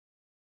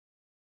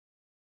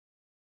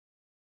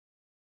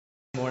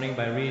morning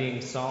by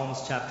reading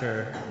Psalms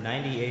chapter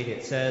 98.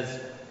 It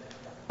says,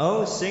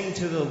 "Oh, sing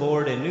to the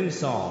Lord a new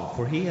song,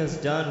 for he has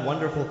done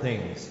wonderful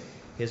things.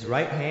 His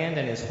right hand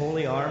and his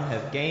holy arm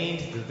have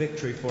gained the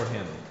victory for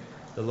him.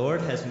 The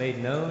Lord has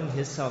made known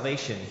his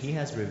salvation. He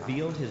has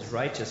revealed his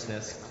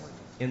righteousness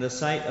in the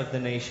sight of the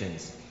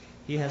nations.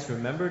 He has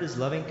remembered his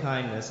loving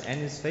kindness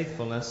and his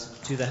faithfulness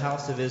to the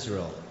house of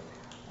Israel.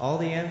 All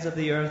the ends of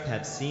the earth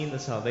have seen the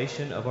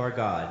salvation of our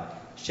God.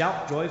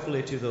 Shout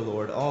joyfully to the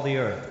Lord, all the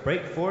earth.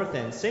 Break forth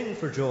and sing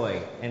for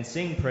joy, and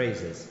sing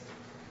praises.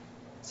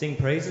 Sing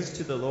praises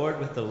to the Lord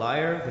with the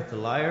lyre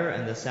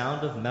and the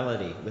sound of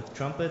melody, with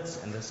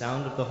trumpets and the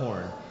sound of the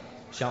horn.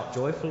 Shout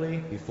joyfully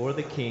before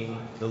the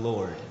King, the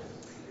Lord."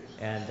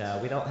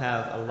 And we don't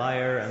have a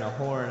lyre and a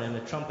horn and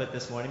a trumpet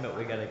this morning, but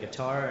we got a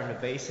guitar and a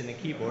bass and a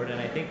keyboard, and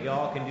I think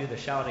y'all can do the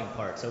shouting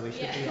part, so we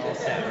should be all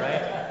set,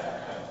 right?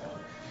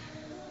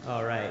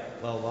 All right,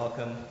 well,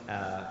 welcome,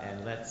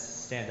 and let's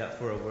stand up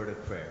for a word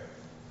of prayer.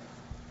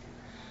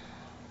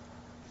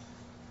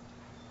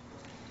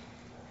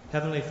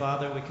 Heavenly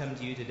Father, we come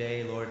to you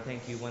today, Lord.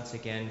 Thank you once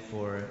again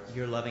for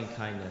your loving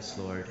kindness,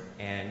 Lord,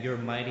 and your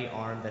mighty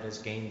arm that has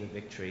gained the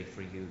victory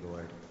for you,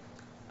 Lord.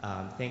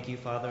 Thank you,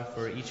 Father,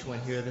 for each one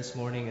here this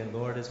morning, and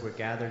Lord, as we're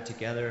gathered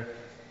together,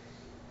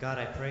 God,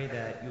 I pray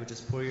that you would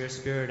just pour your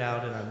Spirit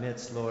out in our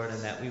midst, Lord,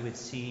 and that we would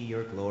see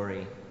your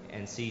glory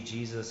and see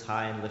Jesus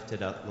high and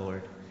lifted up,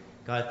 Lord.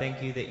 God,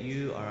 thank you that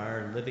you are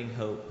our living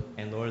hope,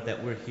 and Lord,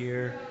 that we're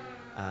here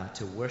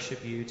to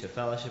worship you, to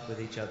fellowship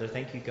with each other.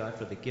 Thank you, God,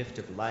 for the gift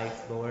of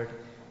life, Lord,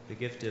 the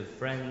gift of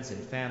friends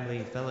and family,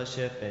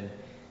 fellowship,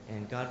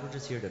 and God, we're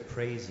just here to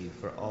praise you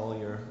for all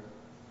your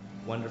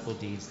wonderful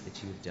deeds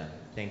that you've done.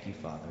 Thank you,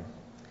 Father.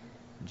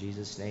 In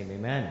Jesus' name,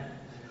 amen.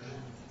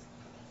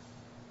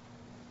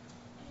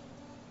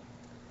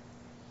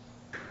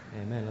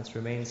 Amen. Let's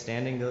remain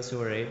standing, those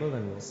who are able,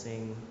 and we'll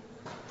sing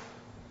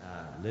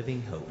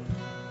Living Hope.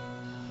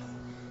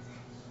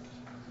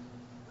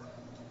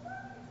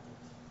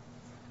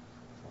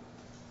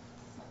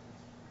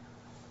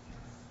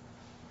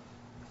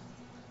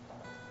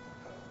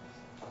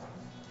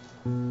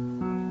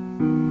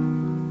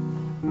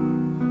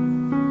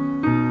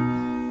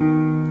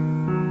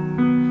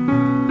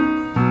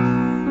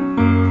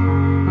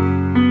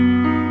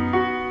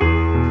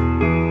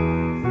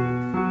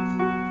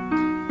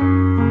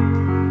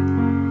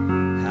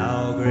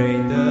 How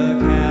great the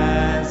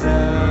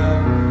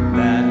chasm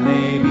that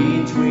lay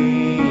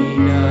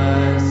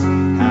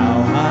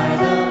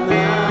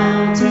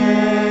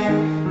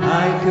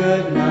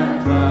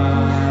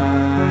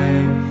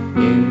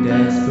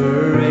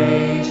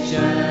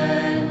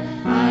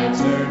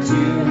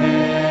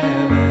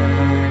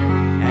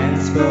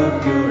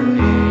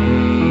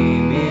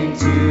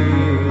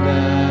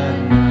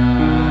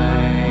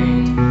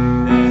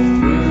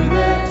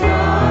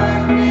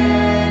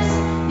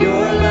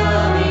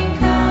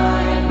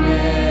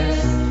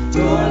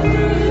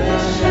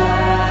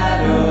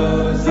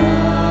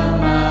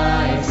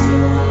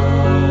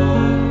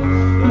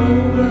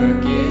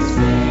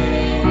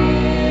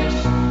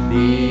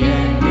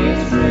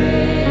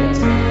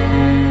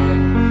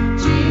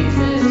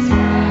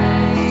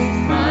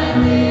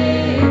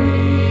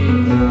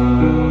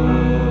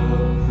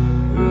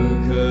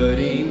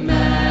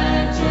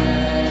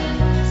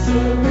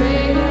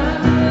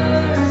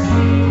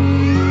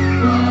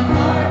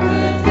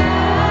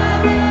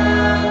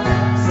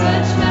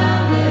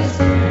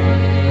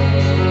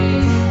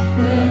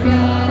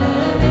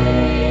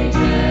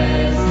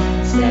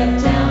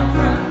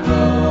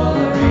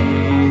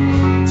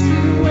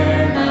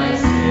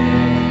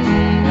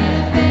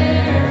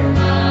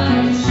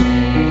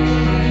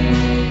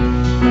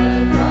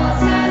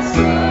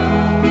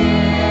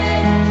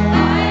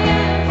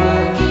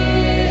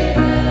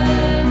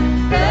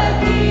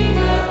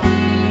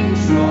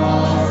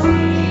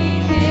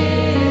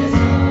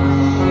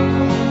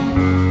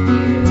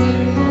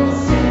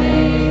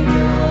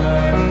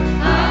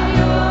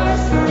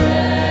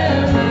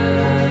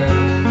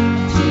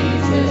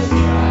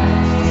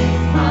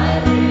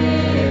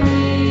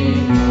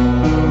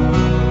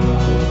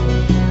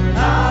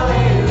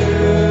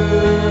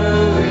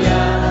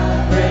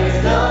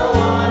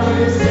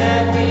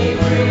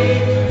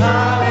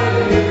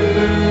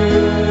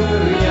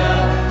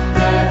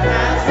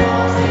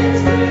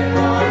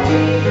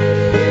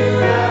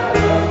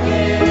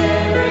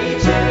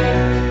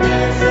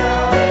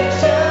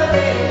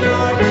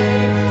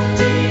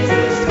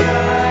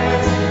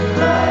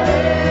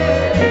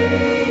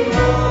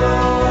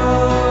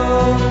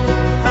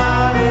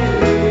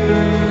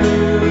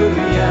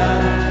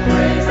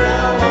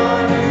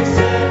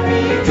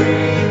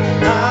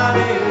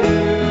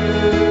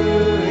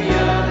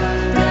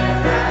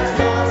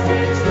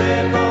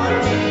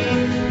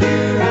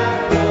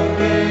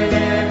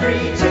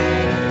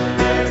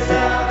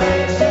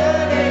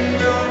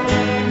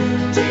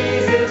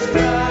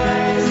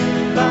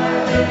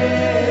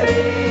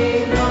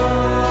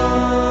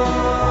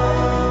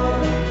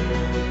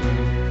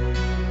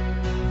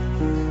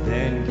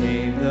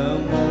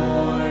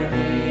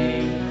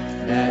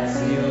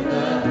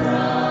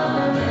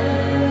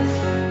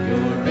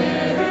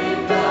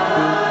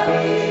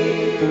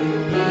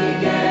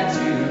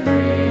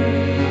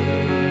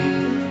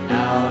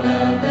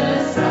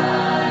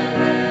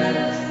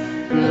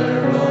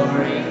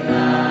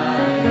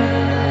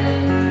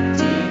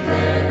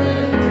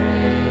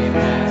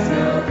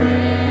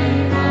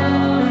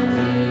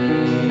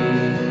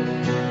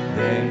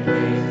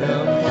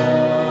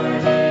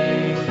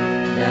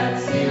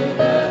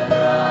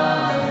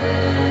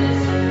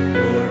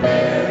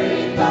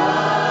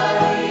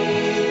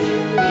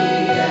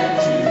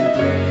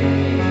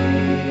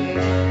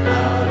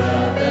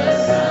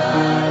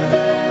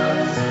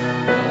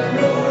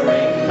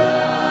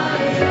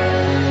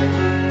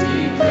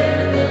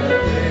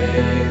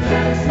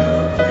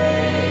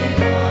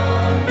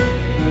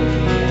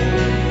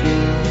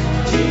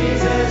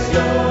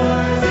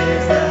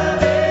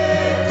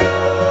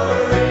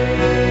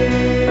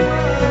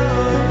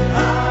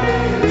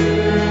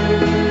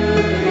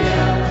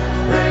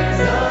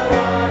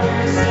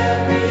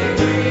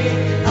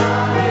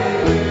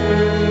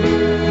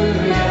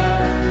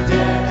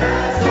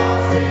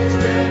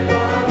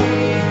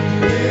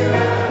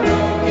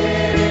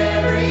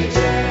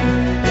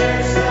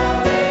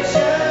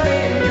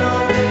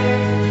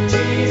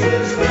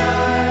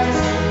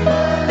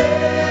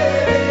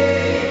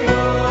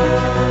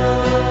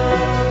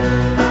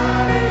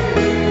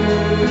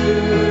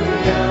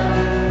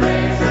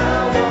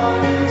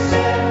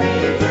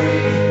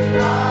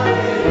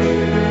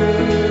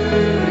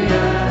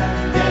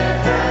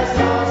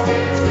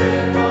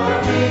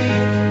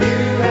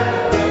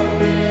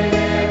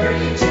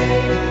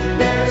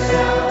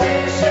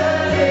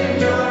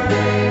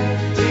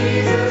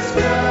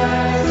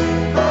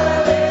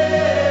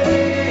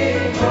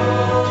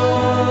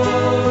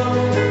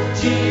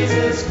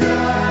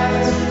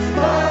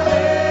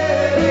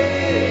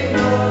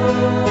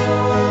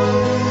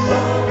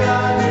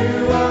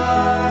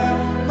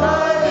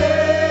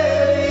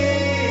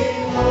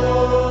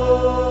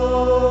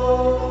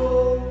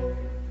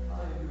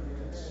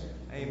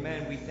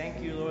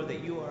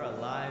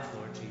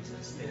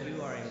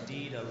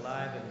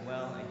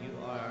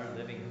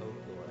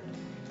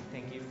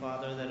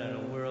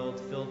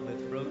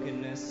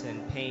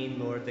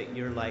Lord, that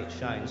your light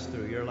shines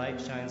through. Your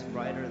light shines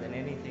brighter than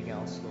anything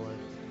else, Lord.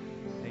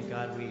 And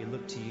God, we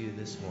look to you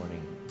this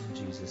morning. In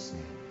Jesus'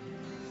 name.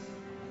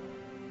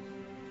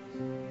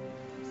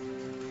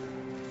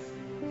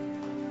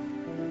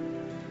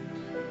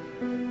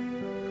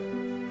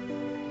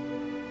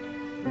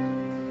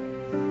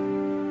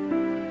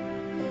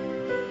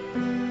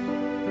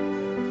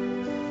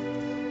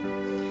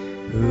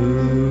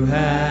 Who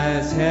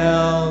has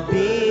held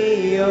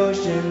the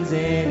oceans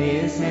in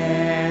his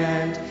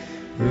hand?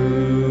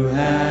 Who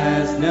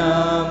has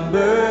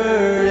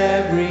numbered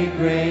every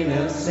grain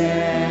of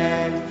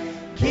sand?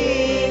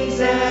 Kings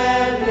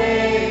and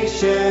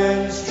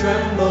nations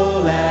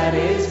tremble at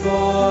his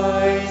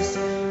voice.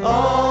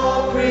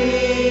 All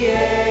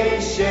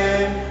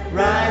creation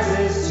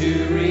rises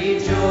to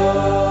rejoice.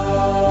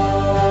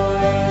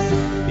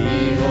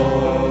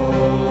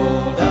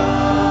 Behold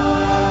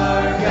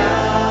our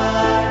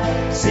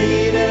God,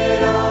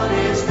 seated on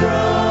his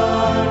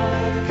throne.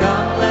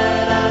 Come,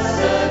 let us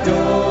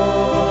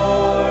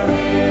adore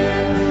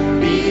him.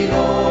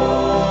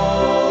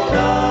 Behold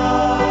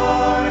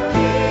our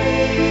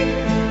King,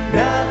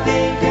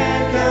 nothing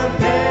can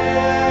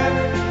compare.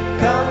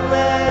 Come,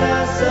 let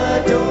us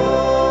adore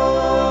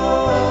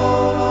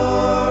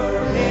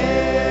him.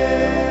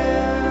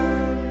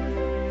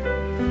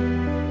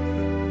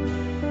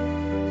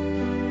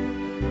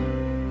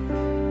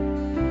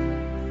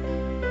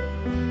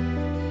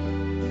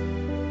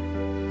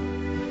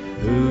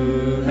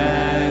 Who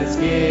has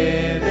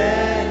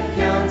given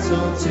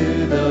counsel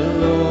to the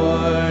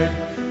Lord?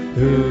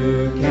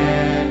 Who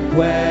can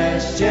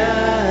question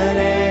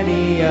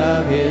any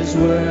of his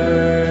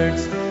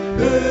words?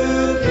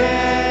 Who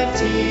can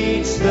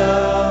teach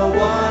the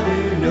one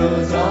who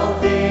knows all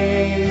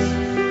things?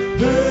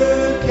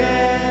 Who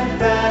can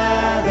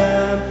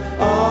fathom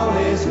all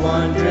his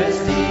wondrous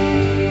deeds?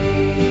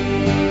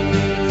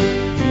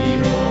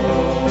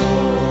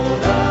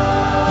 Behold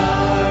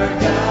our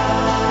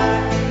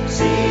God,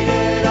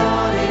 seated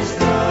on his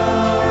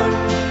throne.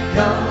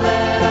 Come,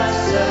 let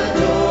us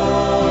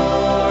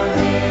adore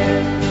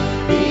him.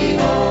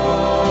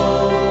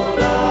 Behold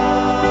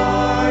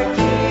our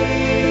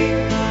King,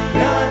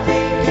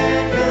 nothing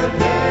can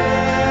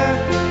compare.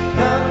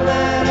 Come,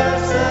 let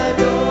us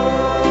adore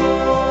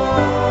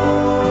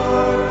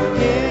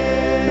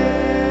him.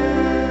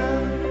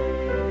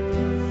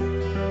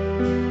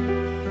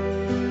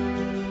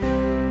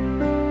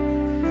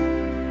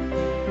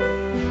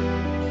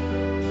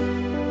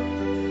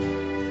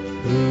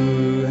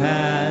 Who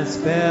has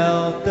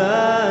felt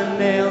the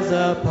nails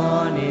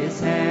upon his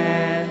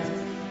hands,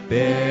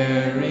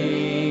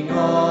 bearing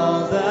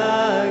all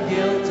the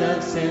guilt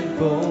of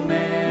sinful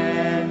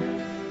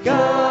man?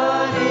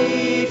 God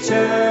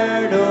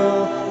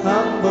eternal,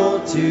 humble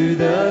to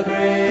the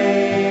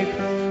grave,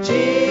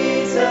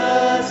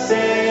 Jesus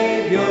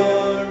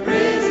Savior,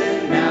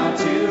 risen now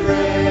to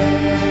reign.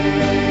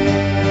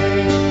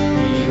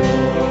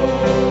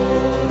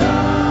 Behold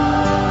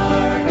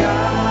our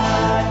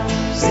God,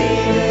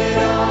 seated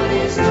on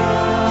his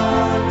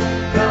throne.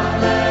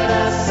 Come, let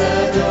us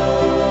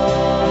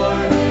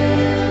adore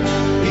him.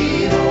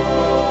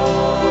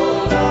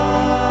 Behold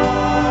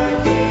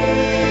our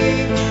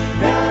King,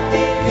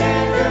 nothing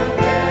can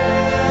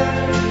compare.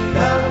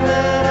 Come,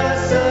 let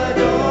us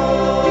adore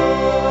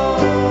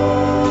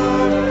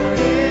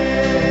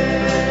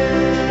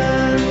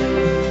him.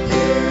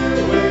 You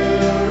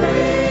will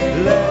reign,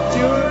 let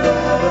your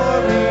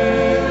glory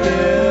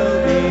fill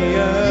the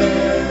earth.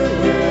 You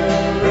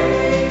will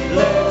reign,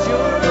 let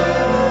your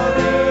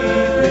glory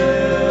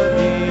fill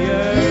the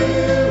earth. You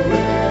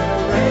will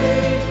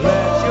reign,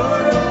 let your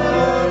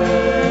glory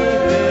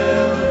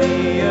fill the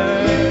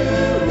earth. You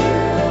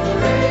will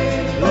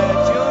reign, let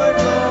your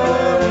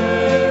glory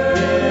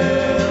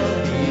fill.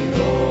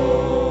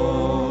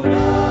 Behold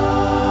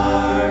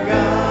our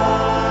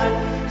God,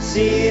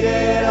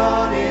 seated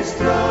on his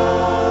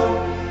throne.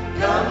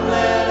 Come,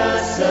 let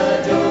us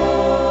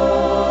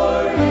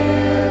adore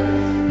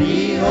him.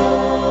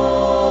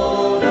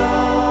 Behold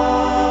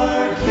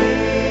our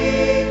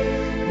King,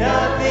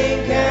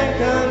 nothing can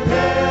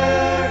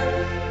compare.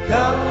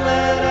 Come,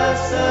 let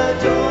us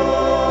adore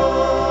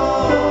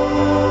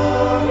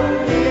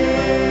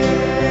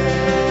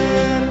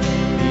him.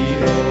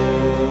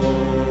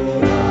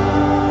 Behold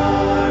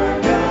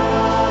our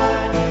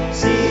God,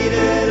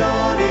 seated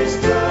on his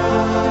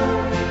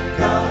throne.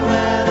 Come,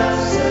 let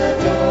us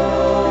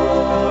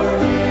adore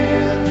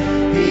him.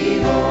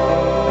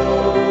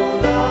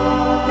 Behold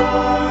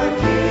our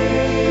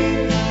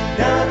King,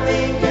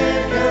 nothing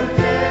can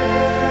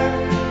compare.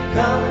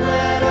 Come,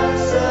 let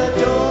us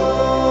adore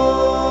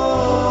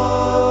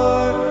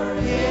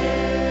him.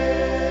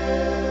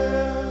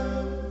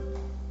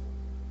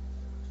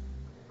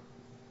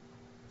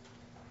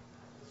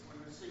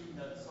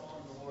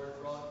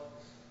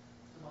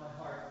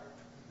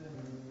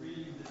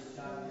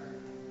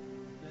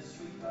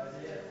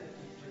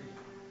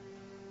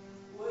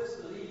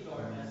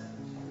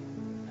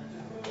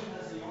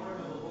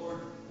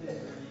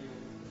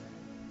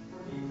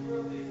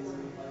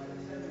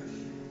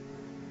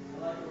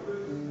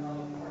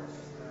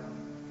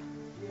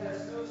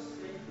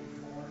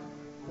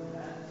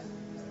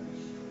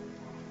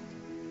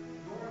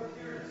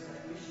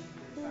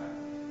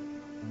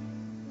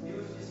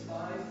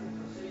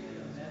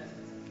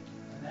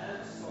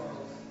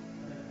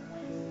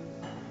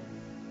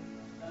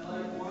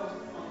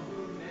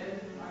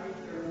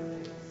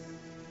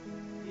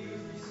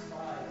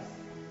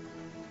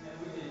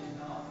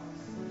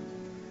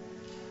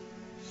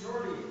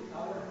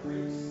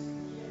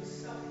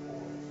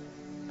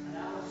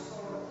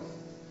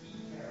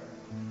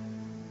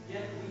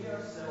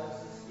 ourselves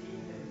esteem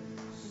him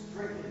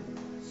stricken,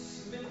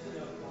 smitten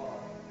of God,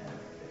 and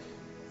afflicted.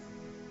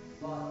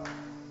 But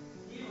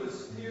he was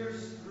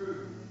pierced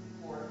through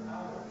for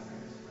our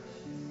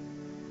transgressions.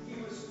 He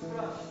was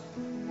crushed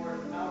for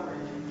our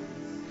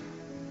iniquities.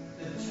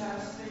 The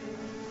chastening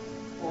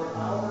for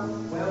our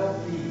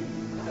well-being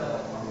fell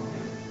upon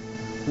him.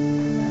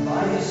 And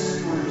by his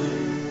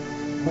scourging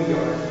we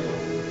are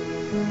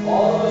healed.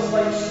 All of us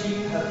like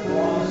sheep have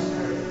gone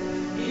astray.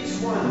 Each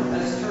one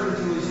has turned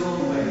to his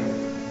own way.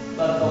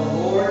 But the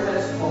Lord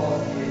has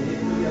caused the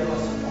iniquity of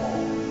us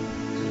all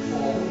to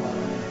fall upon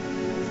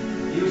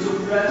him. He was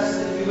oppressed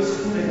and he was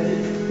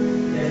afflicted,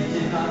 yet he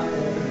did not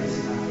open his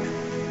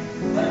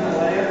mouth. Like a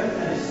lamb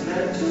that is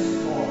led to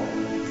slaughter,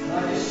 and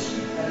like a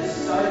sheep that is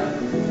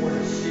silent before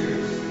its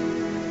shears,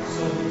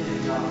 so he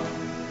did not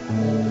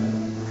open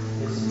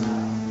his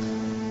mouth.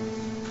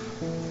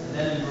 And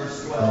then in verse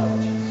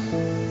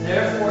 12,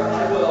 therefore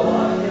I will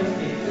allot him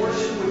a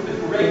portion with the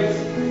great,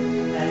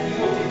 and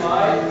he will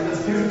divide the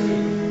booty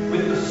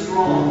with the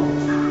strong,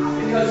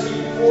 because he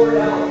poured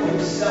out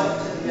himself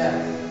to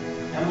death,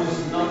 and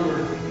was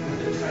numbered with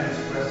the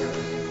transgressors.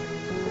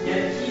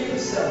 Yet he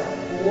himself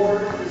bore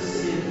the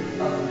sin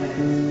of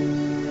many,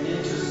 and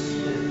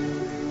interceded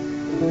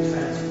for the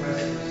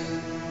transgressors.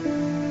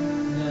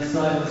 And as I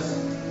was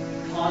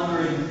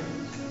pondering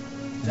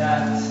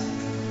that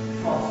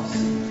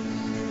prophecy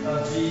of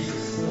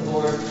Jesus, the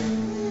Lord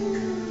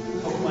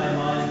took my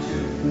mind to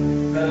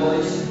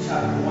Revelation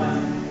chapter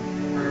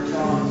 1, where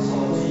John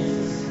saw Jesus.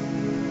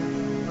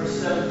 Verse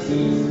 17,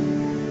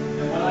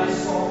 and when I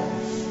saw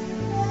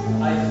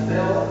him, I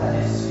fell at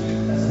his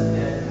feet as a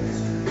dead man.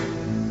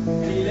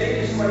 And he laid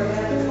his right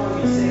hand upon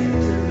me, saying,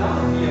 do not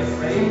be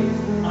afraid.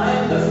 I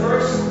am the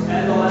first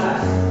and the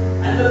last,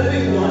 and the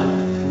living one.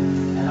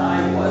 And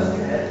I was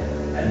dead,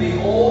 and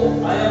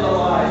behold, I am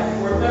alive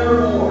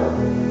forevermore.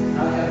 And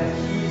I have the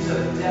keys of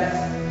death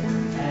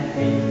and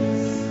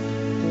Hades.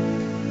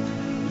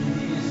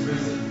 Indeed is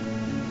risen.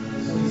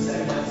 As we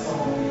sang that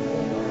song,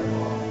 behold our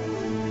God.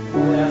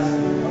 Lord, ask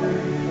me, what are you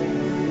doing?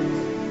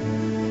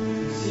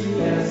 You see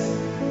me as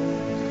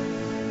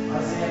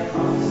Isaiah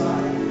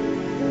prophesied,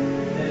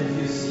 then if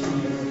you see me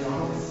as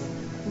John is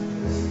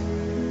seen.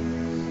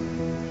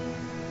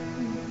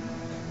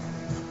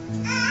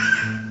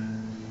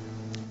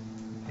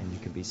 And you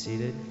can be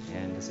seated.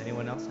 And does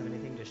anyone else have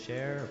anything to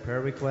share, a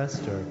prayer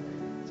request, or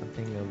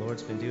something the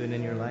Lord's been doing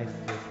in your life?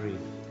 Feel free.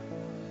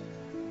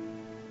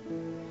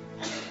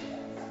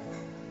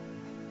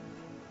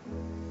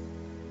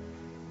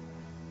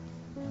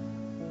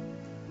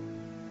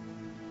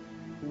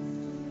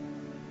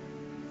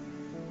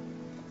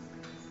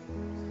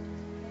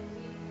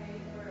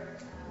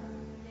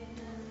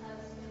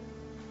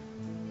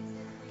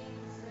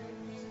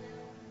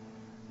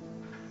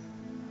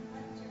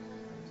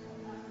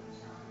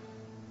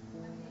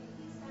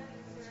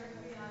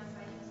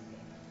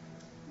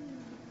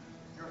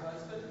 Your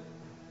husband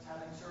is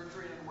having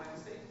surgery on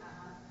Wednesday.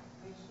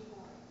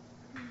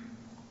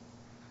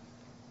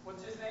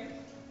 What's his name?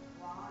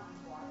 Ron.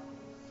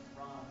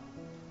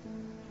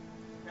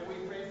 Can we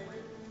pray for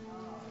you?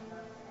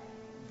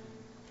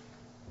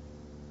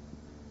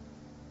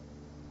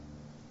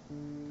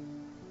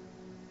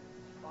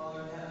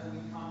 Father in heaven, we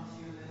come to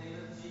you in the name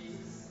of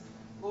Jesus.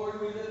 Lord,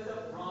 we lift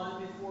up Ron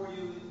before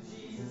you in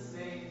Jesus'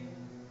 name,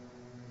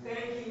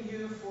 thanking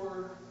you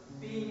for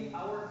being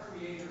our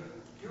creator.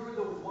 You're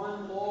the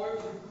one, Lord,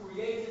 who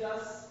created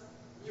us.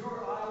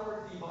 You're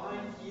our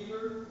divine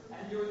healer,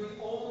 and you're the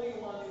only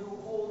one who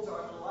holds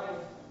our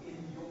life in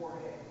your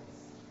hands.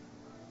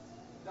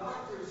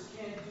 Doctors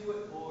can't do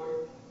it,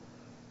 Lord,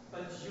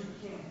 but you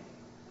can.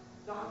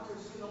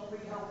 Doctors can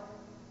only help.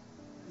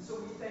 And so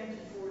we thank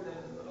you for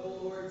them. But, oh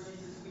Lord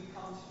Jesus, we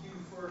come to you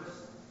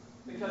first,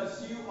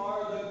 because you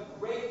are the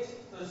great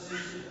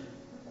physician.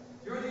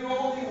 You're the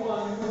only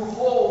one who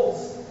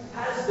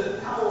has the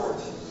power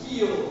to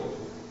heal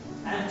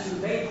and to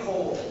make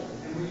whole.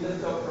 And we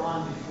lift up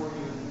Ron before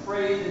you and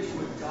pray that you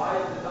would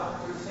guide the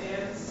doctor's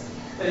hands,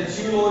 that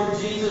you, Lord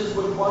Jesus,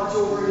 would watch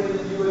over him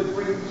and you would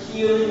bring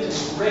healing and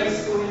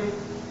grace to him.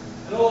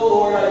 And oh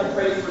Lord, I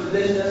pray for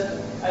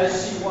Linda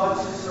as she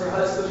watches her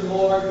husband,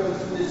 Lord, go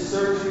through this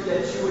surgery,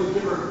 that you would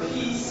give her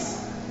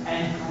peace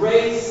and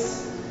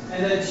grace,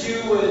 and that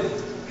you would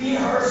be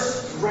her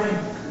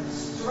strength,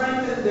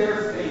 strengthen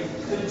their faith,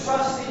 to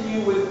trust in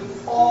you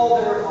with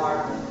all their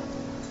heart.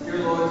 Dear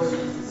Lord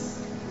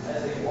Jesus,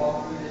 as they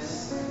walk through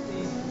this,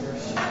 please be their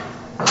shepherd.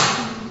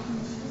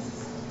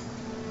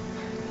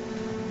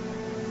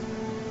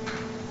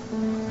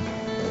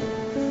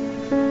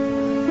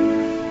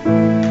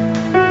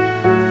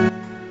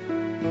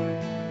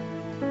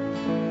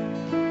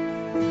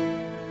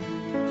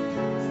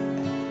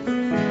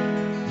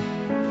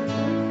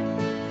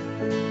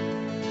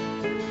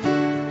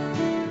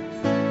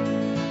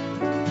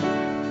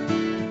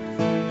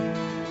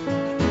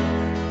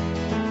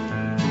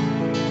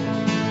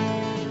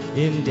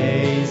 In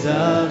days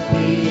of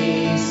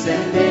peace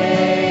and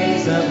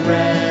days of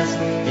rest,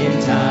 in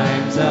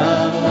times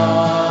of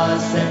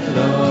loss and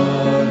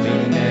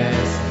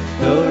loneliness,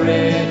 though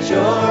rich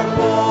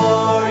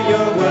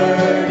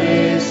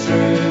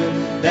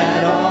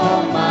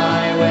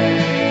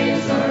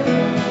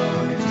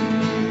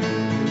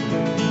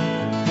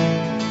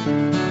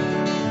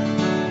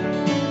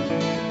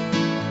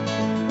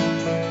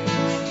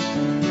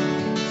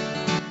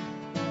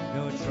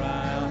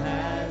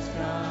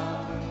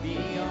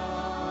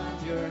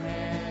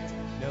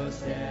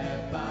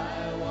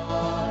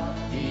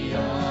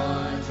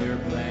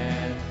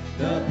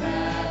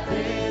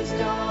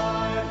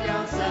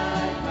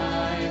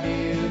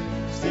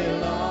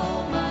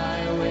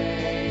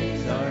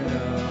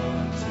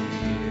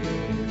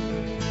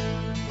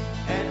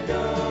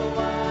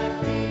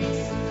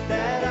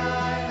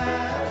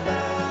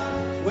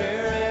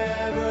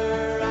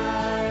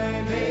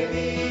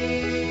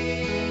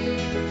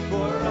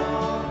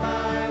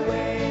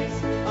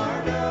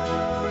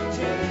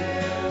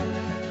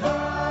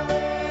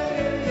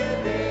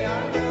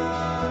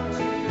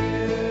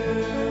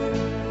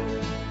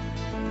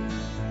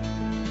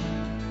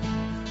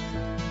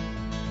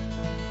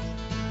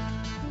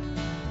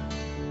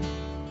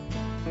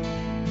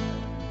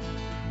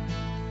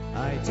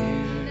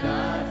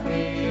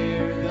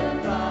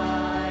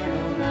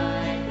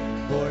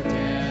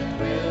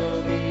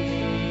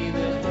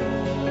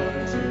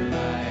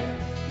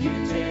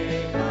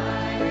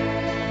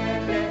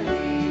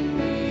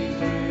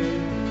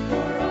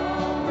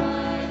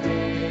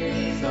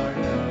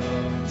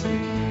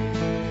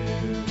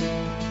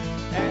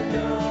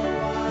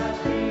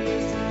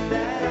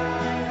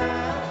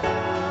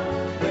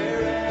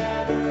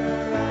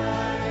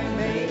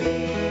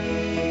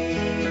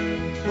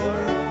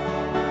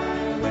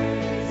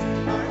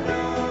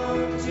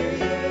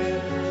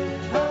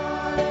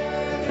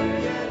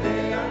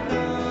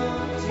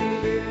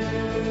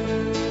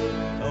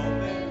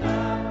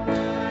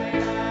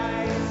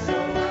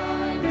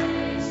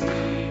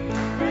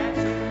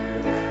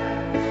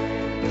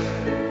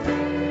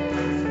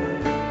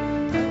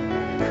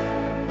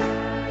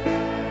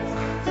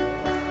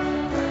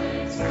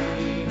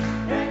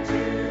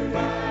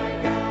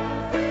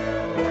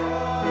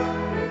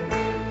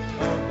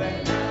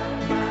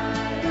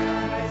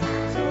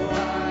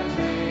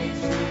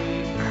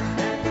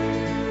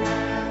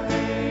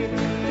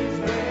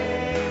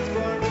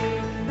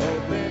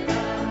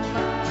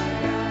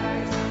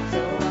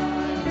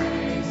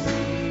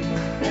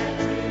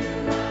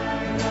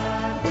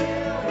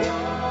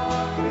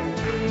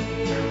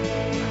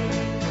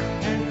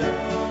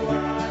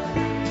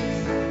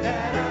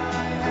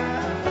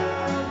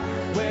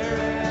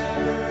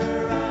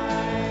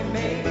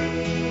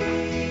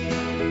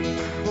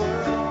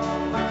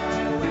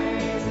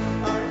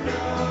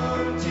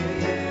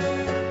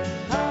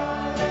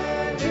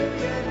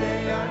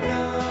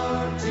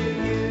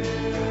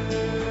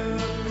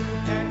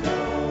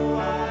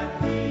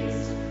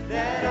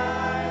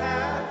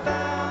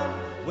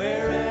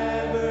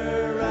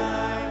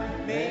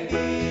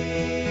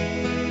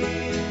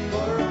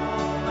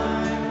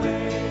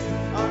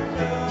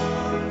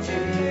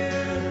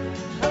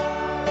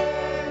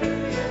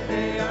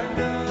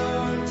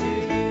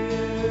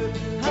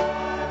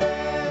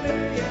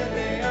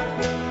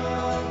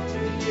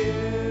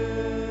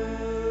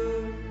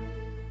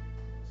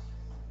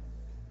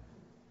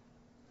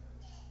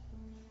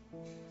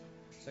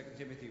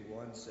Timothy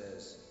 1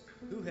 says,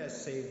 "Who has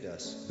saved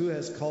us? Who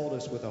has called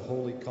us with a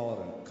holy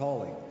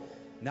calling,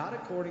 not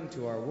according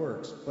to our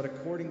works, but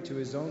according to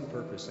his own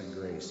purpose and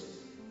grace,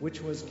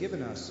 which was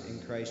given us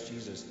in Christ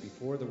Jesus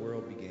before the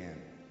world began,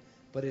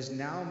 but is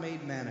now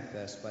made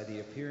manifest by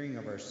the appearing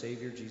of our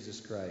Savior Jesus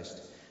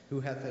Christ, who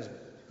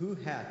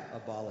hath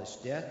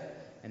abolished death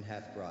and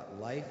hath brought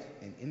life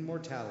and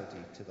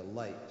immortality to the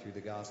light through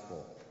the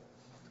gospel."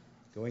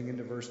 Going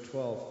into verse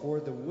 12, "For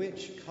the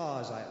which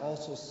cause I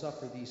also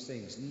suffer these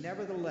things.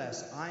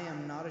 Nevertheless, I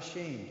am not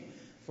ashamed,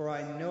 for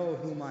I know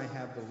whom I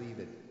have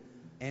believed,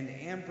 and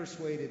am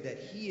persuaded that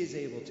he is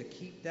able to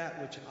keep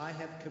that which I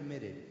have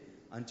committed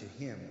unto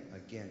him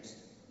against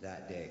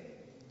that day."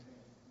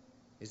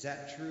 Is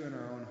that true in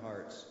our own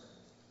hearts?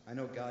 I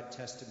know God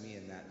tested me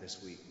in that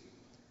this week.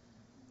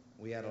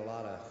 We had a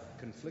lot of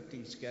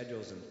conflicting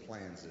schedules and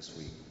plans this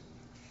week.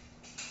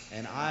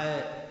 And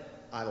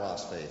I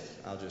lost faith.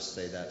 I'll just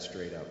say that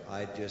straight up.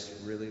 I just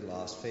really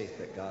lost faith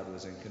that God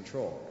was in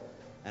control.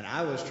 And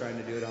I was trying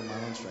to do it on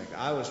my own strength.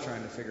 I was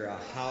trying to figure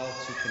out how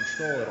to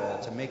control it all,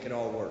 to make it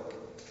all work.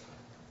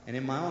 And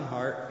in my own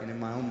heart and in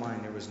my own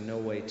mind, there was no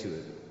way to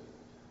it.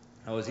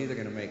 I was either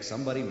going to make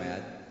somebody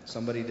mad,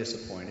 somebody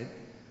disappointed,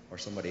 or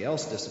somebody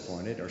else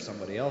disappointed, or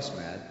somebody else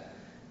mad.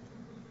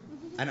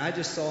 And I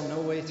just saw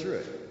no way through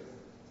it.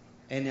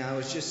 And I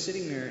was just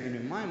sitting there, and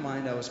in my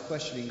mind, I was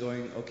questioning,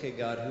 going, okay,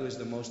 God, who is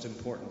the most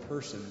important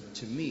person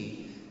to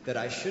me that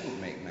I shouldn't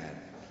make mad,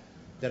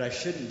 that I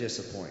shouldn't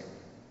disappoint?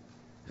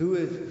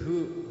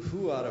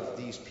 Who out of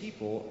these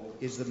people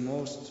is the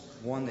most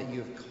one that you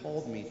have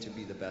called me to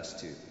be the best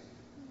to?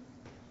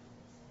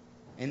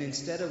 And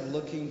instead of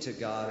looking to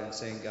God and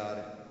saying,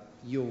 God,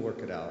 you'll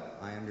work it out,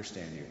 I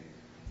understand you.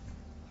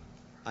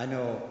 I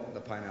know the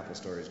pineapple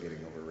story is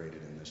getting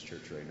overrated in this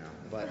church right now,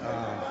 but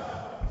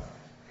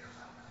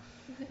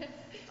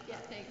yeah,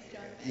 thanks,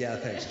 John. Yeah,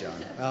 thanks,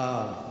 John.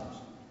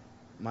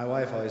 My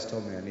wife always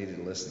told me I needed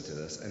to listen to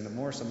this, and the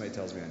more somebody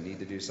tells me I need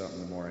to do something,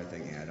 the more I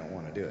think, I don't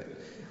want to do it.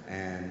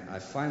 And I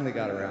finally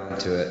got around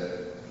to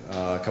it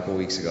a couple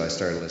weeks ago. I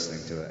started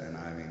listening to it, and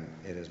I mean,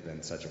 it has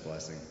been such a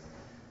blessing.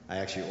 I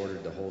actually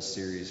ordered the whole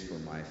series for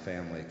my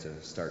family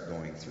to start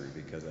going through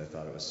because I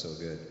thought it was so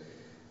good.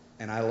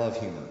 And I love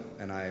humor,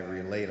 and I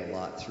relate a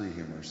lot through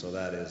humor, so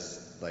that is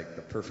like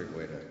the perfect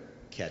way to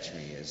catch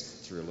me is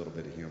through a little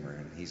bit of humor,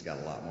 and he's got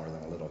a lot more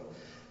than a little.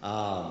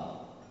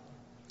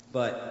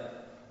 But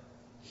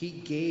he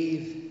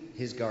gave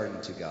his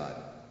garden to God.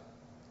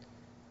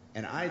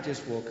 And I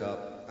just woke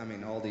up, I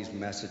mean, all these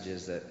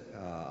messages that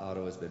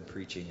Otto has been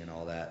preaching and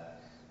all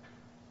that.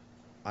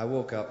 I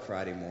woke up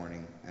Friday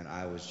morning, and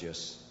I was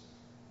just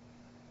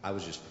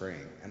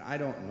praying. And I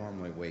don't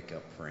normally wake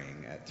up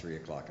praying at 3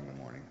 o'clock in the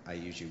morning. I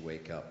usually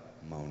wake up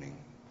moaning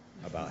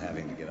about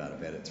having to get out of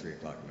bed at 3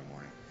 o'clock in the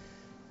morning.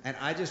 And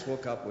I just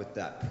woke up with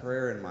that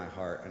prayer in my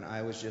heart, and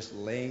I was just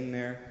laying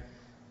there,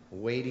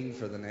 waiting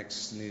for the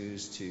next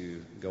snooze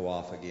to go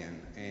off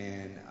again.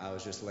 And I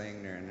was just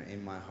laying there, and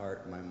in my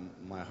heart,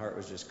 my heart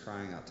was just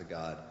crying out to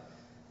God.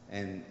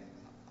 And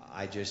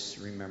I just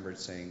remembered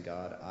saying,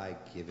 God, I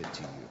give it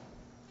to you.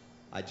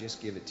 I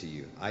just give it to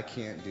you. I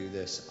can't do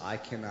this. I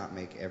cannot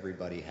make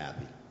everybody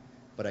happy,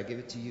 but I give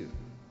it to you.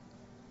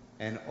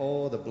 And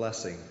oh, the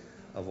blessing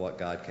of what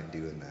God can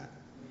do in that.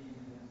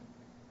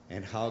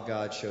 And how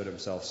God showed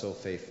himself so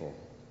faithful,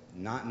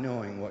 not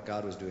knowing what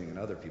God was doing in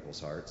other people's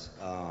hearts,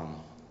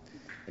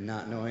 and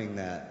not knowing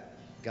that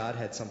God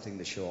had something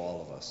to show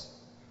all of us.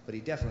 But he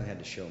definitely had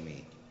to show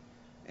me.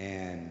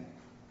 And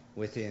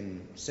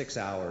within 6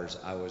 hours,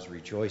 I was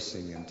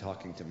rejoicing and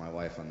talking to my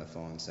wife on the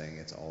phone saying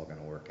it's all going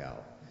to work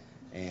out.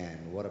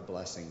 And what a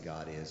blessing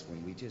God is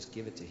when we just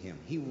give it to him.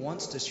 He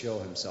wants to show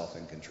himself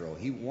in control.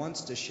 He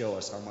wants to show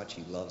us how much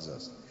he loves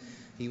us.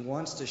 He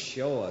wants to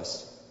show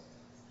us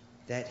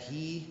that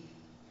he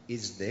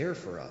is there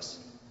for us.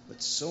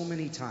 But so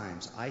many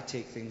times I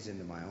take things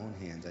into my own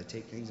hands. I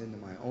take things into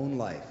my own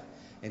life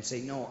and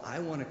say, no, I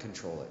want to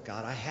control it.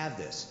 God, I have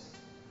this.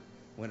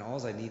 When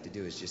all I need to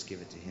do is just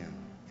give it to him,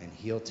 and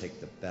he'll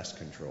take the best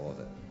control of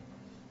it.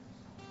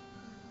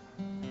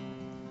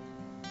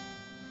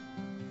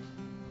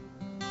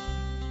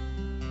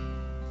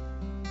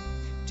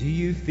 Do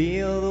you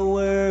feel the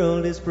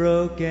world is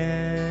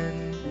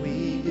broken?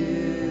 We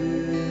do.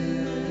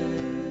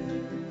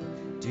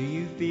 Do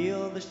you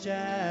feel the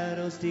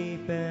shadows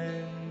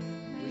deepen?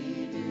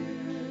 We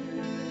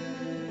do.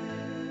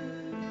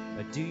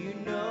 But do you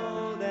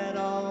know that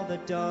all the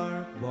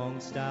dark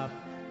won't stop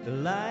the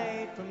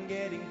light from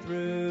getting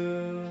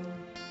through?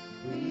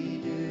 We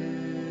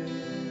do.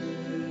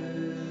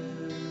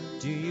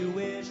 Do you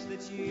wish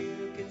that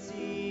you could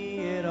see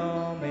it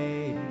all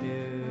made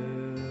new?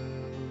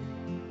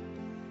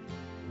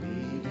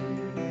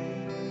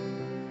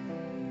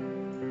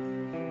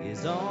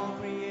 Is all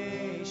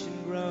creation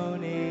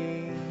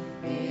groaning?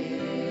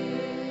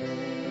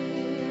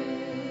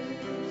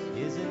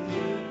 Is a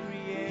new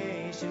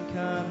creation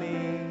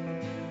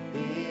coming?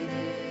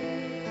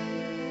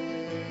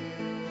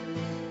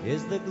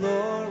 Is the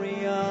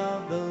glory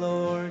of the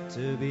Lord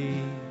to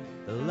be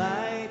the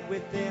light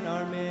within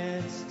our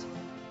midst?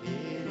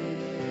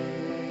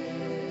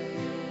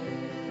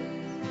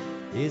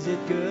 Is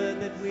it good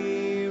that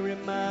we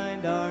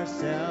remind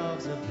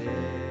ourselves of this?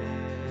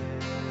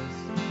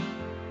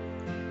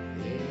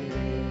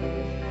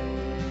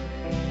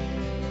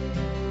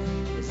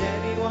 Is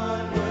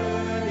anyone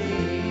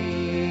worthy?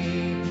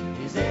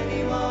 Is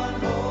anyone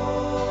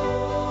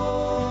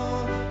whole?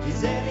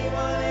 Is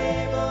anyone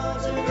able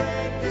to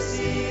break the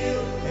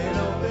seal and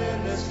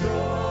open the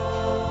scroll?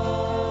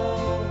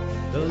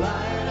 The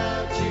Lion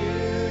of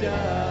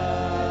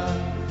Judah,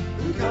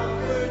 who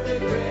conquered the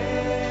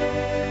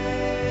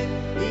grave,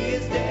 he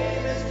is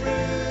David's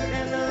root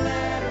and the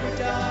Lamb who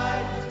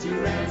died to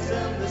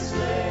ransom the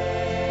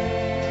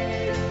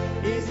slave.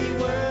 Is he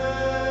worthy?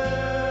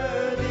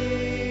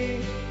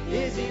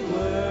 Is he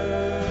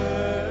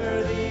worthy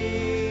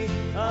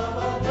of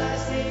all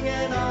blessing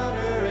and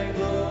honor and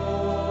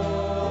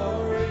glory?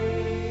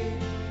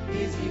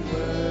 Is he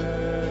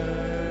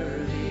worthy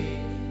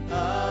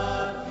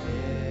of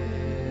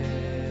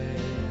this?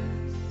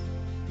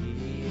 He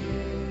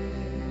is.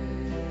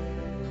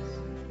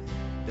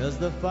 Does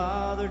the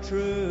Father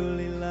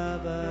truly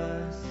love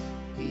us?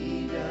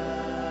 He does.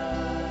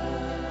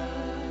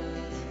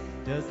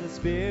 Does the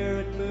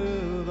Spirit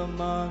move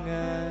among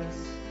us?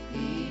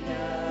 He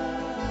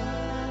does.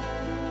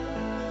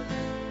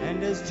 And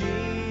does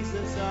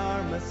Jesus,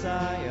 our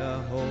Messiah,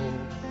 hold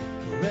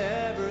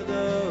forever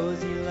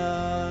those he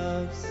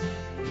loves?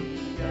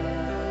 He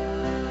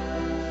does.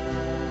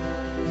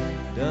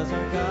 Does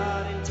our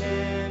God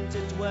intend to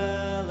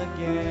dwell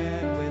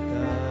again with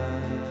us?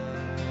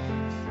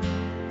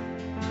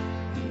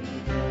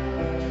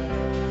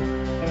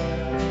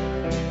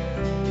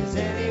 Is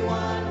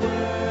anyone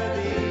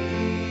worthy?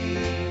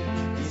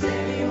 Is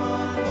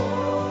anyone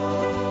whole?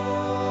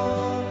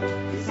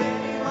 Is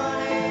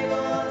anyone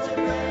able to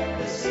break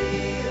the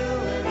seal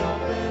and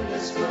open the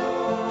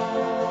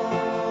scroll?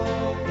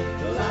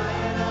 The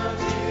Lion of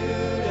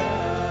Judah,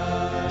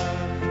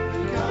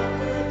 who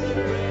conquered the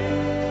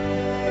grave,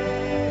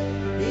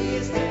 he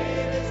is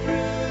David's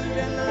root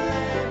and the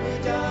Lamb who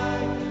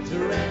died to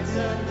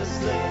ransom the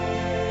slave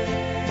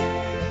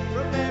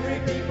from every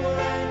people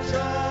and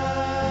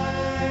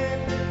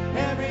tribe,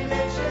 every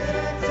nation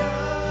and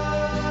tongue.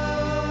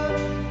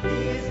 He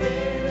is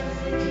David's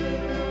root,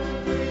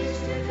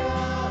 priest to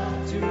God,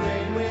 to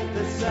reign with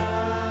the Son.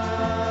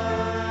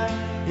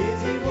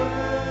 Is he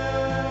worthy?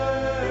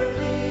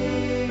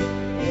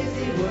 Is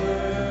he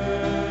worthy?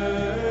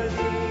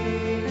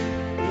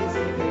 Is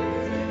he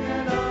worthy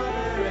and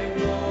honor and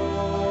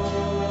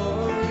glory?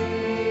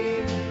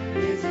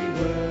 Is he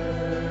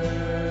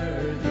worthy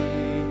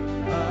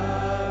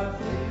of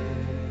this?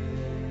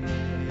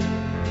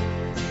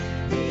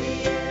 He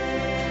is.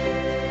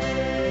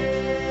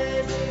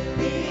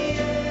 He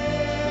is.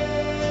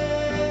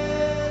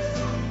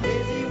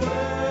 Is he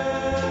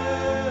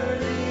worthy?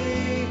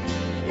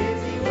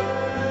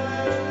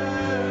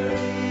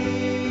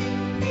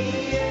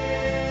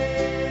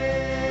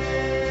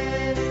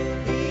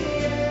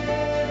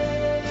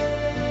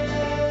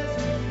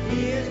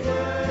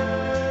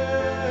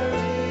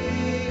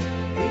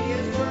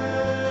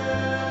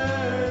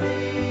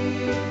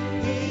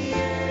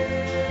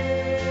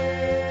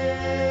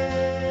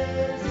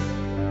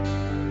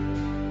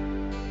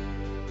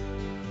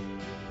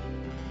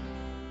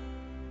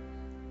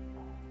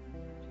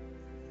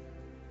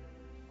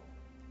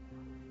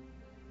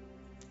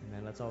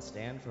 let's all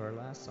stand for our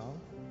last song.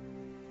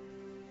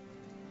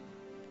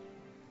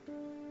 I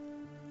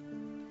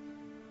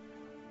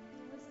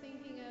was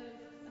thinking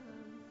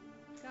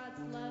of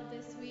God's love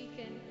this week,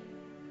 and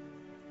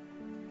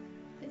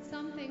it's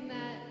something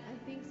that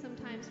I think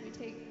sometimes we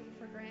take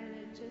for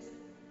granted, just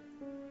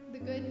the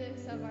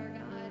goodness of our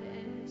God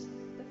and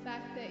the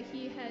fact that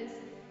He has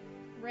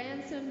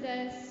ransomed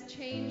us,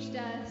 changed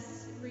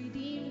us,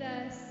 redeemed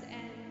us,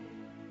 and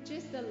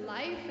just the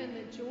life and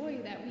the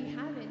joy that we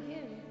have in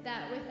Him,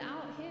 that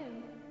without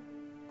Him,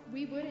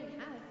 we wouldn't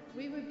have.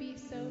 We would be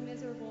so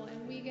miserable,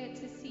 and we get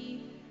to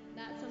see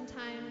that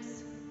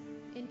sometimes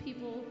in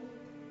people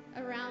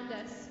around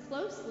us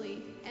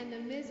closely, and the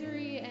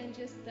misery and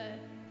just the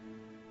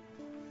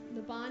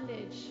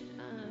bondage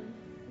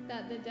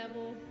that the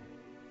devil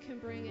can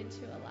bring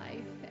into a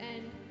life.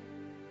 And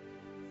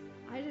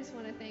I just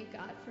want to thank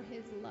God for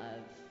His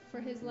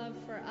love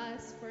for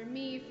us, for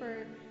me,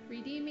 for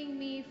redeeming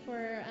me,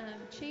 for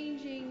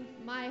changing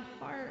my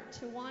heart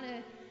to want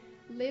to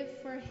live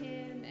for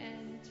Him.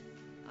 And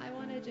I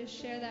want to just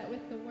share that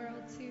with the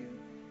world too.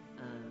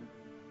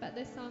 But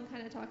this song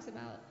kind of talks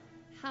about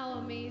how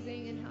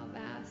amazing and how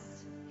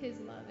vast His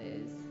love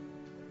is.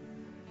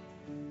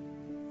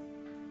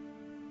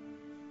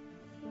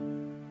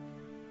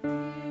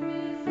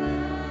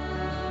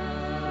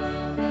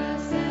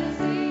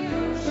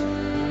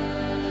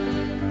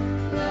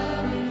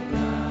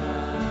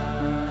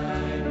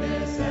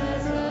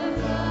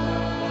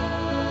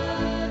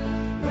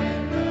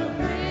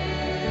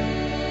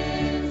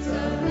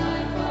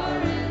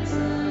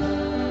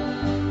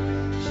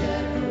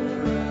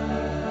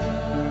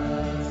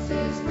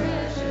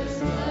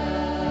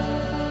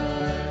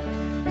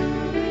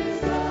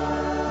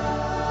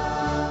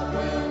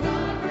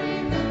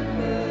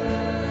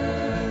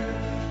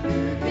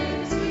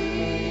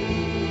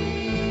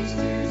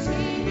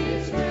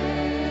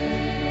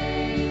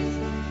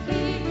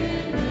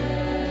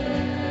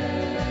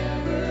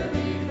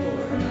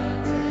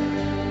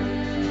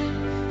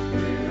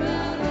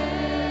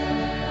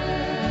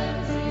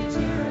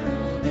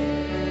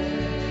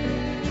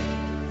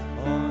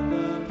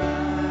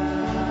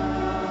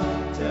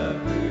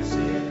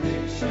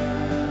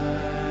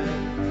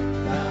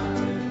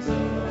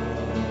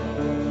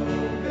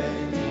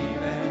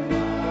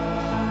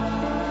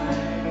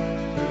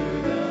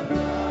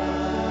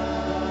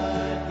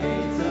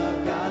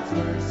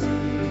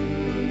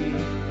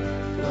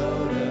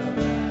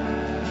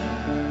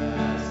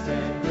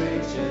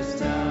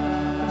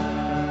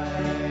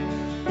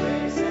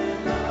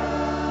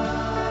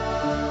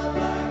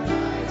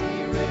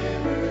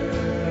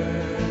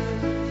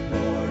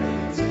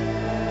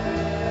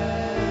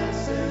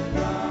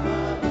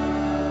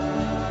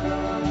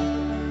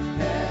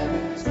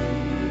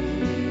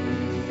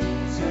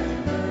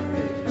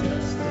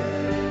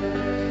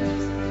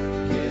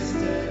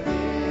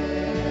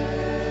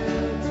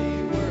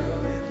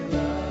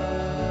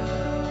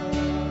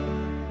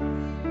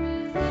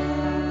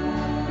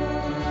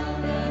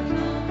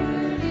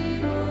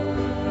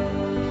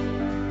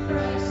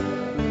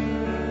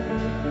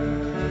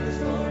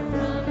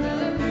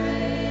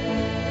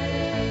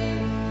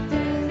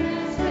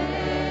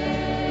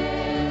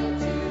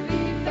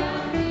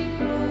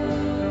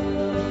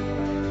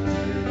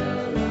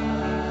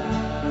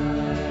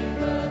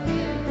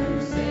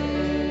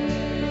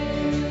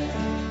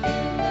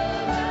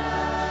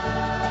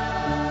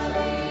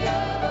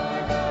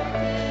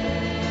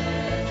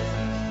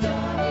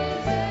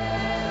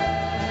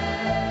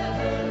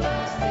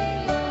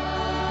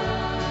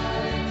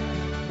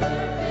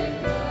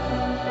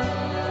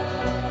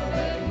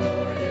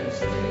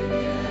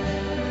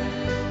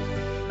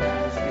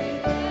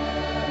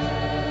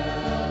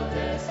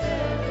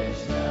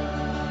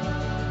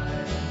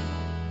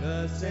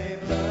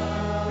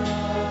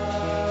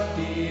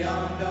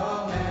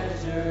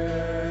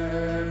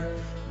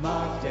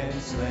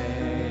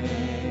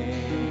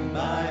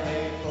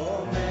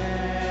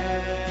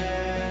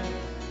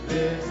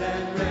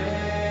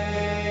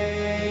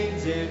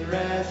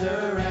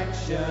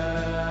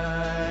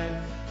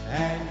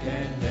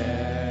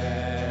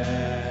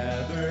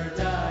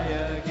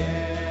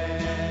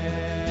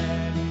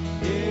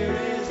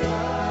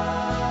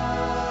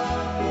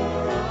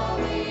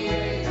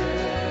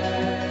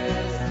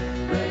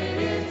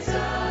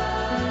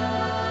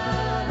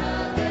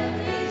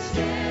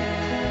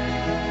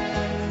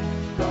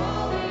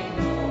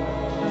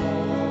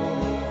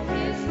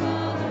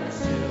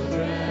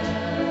 Children,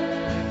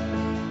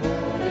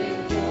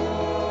 holding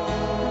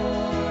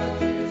forth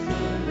His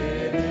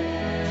wounded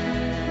hand.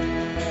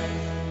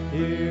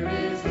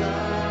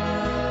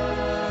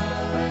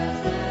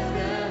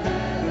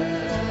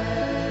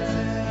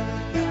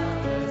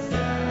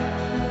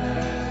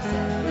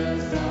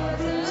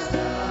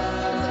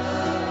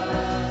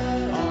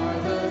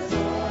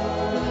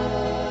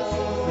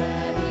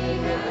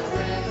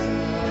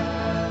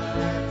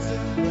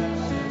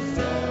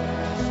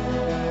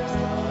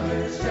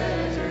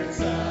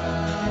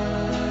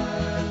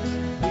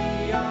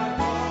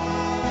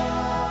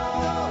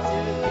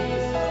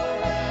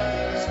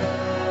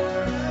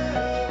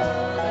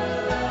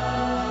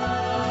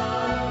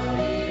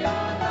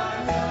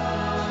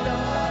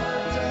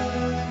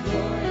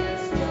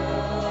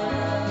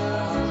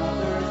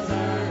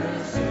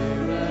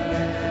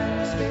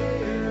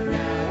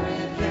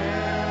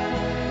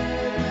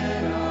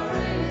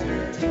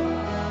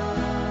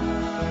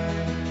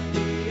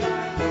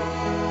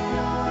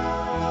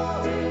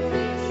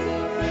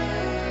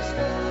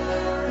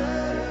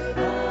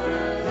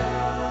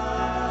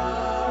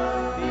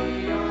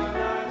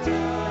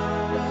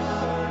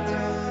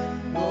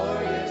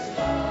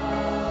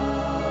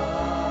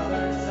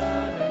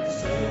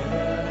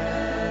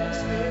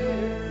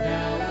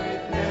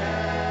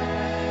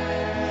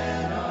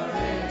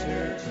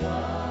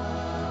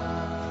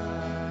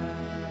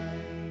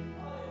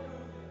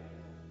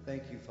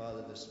 thank you,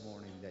 Father, this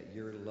morning that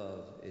your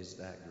love is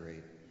that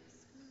great.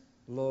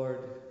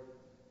 Lord,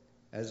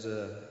 as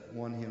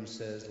one hymn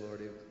says,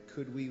 Lord,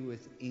 could we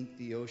with ink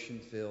the ocean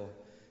fill,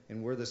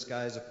 and were the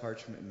skies a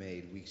parchment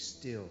made, we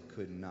still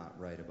could not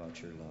write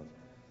about your love.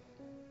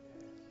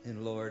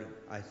 And Lord,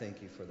 I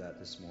thank you for that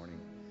this morning.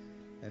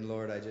 And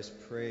Lord, I just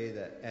pray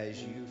that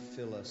as you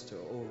fill us to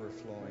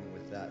overflowing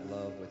with that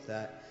love,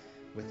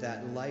 with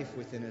that life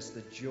within us,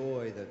 the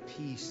joy, the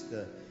peace,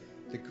 the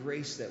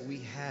grace that we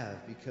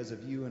have because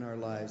of you in our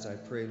lives, I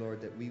pray, Lord,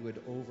 that we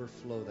would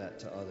overflow that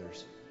to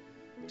others,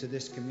 to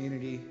this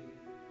community,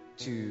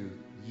 to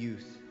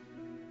youth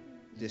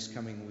this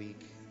coming week,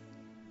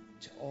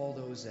 to all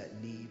those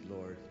that need,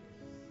 Lord,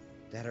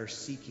 that are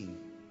seeking.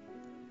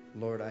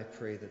 Lord, I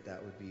pray that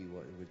that would be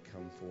what would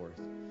come forth.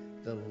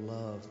 The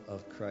love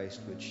of Christ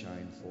would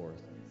shine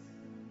forth.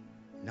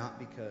 Not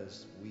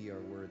because we are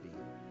worthy,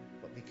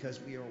 but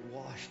because we are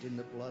washed in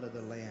the blood of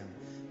the Lamb.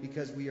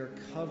 Because we are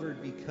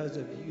covered because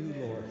of you,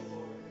 Lord.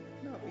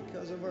 Not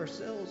because of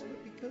ourselves,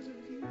 but because of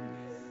you.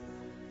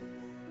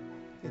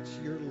 It's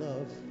your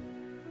love.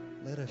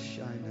 Let us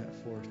shine that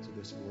forth to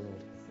this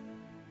world,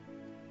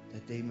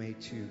 that they may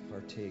too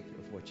partake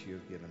of what you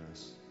have given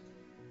us.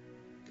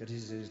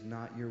 Because it is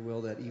not your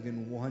will that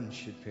even one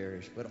should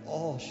perish, but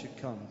all should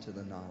come to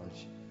the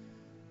knowledge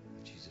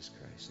of Jesus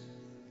Christ.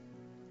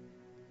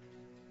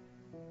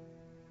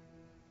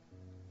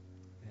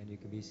 And you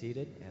can be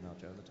seated, and I'll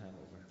turn the time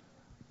over.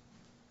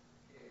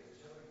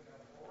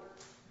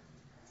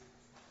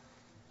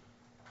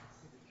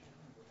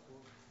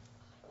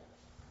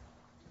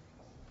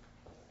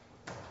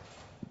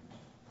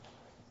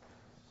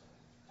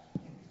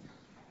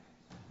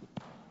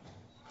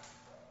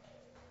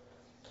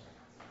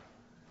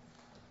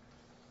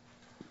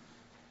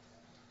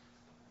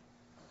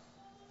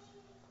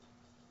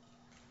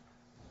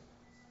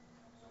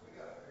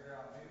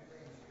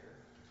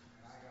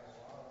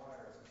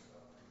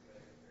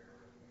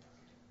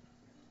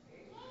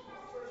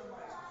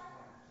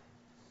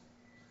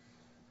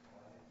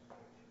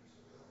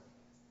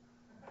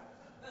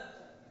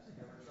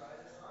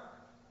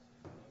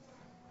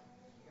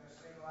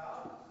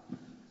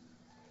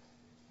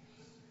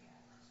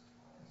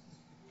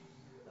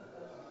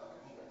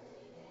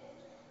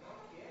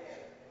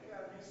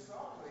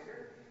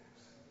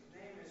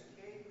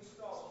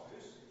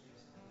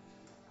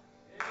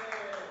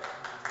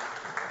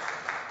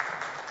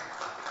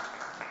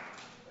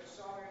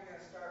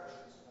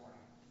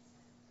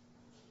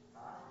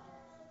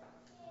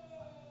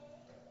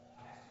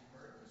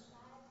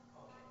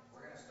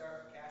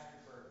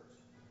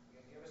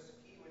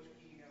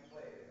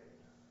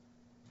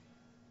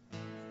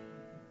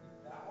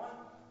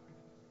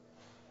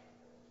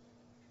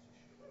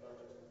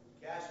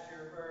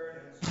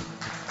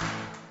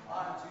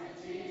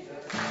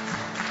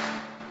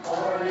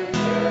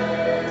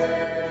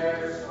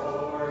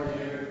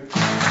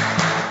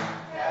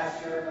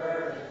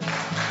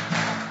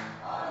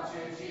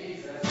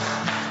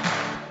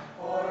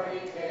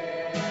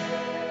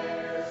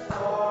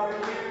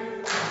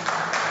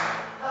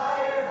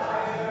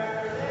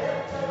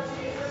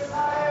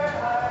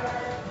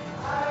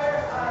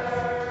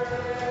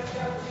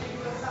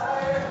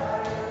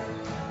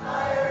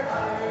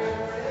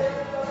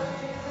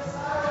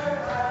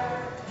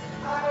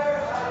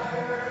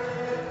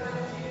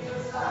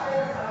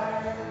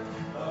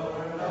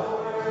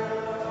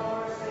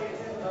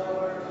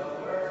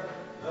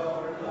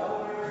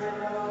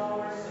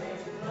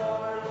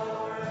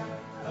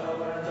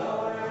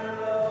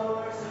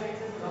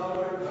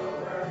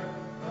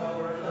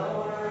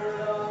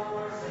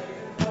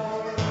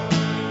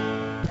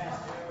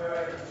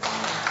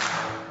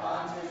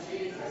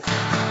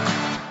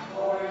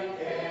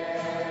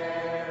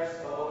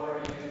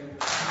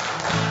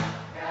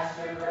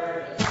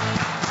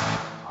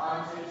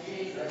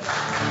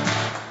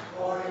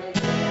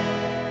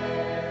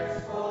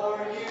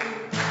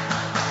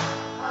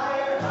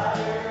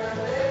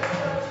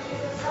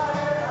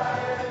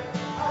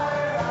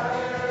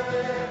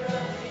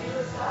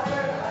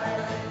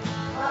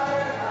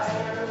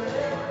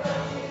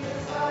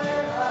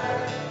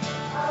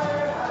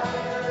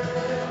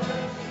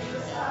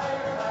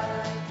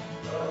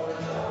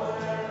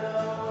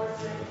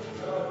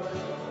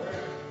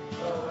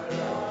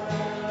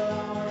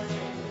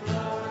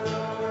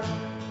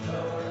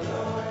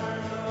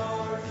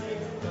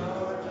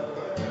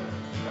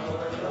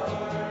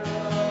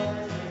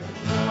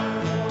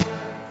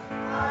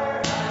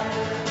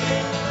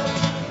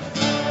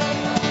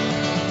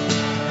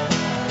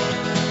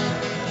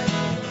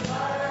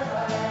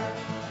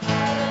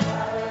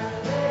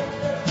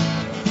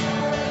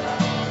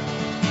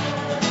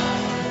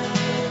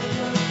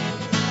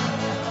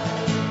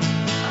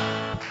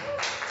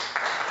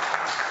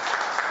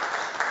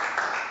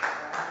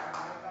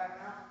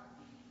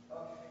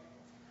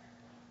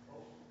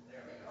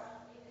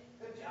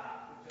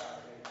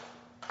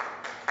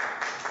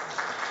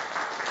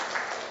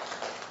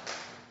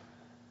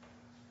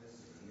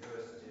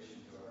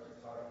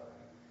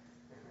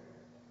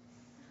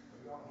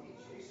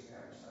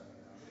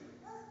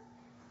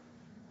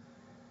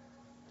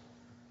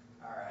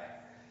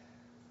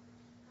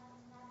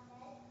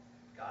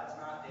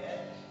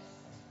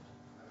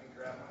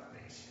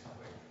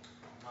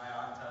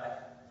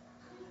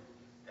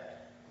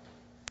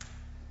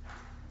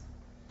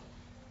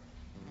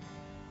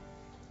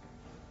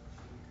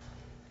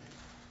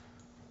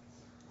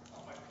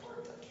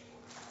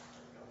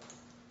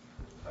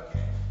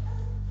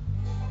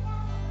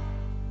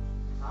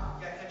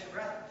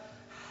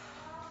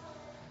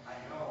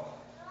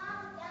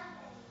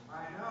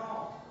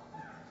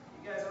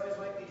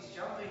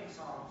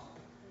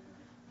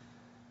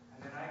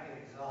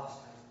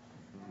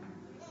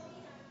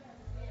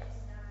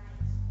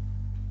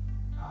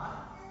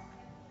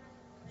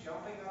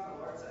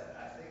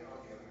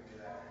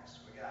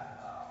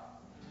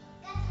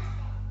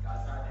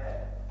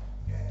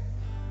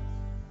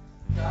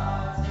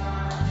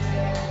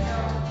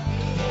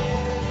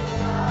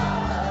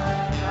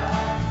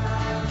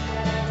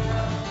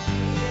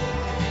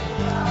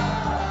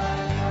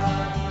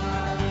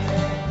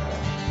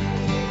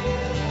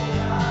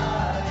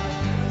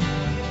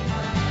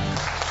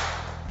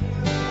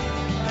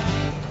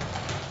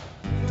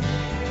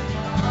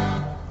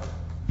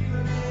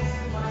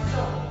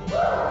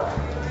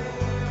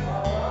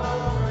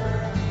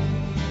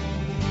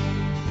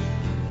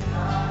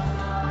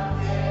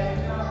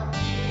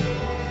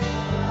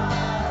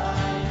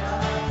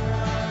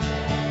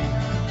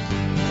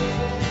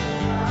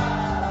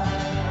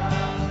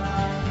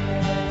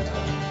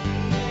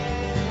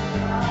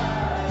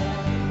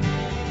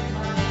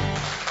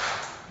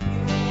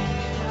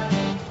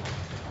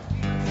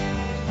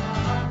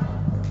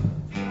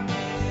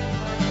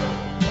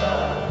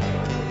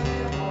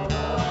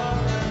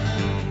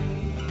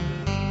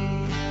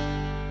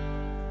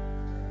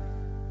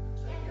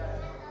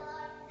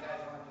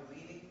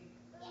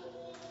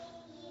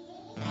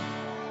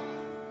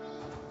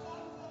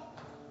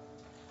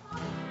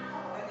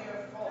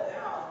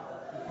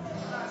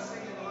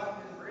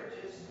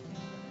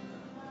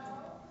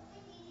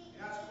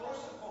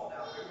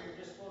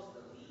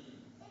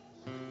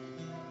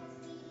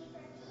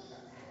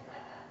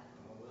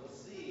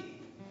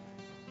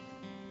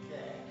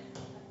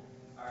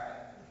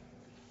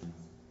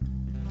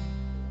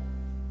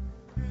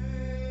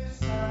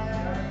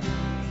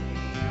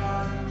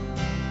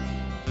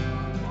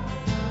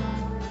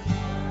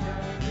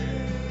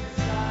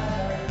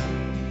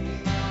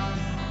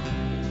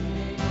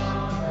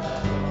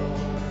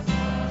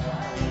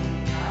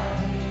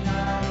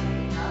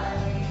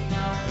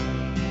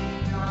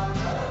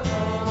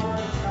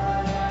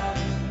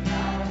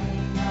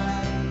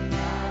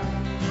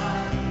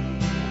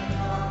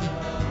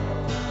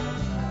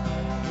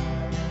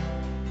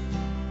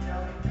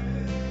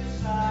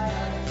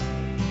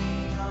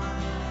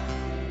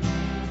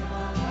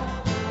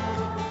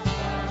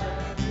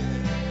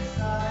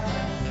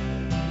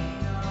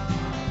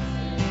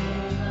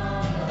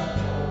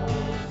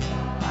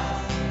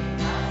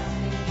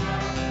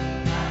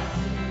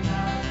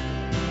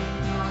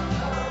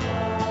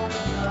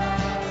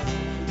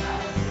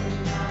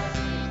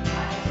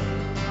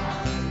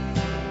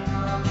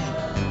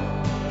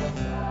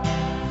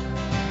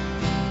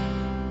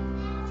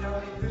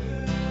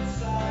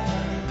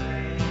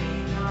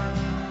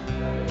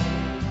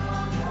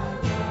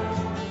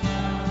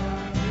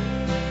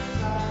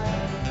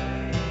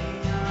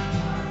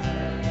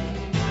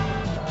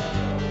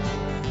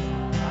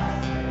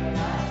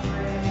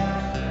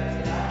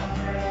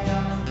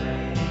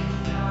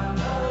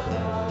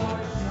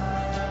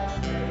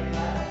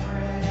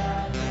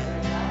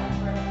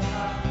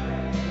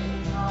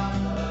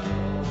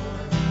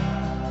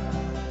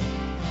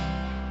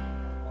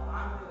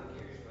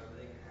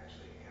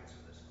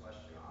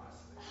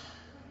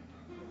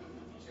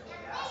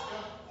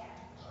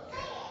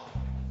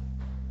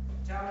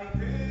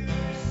 Thank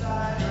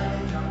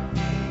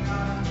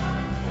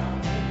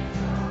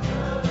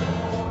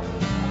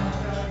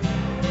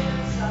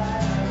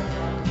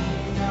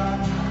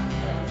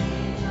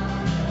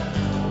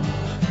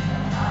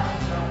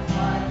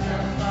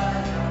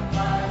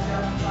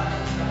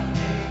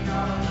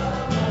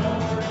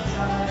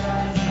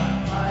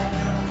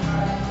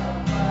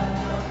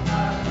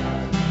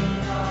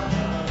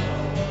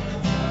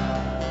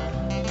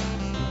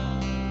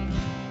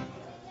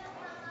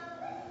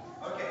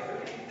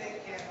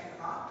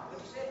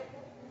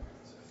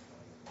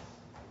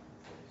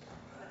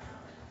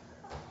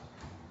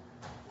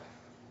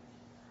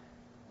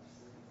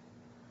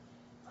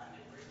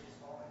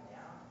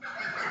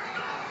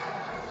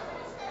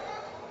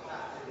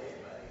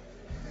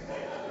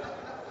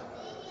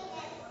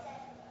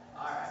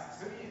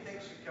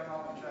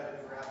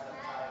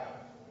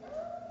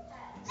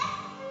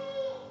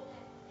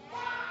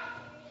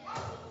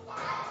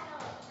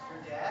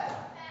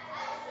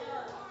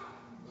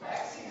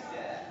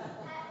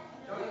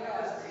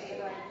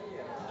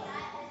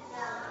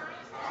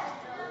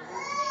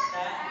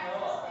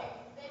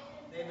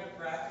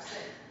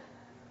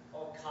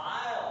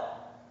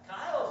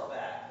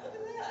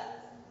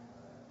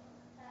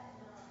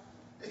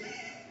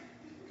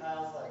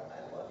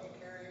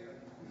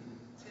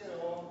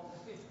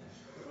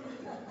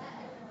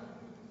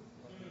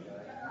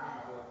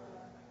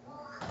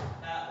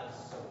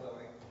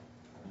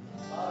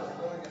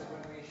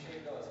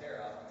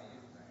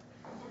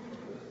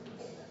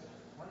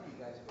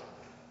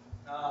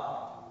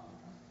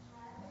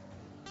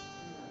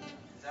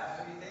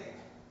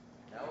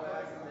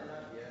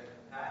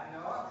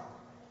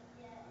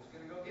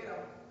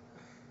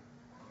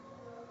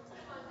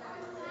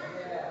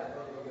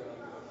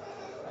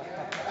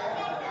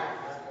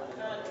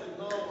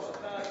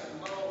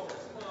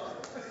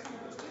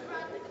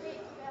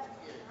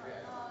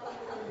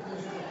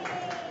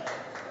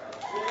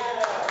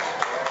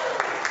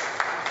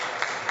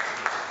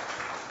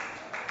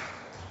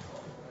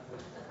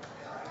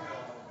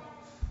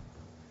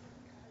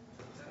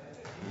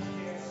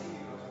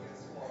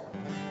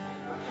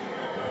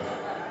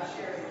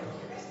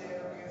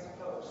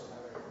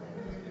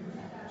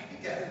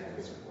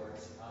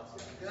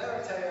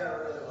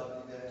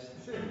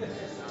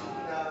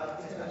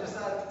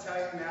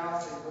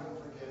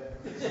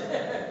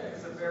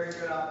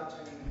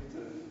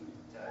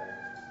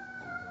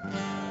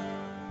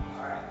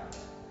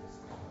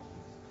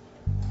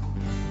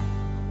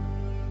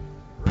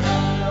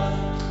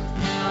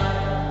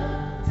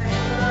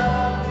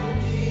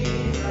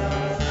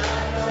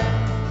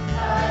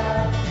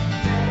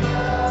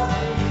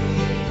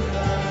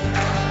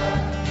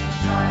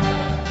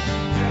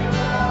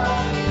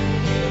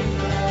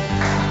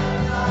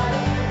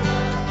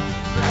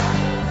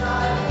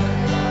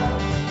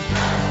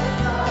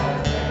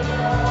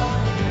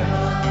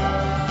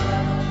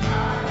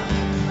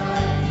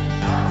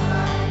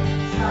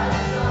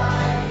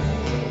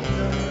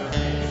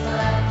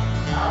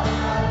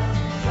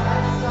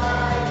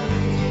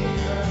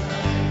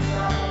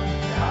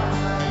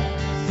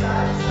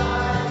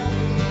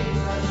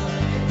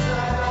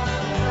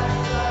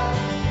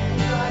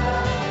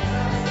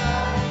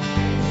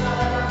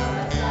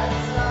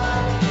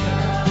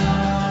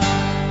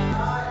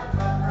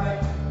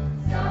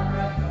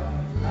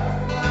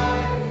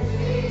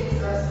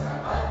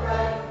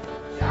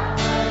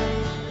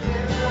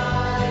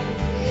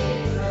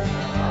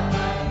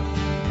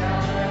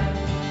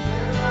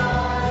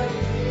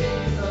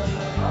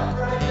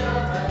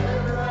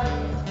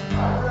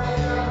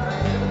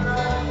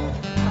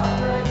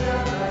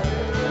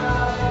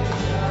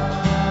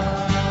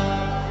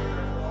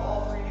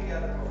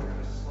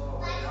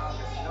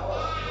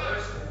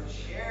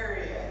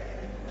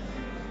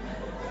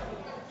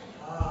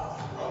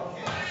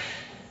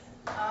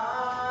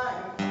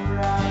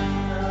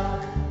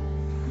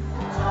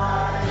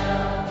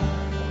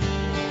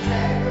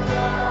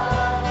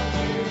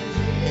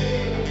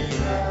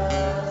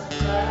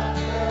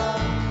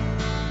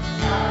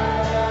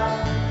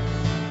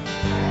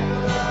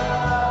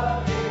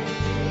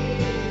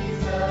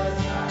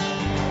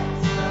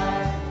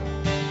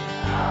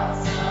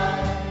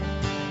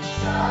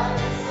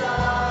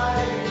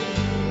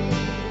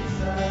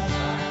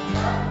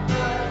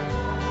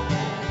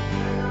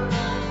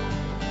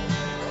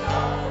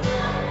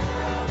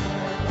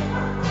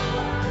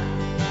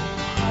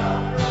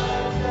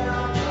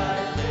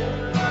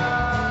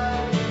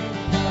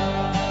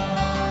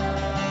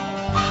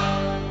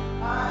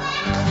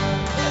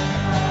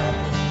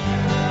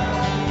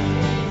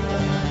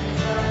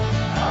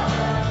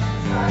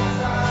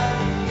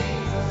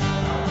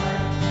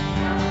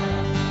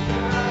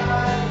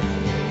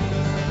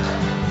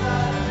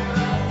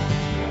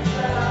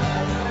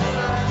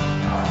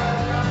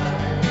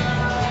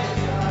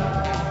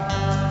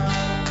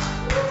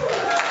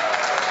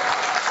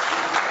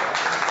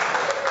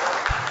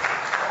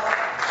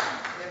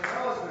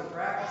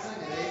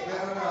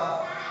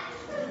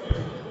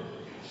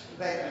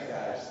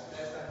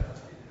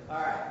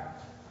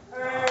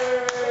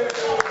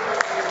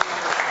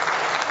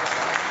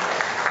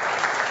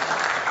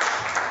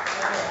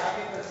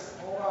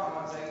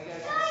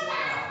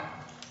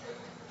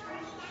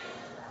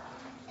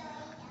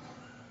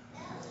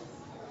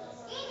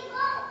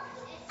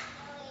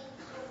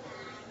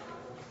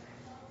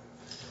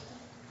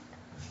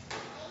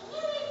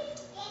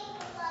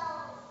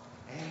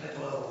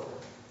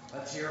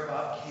hear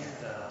about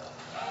Canada.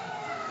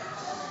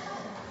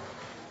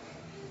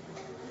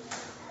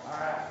 All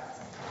right.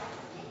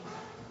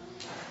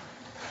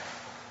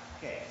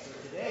 Okay, so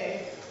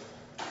today,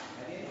 have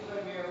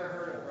anybody here ever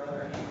heard of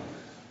Brother Andrew?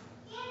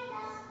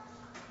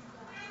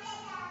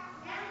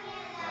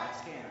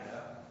 That's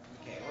Canada.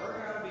 Okay, we're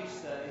going to be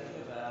studying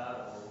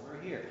about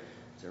over here.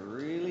 It's a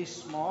really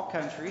small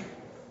country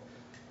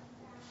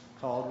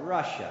called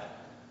Russia.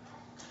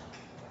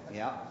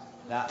 Yep,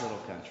 that little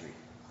country.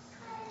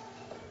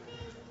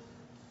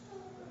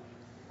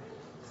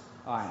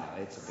 Oh, I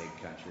know, it's a big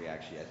country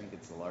actually. I think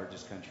it's the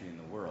largest country in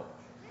the world.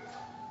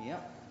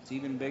 Yep, it's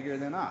even bigger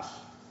than us.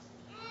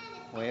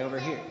 Way over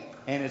here.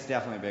 And it's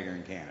definitely bigger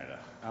in Canada.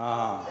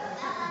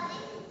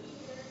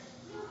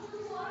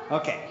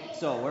 Okay,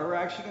 so where we're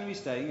actually going to be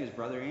studying is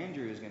Brother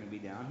Andrew is going to be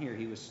down here.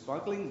 He was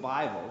smuggling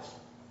Bibles,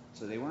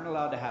 so they weren't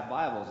allowed to have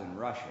Bibles in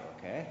Russia,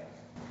 okay?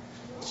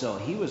 So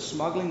he was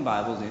smuggling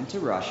Bibles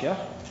into Russia,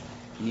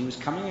 and he was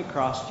coming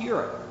across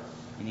Europe,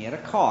 and he had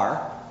a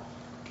car,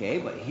 okay?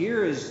 But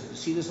here is,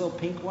 see this little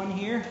pink one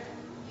here?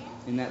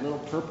 And that little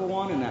purple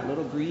one, and that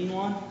little green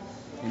one,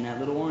 and that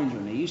little orange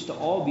one. They used to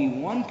all be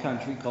one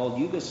country called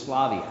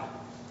Yugoslavia.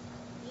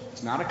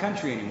 It's not a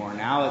country anymore.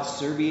 Now it's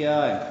Serbia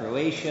and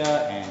Croatia,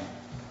 and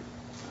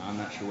I'm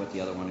not sure what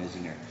the other one is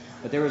in there.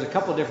 But there was a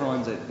couple different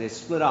ones that they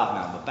split off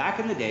now. But back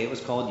in the day, it was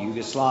called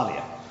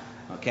Yugoslavia.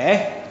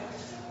 Okay?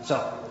 So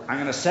I'm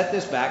going to set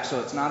this back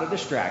so it's not a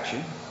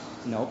distraction.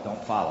 Nope,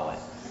 don't follow it.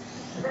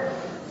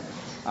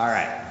 All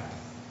right.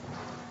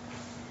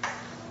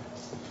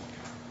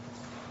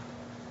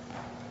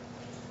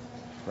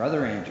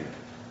 Brother Andrew.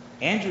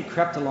 Andrew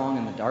crept along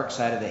in the dark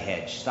side of the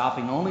hedge,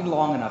 stopping only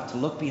long enough to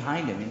look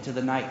behind him into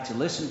the night to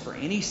listen for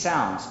any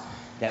sounds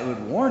that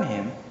would warn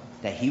him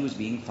that he was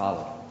being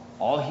followed.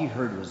 All he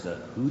heard was the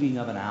hooting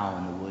of an owl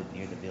in the wood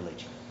near the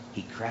village.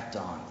 He crept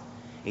on.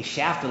 A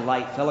shaft of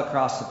light fell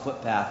across the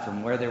footpath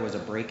from where there was a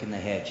break in the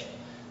hedge.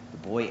 The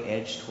boy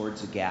edged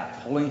towards the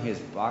gap, pulling his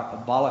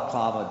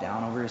balaclava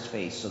down over his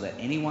face so that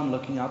anyone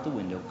looking out the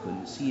window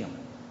couldn't see him.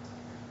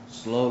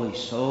 Slowly,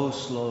 so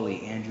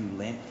slowly, Andrew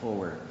leant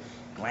forward,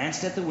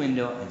 glanced at the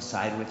window, and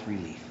sighed with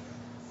relief.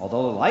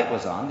 Although the light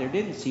was on, there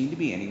didn't seem to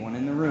be anyone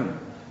in the room,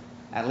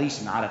 at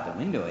least not at the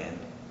window end.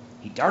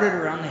 He darted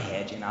around the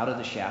hedge and out of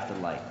the shaft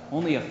of light.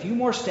 Only a few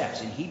more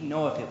steps, and he'd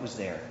know if it was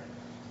there.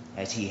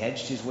 As he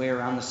edged his way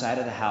around the side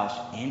of the house,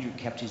 Andrew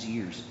kept his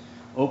ears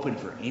open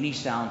for any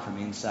sound from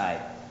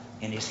inside,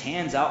 and his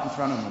hands out in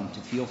front of him to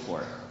feel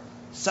for it.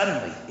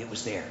 Suddenly, it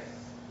was there.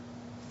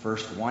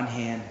 First one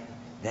hand,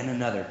 then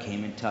another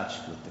came in touch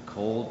with the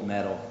cold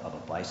metal of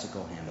a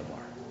bicycle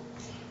handlebar.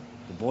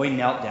 The boy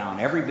knelt down,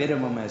 every bit of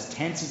him as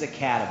tense as a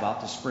cat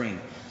about to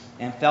spring,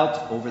 and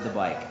felt over the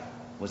bike.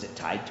 Was it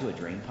tied to a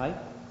drain pipe?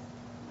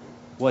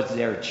 Was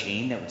there a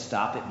chain that would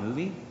stop it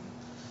moving?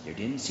 There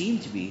didn't seem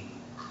to be.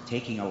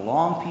 Taking a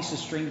long piece of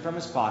string from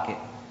his pocket,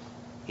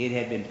 it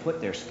had been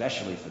put there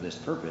specially for this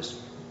purpose.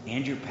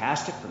 Andrew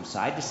passed it from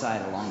side to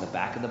side along the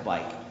back of the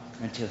bike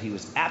until he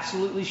was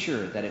absolutely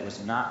sure that it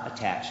was not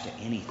attached to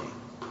anything.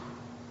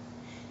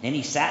 Then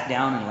he sat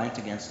down and leant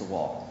against the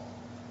wall.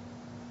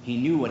 He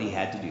knew what he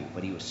had to do,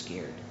 but he was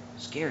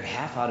scared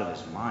half out of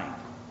his mind.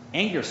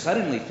 Anger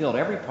suddenly filled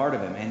every part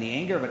of him, and the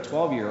anger of a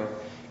 12-year-old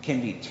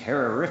can be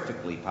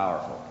terrifically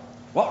powerful.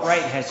 What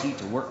right has he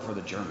to work for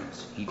the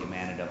Germans? He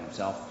demanded of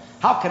himself.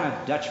 How can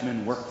a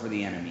Dutchman work for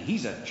the enemy?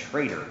 He's a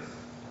traitor.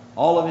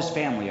 All of his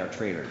family are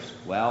traitors.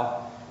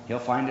 Well, he'll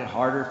find it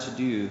harder to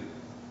do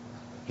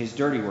his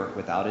dirty work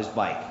without his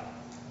bike.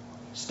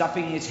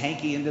 Stuffing his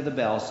hanky into the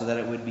bell so that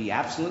it would be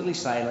absolutely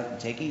silent and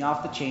taking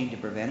off the chain to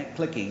prevent it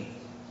clicking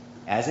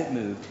as it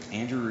moved,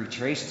 Andrew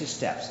retraced his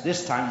steps,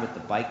 this time with the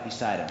bike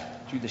beside him.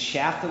 Through the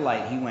shaft of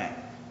light he went,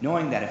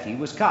 knowing that if he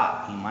was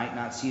caught, he might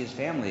not see his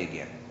family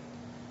again.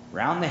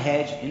 Round the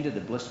hedge into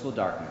the blissful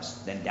darkness,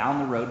 then down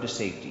the road to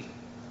safety.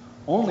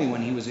 Only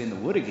when he was in the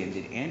wood again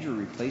did Andrew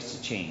replace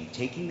the chain,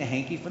 taking the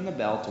hanky from the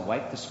bell to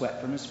wipe the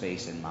sweat from his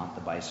face and mount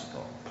the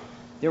bicycle.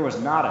 There was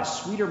not a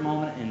sweeter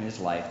moment in his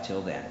life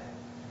till then.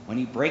 When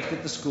he braked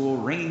at the school,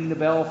 ringing the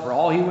bell for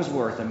all he was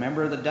worth, a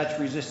member of the Dutch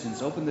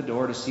resistance opened the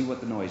door to see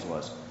what the noise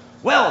was.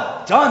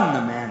 "Well done,"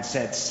 the man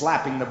said,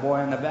 slapping the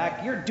boy on the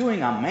back. "You're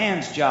doing a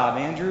man's job,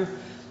 Andrew.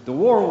 The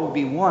war will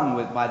be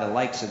won by the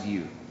likes of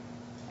you."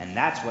 And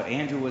that's what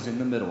Andrew was in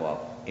the middle of,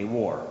 a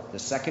war, the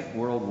Second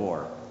World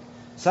War.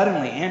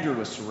 Suddenly, Andrew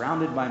was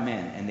surrounded by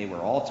men, and they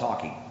were all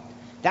talking.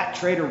 "That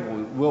traitor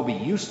will be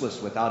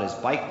useless without his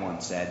bike,"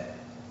 one said.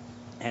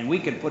 "And we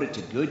can put it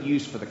to good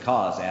use for the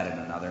cause," added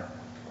another.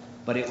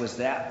 But it was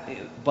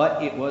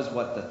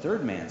what the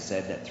third man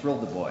said that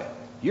thrilled the boy.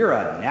 "You're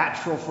a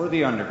natural for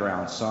the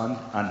underground, son,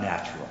 a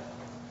natural."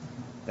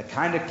 The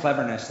kind of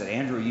cleverness that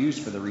Andrew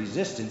used for the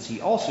resistance,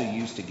 he also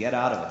used to get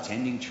out of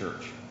attending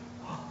church.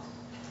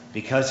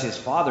 Because his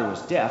father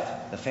was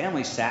deaf, the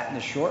family sat in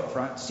the short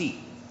front seat.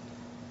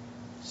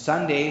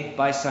 Sunday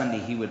by Sunday,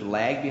 he would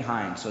lag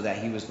behind so that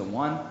he was the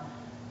one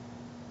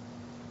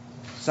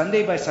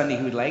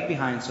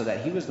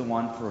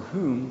for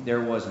whom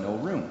there was no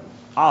room.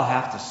 "I'll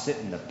have to sit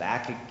in the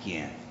back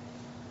again."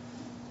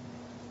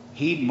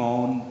 He'd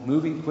moan,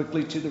 moving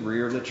quickly to the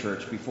rear of the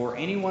church before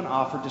anyone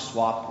offered to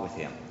swap with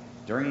him.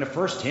 During the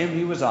first hymn,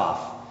 he was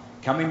off,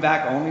 coming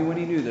back only when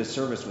he knew the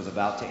service was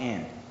about to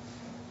end.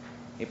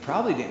 It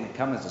probably didn't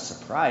come as a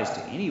surprise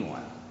to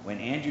anyone when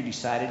Andrew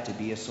decided to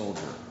be a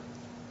soldier.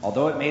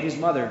 Although it made his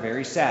mother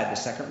very sad, the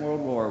Second World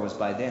War was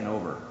by then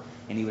over,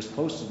 and he was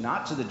posted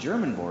not to the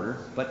German border,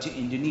 but to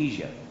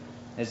Indonesia.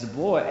 As a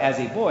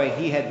boy,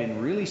 he had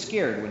been really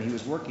scared when he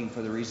was working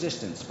for the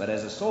resistance, but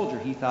as a soldier,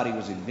 he thought he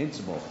was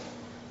invincible.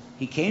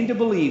 He came to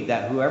believe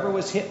that whoever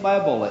was hit by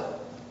a bullet,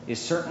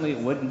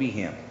 it wouldn't be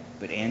him.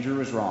 But Andrew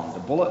was wrong. The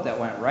bullet that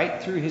went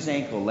right through his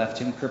ankle left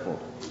him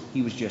crippled.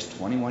 He was just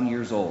 21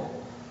 years old.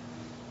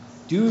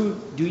 Do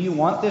you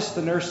want this?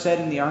 The nurse said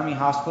in the army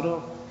hospital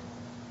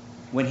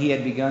when he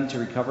had begun to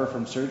recover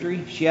from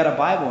surgery. She had a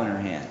Bible in her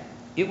hand.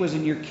 It was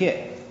in your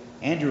kit.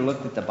 Andrew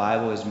looked at the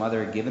Bible his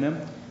mother had given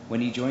him when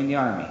he joined the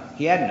army.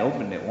 He hadn't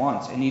opened it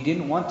once, and he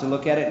didn't want to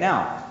look at it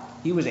now.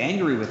 He was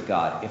angry with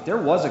God, if there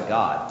was a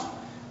God.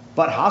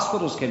 But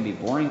hospitals can be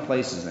boring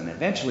places, and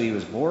eventually he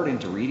was bored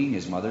into reading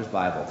his mother's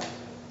Bible.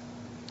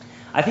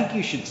 I think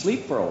you should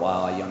sleep for a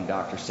while, a young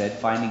doctor said,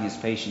 finding his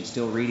patient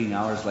still reading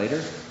hours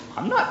later.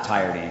 I'm not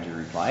tired, Andrew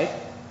replied.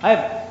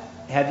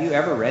 Have you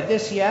ever read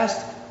this, he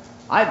asked.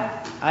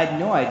 I'd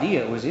no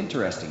idea it was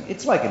interesting.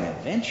 It's like an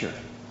adventure.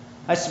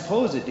 I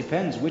suppose it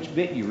depends which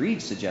bit you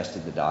read,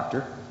 suggested the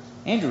doctor.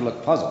 Andrew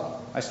looked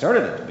puzzled. I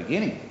started at the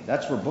beginning.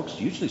 That's where books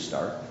usually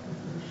start.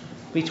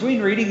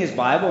 Between reading his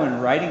Bible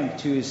and writing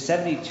to his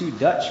 72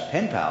 Dutch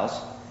pen pals,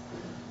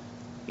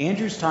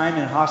 Andrew's time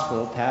in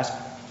hospital passed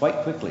quite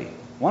quickly.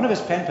 One of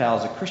his pen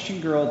pals, a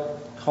Christian girl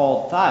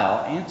called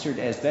Thiel, answered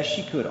as best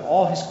she could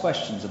all his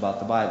questions about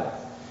the Bible.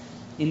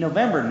 In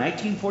November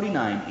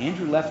 1949,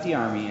 Andrew left the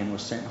army and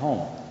was sent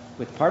home.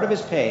 With part of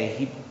his pay,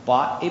 he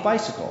bought a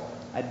bicycle.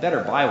 I'd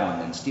better buy one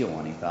than steal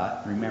one, he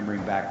thought,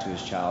 remembering back to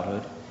his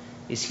childhood.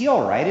 Is he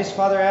all right? His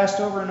father asked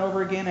over and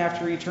over again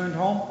after he returned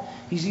home.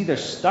 He's either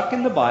stuck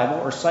in the Bible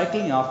or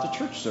cycling off to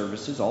church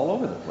services all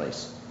over the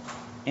place.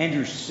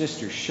 Andrew's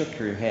sister shook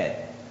her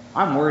head.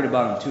 I'm worried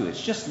about him too.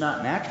 It's just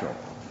not natural.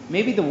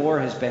 Maybe the war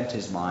has bent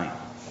his mind.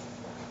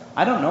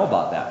 I don't know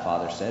about that,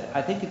 Father said.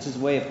 I think it's his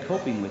way of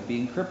coping with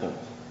being crippled.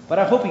 But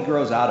I hope he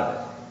grows out of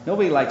it.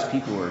 Nobody likes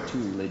people who are too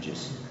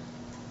religious.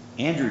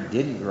 Andrew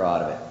didn't grow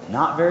out of it.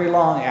 Not very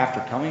long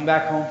after coming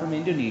back home from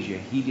Indonesia,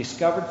 he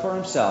discovered for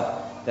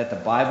himself that the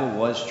Bible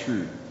was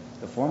true.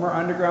 The former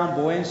underground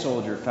boy and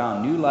soldier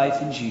found new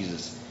life in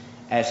Jesus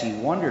as he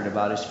wondered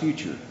about his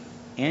future.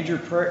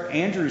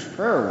 Andrew's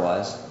prayer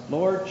was,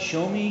 Lord,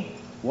 show me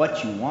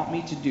what you want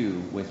me to do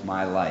with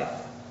my life.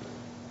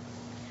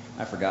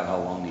 I forgot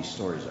how long these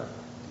stories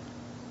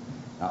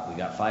are. We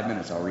got 5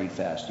 minutes. I'll read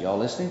fast. You all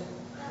listening?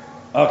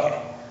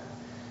 Okay.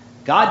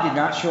 God did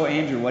not show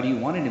Andrew what he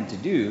wanted him to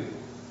do.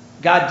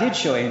 God did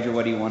show Andrew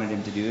what he wanted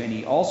him to do, and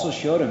he also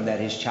showed him that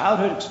his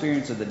childhood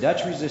experience of the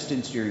Dutch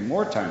resistance during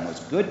wartime was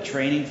good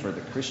training for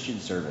the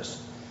Christian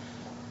service.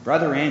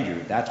 Brother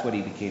Andrew, that's what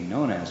he became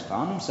known as,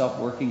 found himself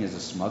working as a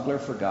smuggler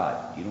for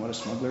God. Do you know what a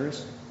smuggler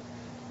is?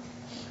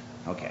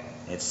 Okay.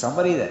 It's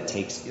somebody that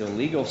takes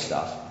illegal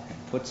stuff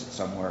and puts it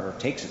somewhere, or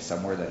takes it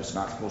somewhere that it's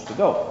not supposed to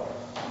go.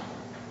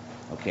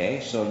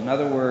 Okay, so in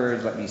other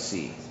words, let me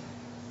see.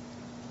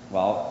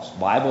 Well,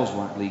 Bibles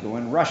weren't legal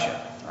in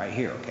Russia, right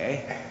here,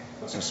 okay?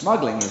 So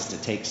smuggling is to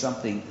take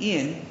something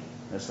in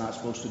that's not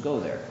supposed to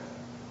go there.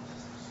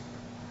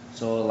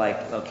 So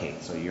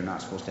so you're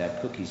not supposed to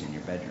have cookies in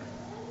your bedroom.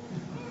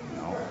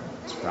 No,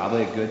 it's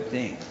probably a good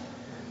thing.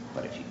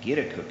 But if you get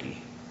a cookie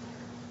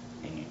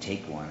and you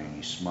take one and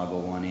you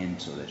smuggle one in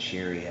so that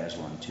Sherry has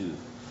one too,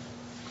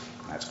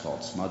 that's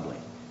called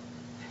smuggling.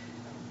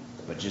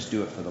 But just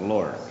do it for the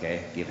Lord,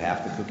 okay? Give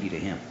half the cookie to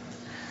him.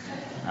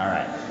 All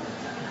right.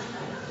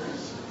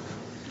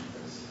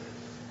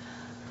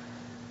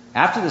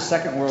 After the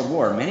Second World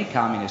War, many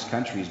communist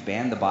countries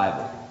banned the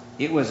Bible.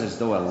 It was as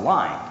though a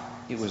line,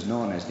 it was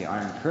known as the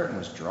Iron Curtain,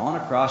 was drawn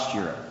across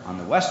Europe. On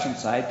the western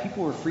side,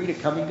 people were free to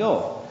come and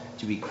go,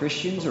 to be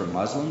Christians or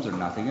Muslims or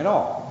nothing at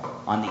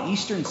all. On the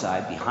eastern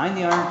side, behind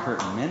the Iron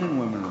Curtain, men and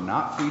women were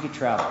not free to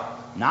travel,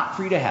 not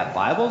free to have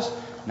Bibles,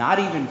 not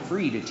even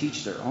free to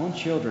teach their own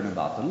children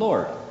about the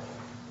Lord.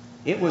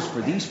 It was for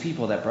these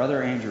people that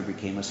Brother Andrew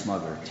became a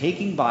smuggler,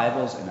 taking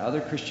Bibles and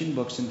other Christian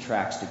books and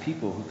tracts to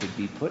people who could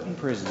be put in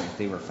prison if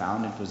they were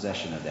found in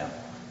possession of them.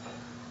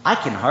 I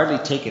can hardly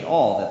take it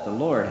all that the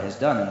Lord has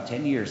done in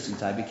 10 years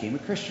since I became a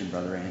Christian,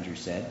 Brother Andrew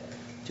said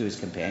to his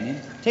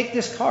companion. Take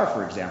this car,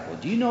 for example.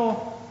 Do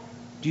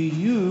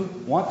you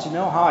want to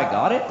know how I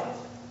got it?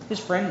 His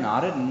friend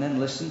nodded and then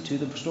listened to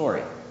the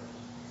story.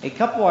 A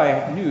couple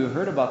I knew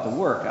heard about the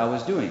work I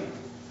was doing,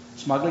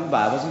 smuggling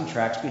Bibles and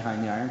tracts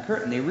behind the Iron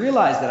Curtain. They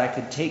realized that I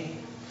could take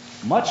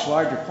much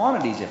larger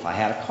quantities if I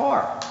had a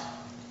car.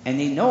 And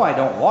they know I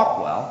don't walk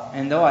well,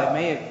 and though I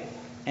may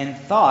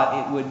have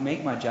thought it would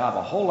make my job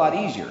a whole lot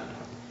easier.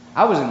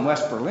 I was in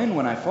West Berlin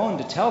when I phoned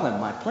to tell them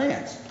my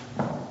plans.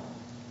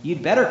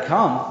 You'd better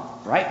come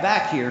right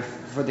back here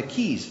for the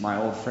keys,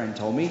 my old friend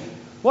told me.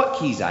 What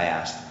keys? I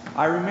asked.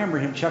 I remember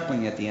him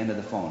chuckling at the end of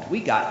the phone. We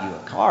got you a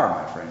car,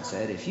 my friend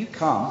said. If you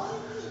come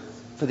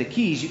for the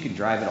keys, you can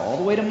drive it all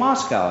the way to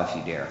Moscow if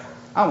you dare.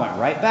 I went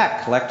right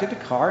back, collected the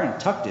car, and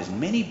tucked as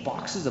many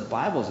boxes of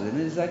Bibles in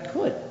it as I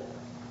could.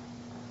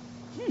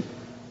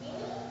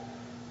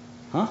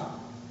 Huh?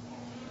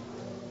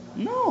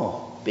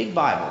 No, big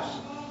Bibles.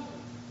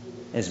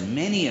 As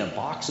many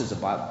boxes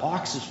of Bibles,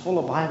 boxes full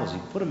of Bibles. He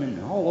put them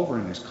in all over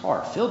in his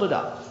car, filled it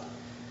up.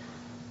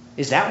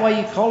 Is that why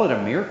you call it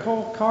a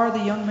miracle car? The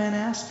young man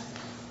asked.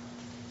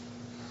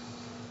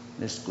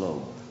 This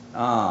globe.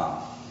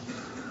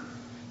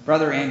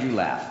 Brother Andrew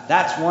laughed.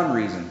 That's one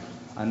reason.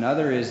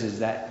 Another is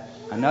that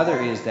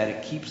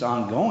it keeps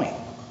on going.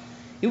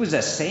 It was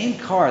the same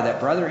car that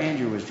Brother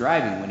Andrew was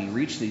driving when he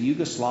reached the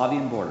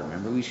Yugoslavian border.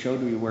 Remember we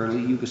showed you where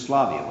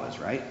Yugoslavia was,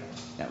 right?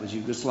 That was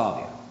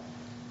Yugoslavia.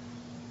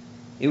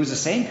 It was the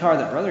same car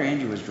that Brother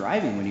Andrew was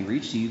driving when he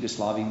reached the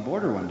Yugoslavian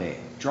border one day.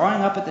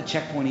 Drawing up at the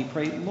checkpoint, he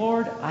prayed,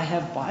 Lord, I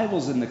have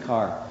Bibles in the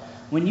car.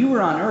 When you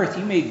were on earth,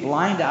 you made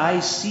blind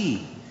eyes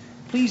see.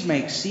 Please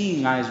make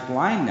seeing eyes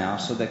blind now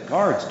so that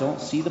guards don't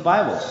see the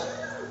Bibles.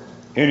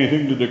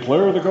 Anything to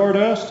declare? The guard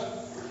asked.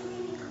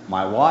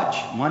 My watch,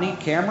 money,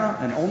 camera,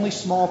 and only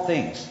small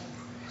things.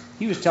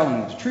 He was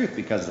telling the truth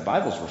because the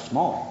Bibles were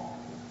small.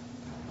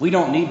 We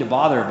don't need to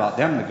bother about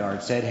them, the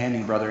guard said,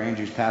 handing Brother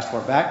Andrew's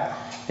passport back.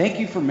 Thank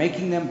you for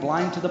making them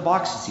blind to the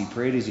boxes, he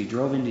prayed as he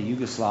drove into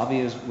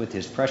Yugoslavia with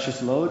his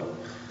precious load.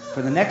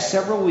 For the next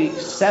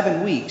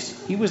 7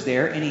 weeks, he was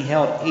there and he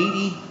held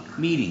 80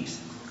 meetings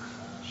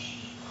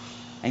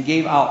and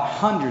gave out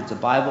hundreds of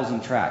Bibles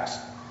and tracts.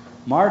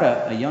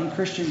 Marta, a young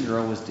Christian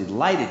girl, was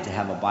delighted to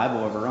have a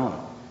Bible of her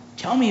own.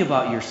 Tell me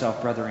about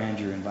yourself, Brother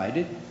Andrew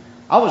invited.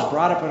 I was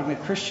brought up in a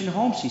Christian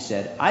home, she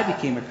said. I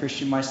became a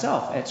Christian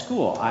myself at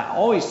school. I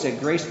always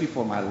said grace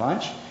before my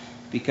lunch.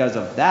 Because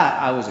of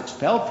that, I was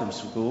expelled from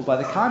school by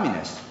the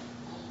communists.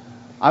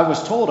 I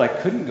was told I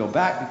couldn't go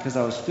back because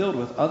I was filled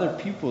with other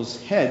people's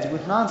heads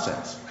with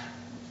nonsense.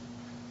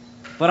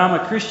 But I'm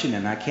a Christian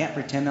and I can't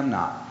pretend I'm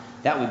not.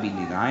 That would be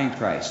denying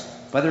Christ.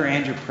 Brother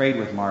Andrew prayed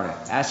with Marta,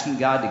 asking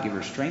God to give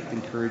her strength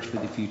and courage for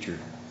the future.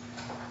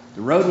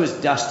 The road was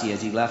dusty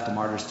as he left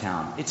Marta's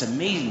town. It's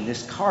amazing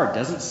this car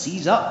doesn't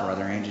seize up,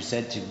 Brother Andrew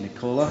said to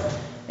Nikola,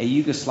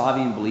 a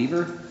Yugoslavian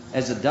believer.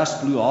 As the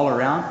dust blew all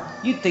around,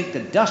 you'd think the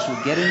dust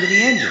would get into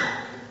the engine.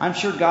 I'm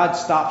sure God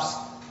stops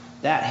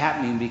that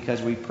happening because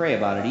we pray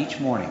about it each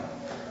morning.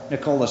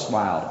 Nikola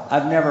smiled.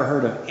 I've never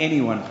heard of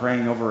anyone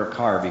praying over a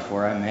car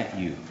before I met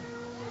you.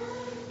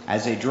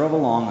 As they drove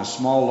along, a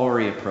small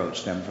lorry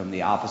approached them from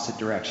the opposite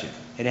direction.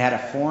 It had a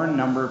foreign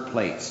number of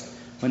plates.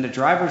 When the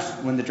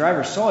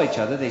drivers saw each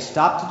other, they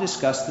stopped to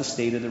discuss the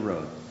state of the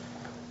road.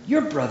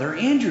 You're Brother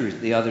Andrew,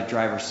 the other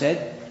driver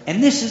said,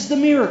 and this is the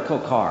miracle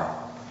car.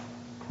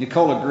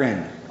 Nikola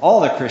grinned.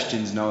 All the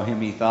Christians know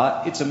him, he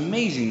thought. It's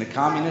amazing the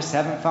communists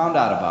haven't found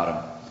out about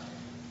him.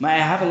 May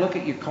I have a look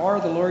at your car,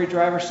 the lorry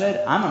driver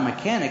said. I'm a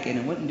mechanic and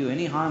it wouldn't do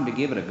any harm to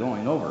give it a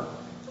going over.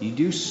 You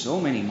do so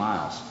many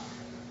miles.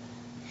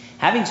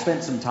 Having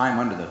spent some time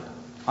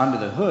under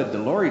the hood, the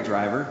lorry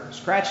driver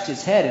scratched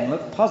his head and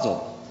looked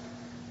puzzled.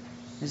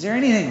 Is there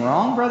anything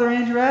wrong, Brother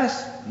Andrew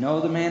asked.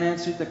 No, the man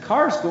answered. The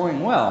car's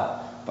going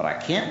well, but I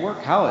can't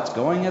work how it's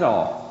going at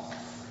all.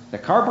 The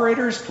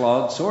carburetor is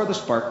clogged, so are the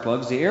spark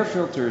plugs. The air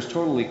filter is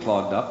totally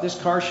clogged up. This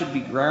car should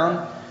have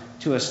ground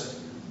to a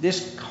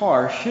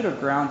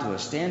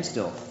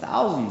standstill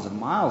thousands of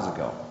miles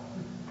ago.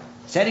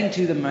 Setting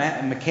to, the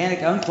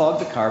mechanic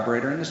unclogged the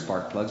carburetor and the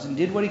spark plugs and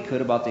did what he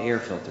could about the air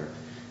filter.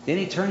 Then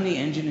he turned the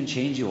engine and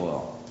changed the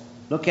oil.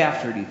 Look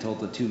after it, he told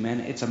the two men.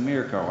 It's a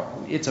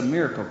miracle. It's a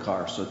miracle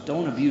car, so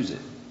don't abuse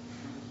it.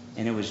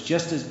 And it was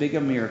just as big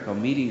a miracle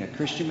meeting a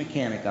Christian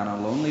mechanic on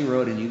a lonely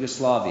road in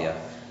Yugoslavia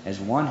as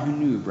one who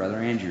knew Brother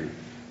Andrew.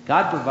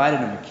 God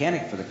provided a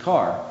mechanic for the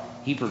car.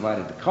 He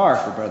provided the car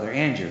for Brother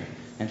Andrew.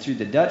 And through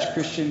the Dutch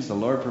Christians, the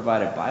Lord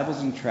provided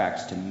Bibles and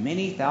tracts to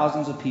many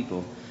thousands of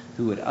people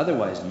who would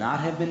otherwise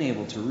not have been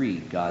able to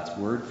read God's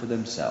Word for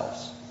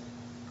themselves.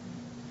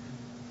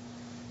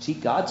 See,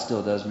 God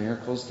still does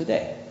miracles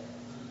today.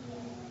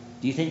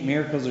 Do you think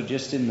miracles are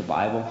just in the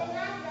Bible?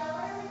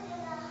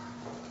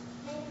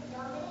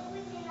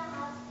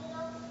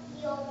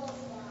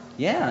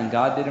 Yeah, and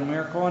God did a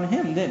miracle on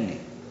him, didn't he?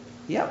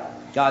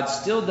 Yep. God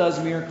still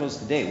does miracles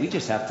today. We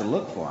just have to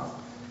look for them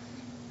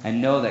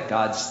and know that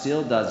God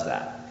still does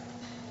that.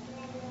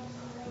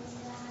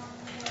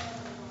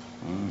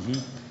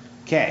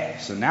 Okay,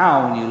 so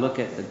now when you look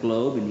at the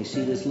globe and you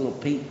see this little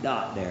pink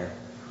dot there,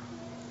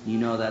 you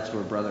know that's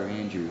where Brother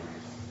Andrew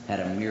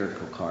had a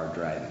miracle car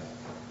driving.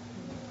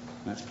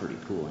 That's pretty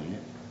cool, ain't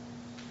it?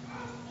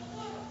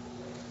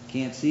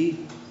 Can't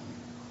see?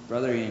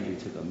 Brother Andrew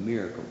took a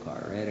miracle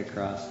car right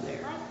across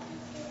there.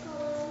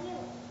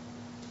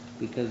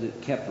 Because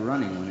it kept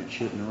running when it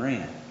shouldn't have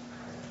ran.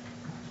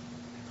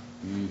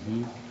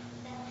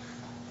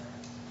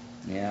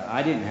 Yeah,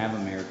 I didn't have a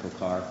miracle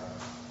car.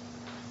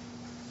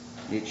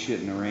 It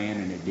shouldn't have ran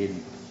and it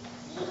didn't.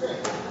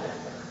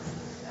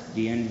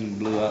 The engine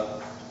blew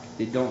up.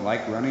 It don't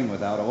like running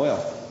without oil.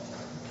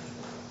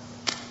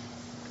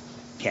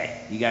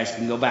 Okay, you guys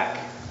can go back.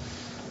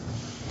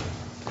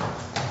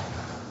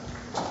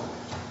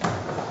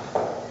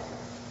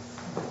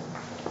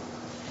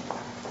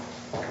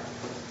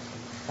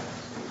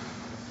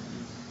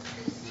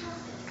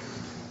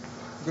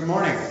 Good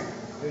morning.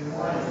 Good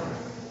morning.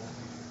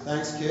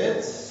 Thanks,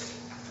 kids.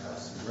 That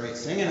was some great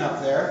singing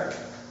up there.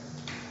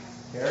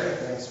 Carrie,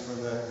 thanks for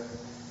the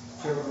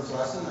children's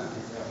lesson. I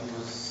think that he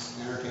was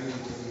entertaining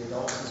to the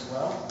adults as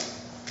well.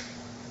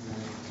 And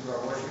to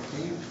our worship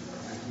team,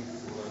 thank you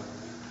for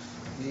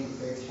being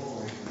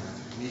faithful and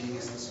leading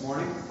us this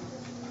morning.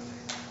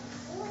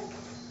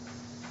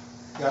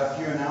 Got a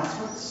few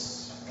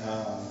announcements.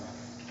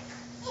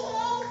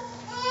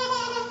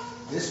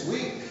 This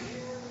week,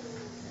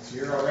 it's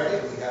here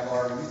already. We have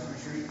our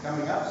youth retreat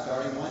coming up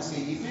starting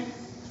Wednesday evening.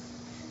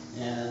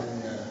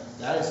 And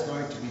that is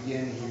going to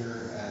begin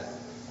here at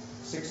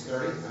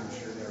 6:30. I'm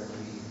sure there will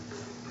be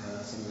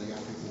some of the young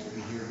people will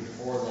be here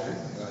before then.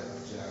 But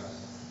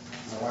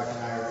my wife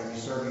and I are going to be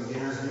serving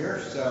dinner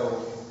here.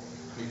 So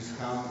please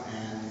come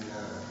and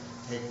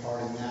take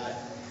part in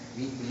that.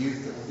 Meet the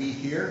youth that will be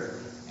here.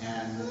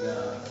 And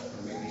or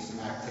maybe some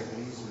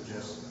activities or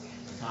just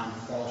a time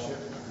of fellowship.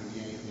 Not going to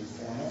be anything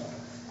formal.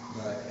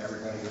 But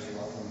everybody is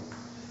welcome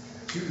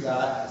to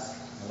that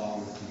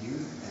along with the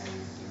youth, and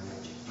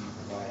will be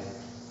provided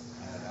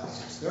at about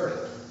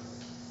 6:30.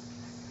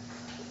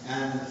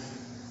 And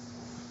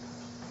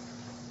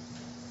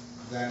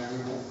then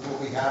we'll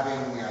be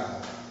having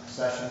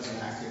sessions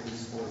and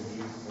activities for the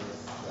youth for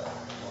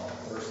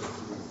Thursday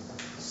through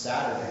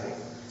Saturday.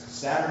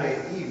 Saturday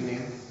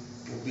evening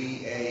will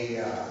be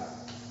a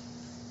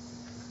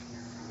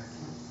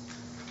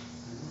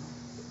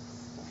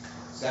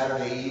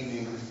Saturday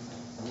evening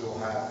we will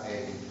have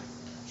a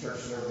church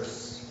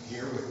service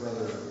here with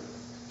Brother,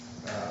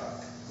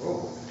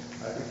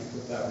 I think you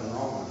put that one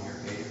wrong on here,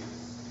 Katie.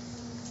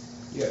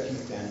 You have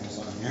Keith Daniels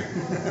on here.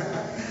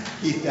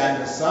 Keith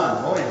Daniels'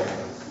 son, Roy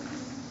Daniels,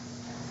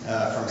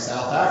 from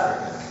South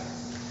Africa,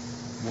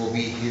 will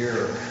be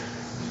here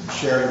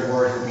sharing the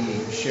word. He'll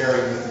be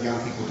sharing with the young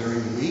people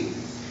during the week,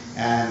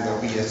 and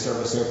there'll be a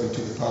service open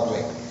to the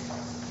public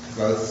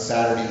both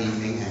Saturday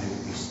evening, and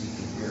he'll be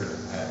speaking here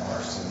at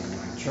our Sunday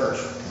morning church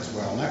as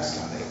well next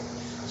Sunday.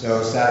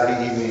 So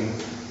Saturday evening,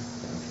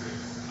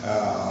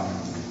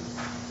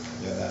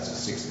 that's at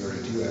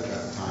 6:32. I've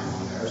got the time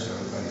on there, so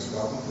everybody's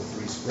welcome. Feel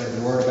free to spread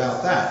the word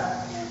about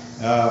that.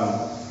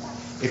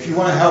 If you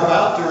want to help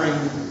out during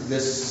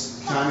this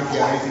time, if you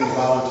have anything to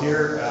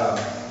volunteer,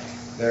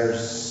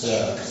 there's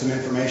some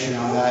information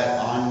on that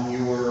on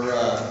your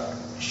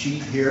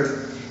sheet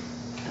here.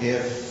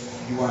 If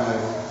you want to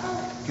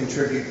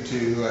contribute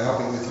to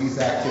helping with youth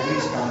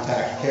activities,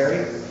 contact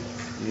Carrie.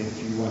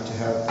 If you want to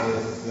help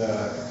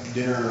with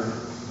dinner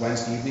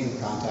Wednesday evening,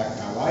 contact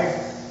my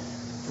wife.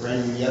 For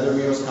any of the other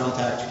meals,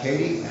 contact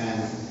Katie.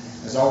 And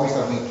as always,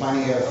 there'll be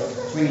plenty of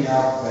cleaning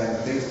up and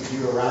things to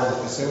do around the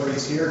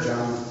facilities here.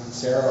 John and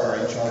Sarah are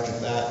in charge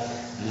of that,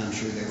 and I'm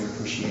sure they would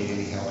appreciate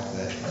any help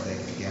that they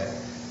can get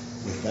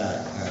with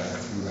that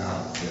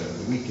throughout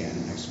the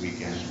weekend, next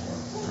weekend, or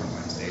from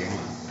Wednesday on.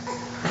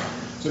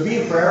 So be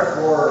in prayer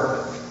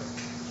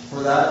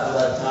for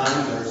that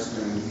time. There's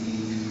going to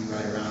be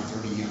right around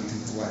 30 young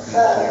people, I think,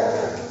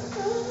 here.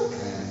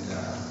 And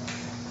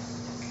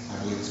I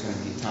believe it's going to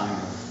be a time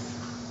of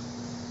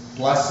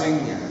blessing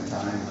and a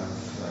time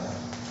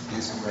of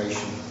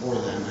inspiration for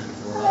them and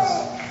for us.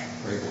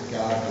 Pray that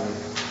God would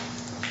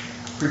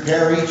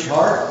prepare each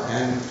heart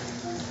and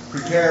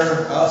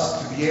prepare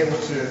us to be able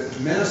to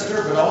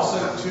minister, but also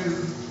to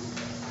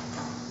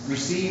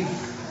receive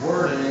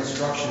word and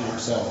instruction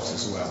ourselves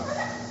as well.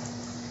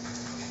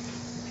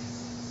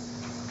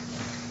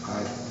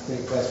 I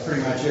think that's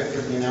pretty much it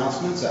for the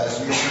announcements. As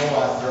usual,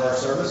 after our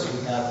service,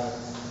 we have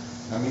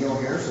a meal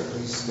here, so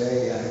please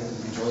stay and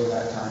enjoy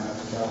that time of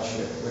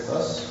fellowship with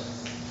us.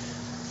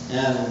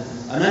 And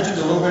I mentioned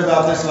a little bit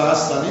about this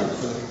last Sunday.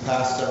 For the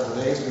past several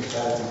days, we've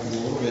had something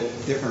a little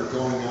bit different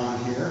going on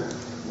here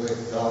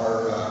with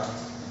our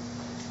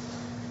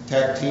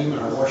tech team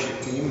and our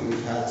worship team.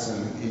 We've had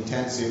some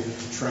intensive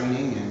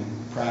training and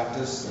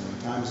practice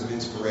and times of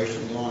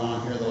inspiration going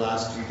on here the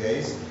last 2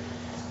 days.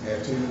 We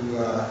have two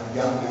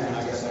young men,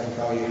 I guess I can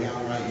call you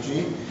young, right,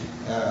 Eugene,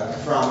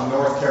 from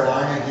North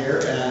Carolina here.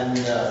 And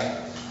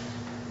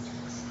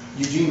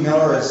Eugene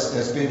Miller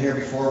has been here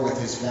before with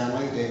his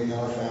family, Dave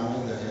Miller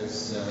family, that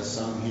has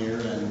sung here,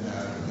 and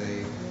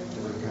they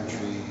tour the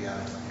country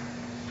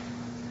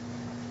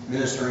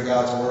ministering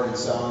God's word and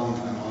song,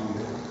 among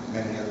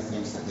many other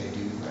things that they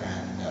do.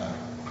 And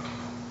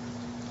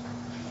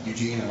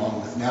Eugene,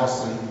 along with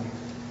Nelson,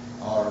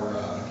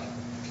 are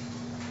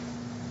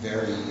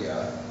very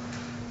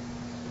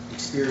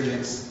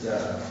experienced.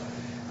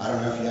 I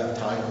don't know if you have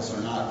titles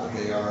or not, but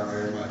they are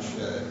very much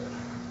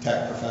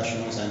tech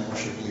professionals and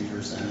worship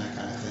leaders and that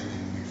kind of thing.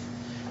 And we've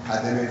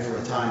had them in for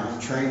a time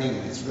of training,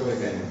 and it's really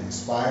been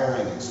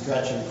inspiring and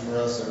stretching for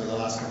us over the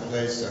last couple of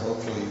days. So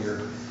hopefully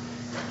you're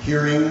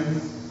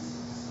hearing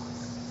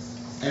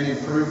an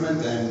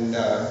improvement, and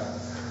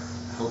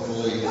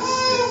hopefully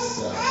it's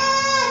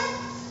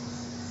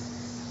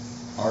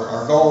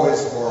our goal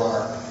is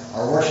for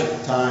our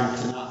worship time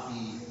to not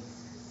be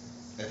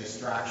a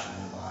distraction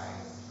by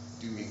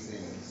doing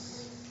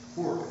things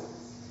poorly.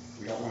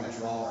 We don't want to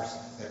draw our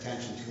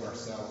attention to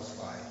ourselves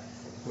by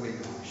putting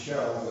on a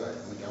show, but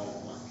we don't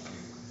want to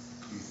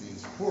do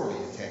things poorly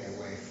to take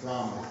away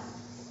from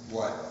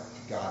what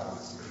God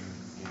wants to do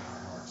in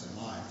our hearts and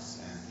lives.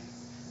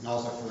 And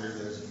also for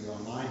those of you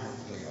online,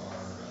 hopefully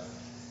our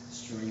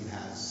stream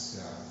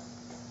has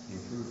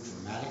improved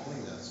dramatically.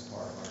 That's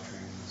part of our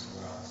training as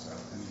well. So,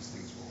 and these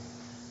things will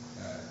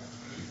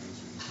be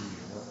things we continue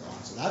to work on.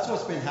 So that's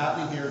what's been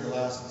happening here the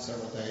last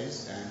several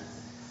days. And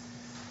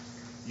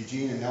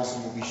Eugene and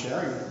Nelson will be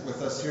sharing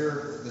with us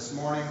here this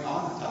morning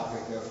on the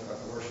topic of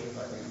worship.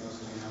 I think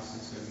mostly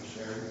Nelson's going to be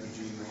sharing.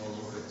 Eugene will a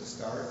little bit to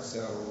start.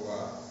 So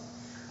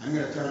I'm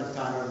going to turn the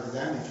time over to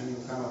them. Eugene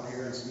will come up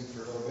here and speak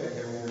for a little bit.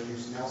 He'll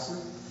introduce Nelson.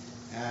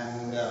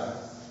 And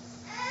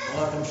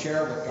we'll let them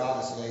share what God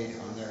has laid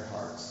on their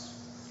hearts.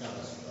 God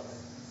bless you, brother.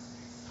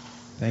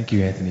 Thank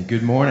you, Anthony.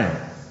 Good morning.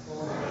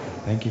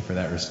 Thank you for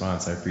that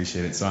response. I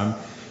appreciate it. So I'm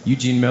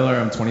Eugene Miller.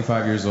 I'm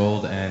 25 years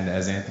old, and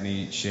as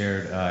Anthony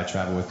shared, I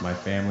travel with my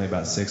family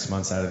about 6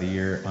 months out of the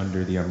year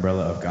under the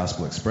umbrella of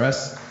Gospel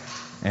Express.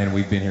 And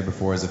we've been here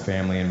before as a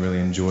family and really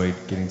enjoyed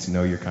getting to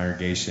know your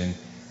congregation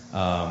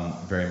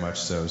very much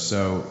so.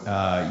 So,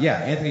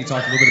 Anthony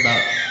talked a little bit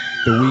about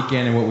the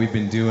weekend and what we've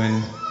been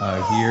doing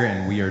here,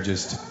 and we are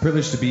just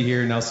privileged to be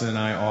here. Nelson and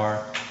I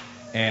are.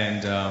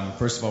 And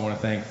first of all, I want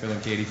to thank Phil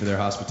and Katie for their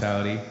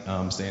hospitality.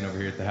 Staying over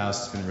here at the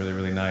house, it's been really,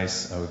 really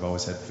nice. We've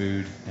always had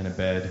food and a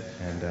bed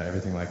and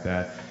everything like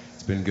that.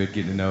 It's been good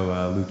getting to know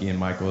Lukey and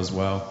Michael as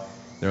well.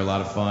 They're a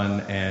lot of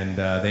fun, and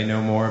they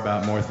know more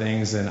about more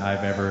things than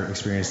I've ever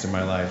experienced in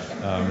my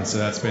life. And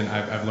so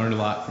I've learned a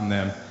lot from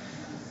them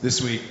this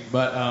week.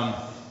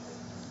 But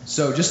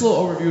so just a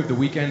little overview of the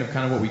weekend of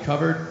kind of what we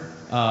covered.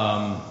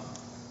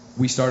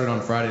 We started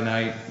on Friday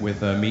night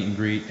with a meet and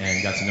greet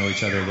and got to know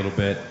each other a little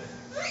bit.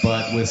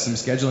 But with some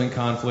scheduling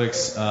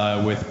conflicts,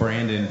 with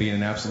Brandon being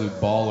an absolute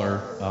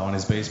baller on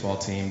his baseball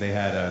team, they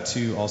had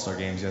 2 All-Star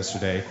games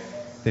yesterday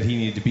that he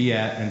needed to be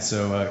at, and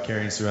so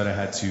Carrie and Soretta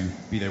had to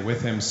be there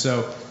with him.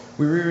 So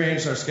we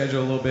rearranged our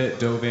schedule a little bit,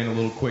 dove in a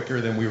little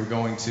quicker than we were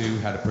going to,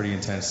 had a pretty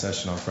intense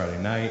session on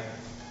Friday night,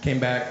 came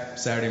back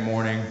Saturday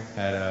morning,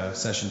 had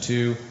session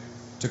 2,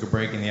 took a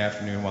break in the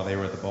afternoon while they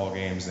were at the ball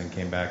games, then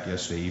came back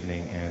yesterday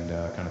evening and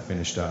kind of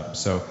finished up.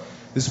 So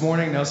this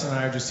morning, Nelson and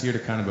I are just here to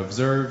kind of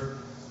observe,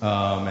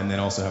 and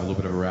then also have a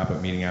little bit of a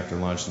wrap-up meeting after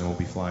lunch, and then we'll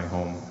be flying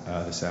home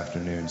this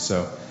afternoon.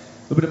 So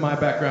a little bit of my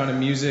background in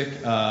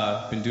music.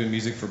 Been doing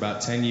music for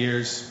about 10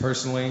 years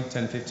personally,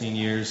 10, 15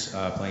 years,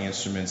 playing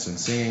instruments and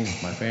singing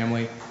with my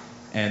family.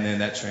 And then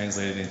that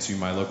translated into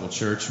my local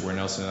church where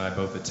Nelson and I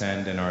both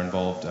attend and are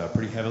involved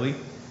pretty heavily,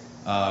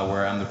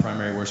 where I'm the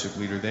primary worship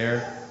leader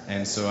there.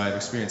 And so I have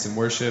experience in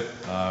worship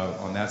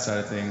on that side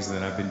of things. And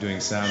then I've been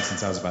doing sound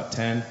since I was about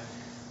 10.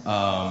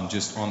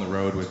 Just on the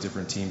road with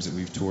different teams that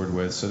we've toured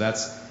with. So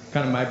that's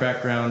kind of my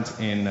background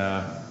in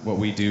what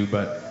we do.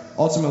 But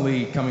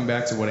ultimately, coming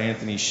back to what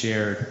Anthony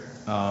shared,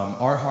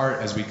 our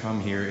heart as we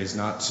come here is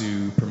not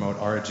to promote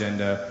our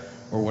agenda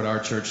or what our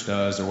church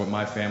does or what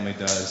my family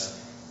does.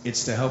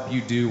 It's to help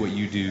you do what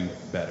you do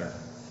better.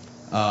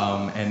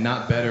 And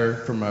not better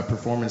from a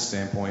performance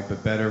standpoint,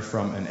 but better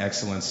from an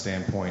excellence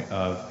standpoint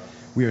of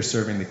we are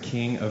serving the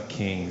King of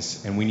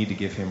Kings, and we need to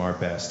give him our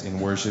best in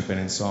worship and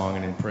in song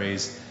and in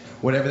praise.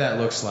 Whatever that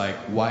looks like,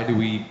 why do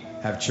we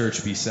have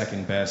church be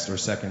second best or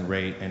second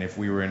rate? And if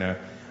we were in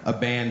a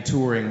band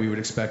touring, we would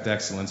expect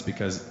excellence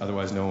because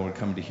otherwise no one would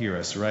come to hear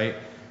us, right?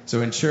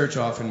 So in church,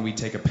 often we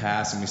take a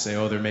pass and we say,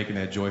 oh, they're making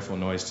a joyful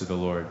noise to the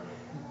Lord.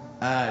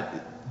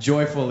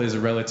 Joyful is a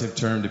relative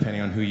term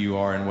depending on who you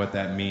are and what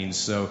that means.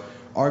 So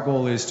our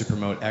goal is to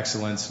promote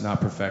excellence,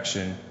 not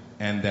perfection,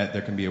 and that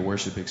there can be a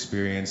worship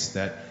experience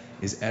that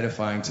is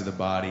edifying to the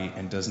body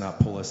and does not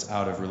pull us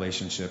out of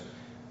relationship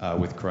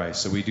with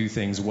Christ. So we do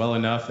things well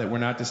enough that we're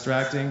not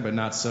distracting, but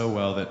not so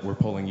well that we're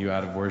pulling you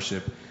out of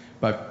worship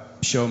by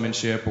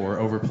showmanship or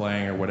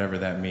overplaying or whatever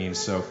that means.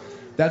 So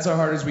that's our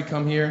heart as we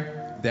come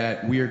here,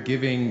 that we are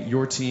giving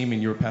your team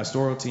and your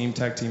pastoral team,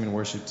 tech team, and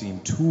worship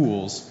team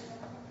tools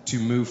to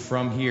move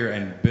from here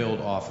and build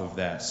off of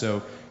that.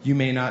 So you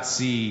may not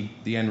see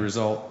the end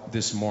result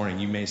this morning.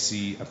 You may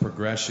see a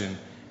progression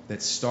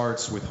that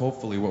starts with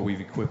hopefully what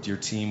we've equipped your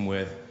team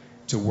with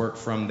to work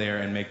from there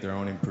and make their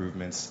own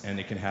improvements, and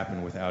it can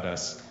happen without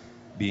us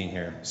being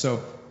here.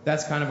 So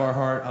that's kind of our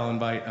heart. I'll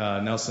invite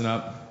Nelson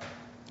up.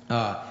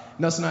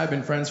 Nelson and I have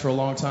been friends for a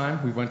long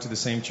time. We went to the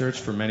same church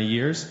for many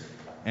years,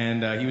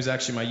 and he was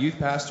actually my youth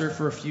pastor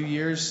for a few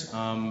years,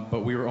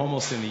 but we were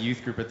almost in the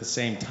youth group at the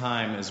same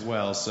time as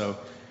well. So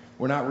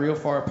we're not real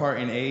far apart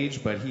in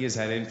age, but he has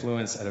had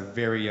influence at a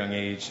very young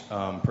age,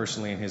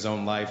 personally in his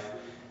own life,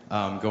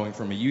 going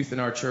from a youth in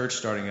our church,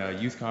 starting a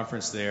youth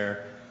conference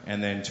there,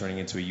 and then turning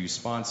into a youth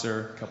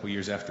sponsor a couple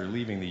years after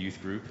leaving the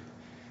youth group.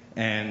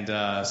 And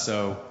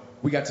so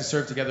we got to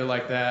serve together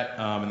like that,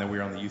 and then we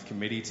were on the youth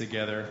committee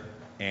together.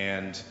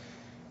 And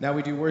Now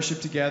we do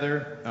worship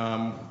together.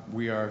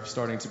 We are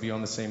starting to be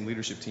on the same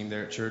leadership team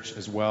there at church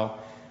as well.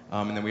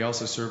 And then we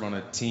also serve on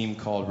a team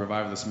called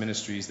Revivalist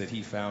Ministries that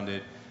he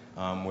founded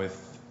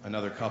with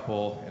another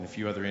couple and a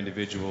few other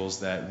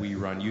individuals, that we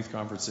run youth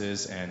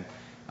conferences and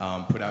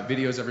put out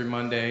videos every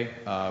Monday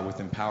with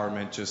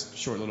empowerment, just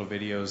short little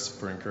videos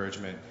for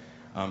encouragement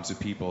to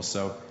people.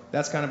 So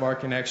that's kind of our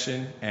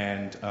connection,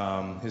 and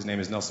his name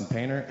is Nelson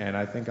Painter, and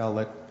I think I'll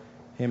let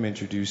him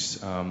introduce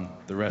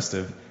the rest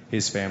of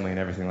his family and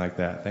everything like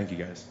that. Thank you,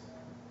 guys.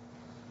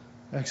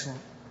 Excellent.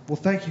 Well,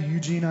 thank you,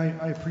 Eugene.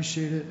 I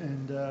appreciate it,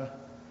 and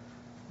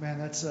man,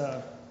 that's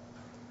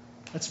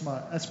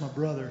my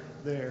brother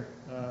there,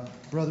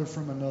 brother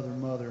from another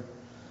mother,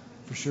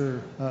 for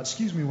sure.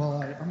 Excuse me while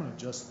I'm going to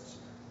adjust this.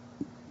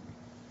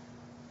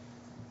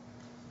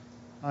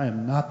 I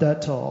am not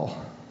that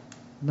tall.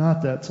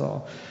 Not that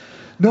tall.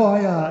 No,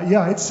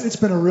 it's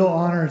been a real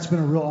honor. It's been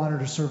a real honor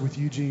to serve with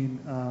Eugene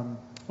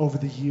over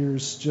the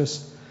years.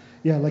 Just,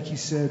 like you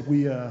said,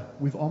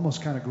 we've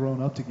almost kind of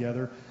grown up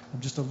together. I'm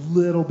just a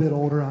little bit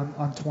older.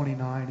 I'm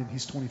 29 and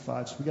he's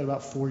 25, so we got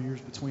about 4 years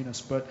between us.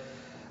 But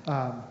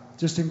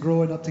just in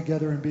growing up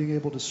together and being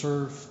able to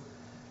serve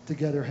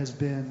together has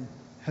been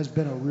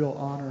a real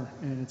honor,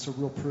 and it's a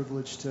real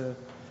privilege to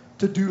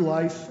do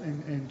life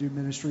and do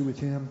ministry with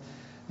him.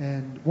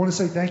 And want to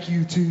say thank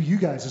you to you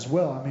guys as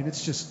well. I mean,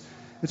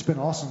 it's been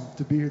awesome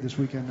to be here this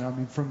weekend. I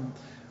mean, from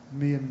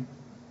me and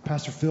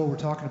Pastor Phil were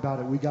talking about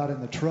it. We got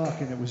in the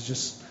truck, and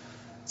it's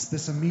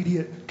this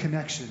immediate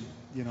connection,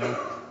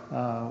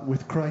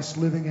 with Christ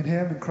living in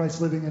him and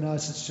Christ living in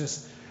us.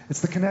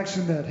 It's the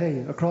connection that, hey,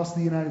 across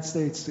the United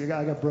States,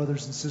 I got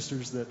brothers and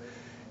sisters that,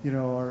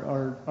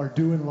 are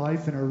doing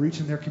life and are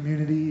reaching their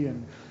community,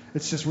 and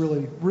it's just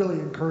really, really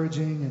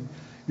encouraging. And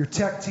your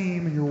tech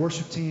team and your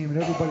worship team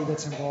and everybody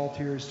that's involved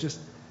here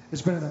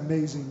it's been an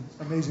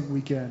amazing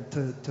weekend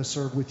to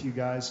serve with you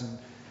guys,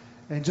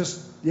 and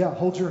just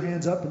hold your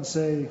hands up and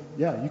say,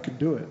 you can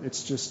do it.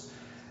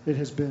 It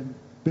has been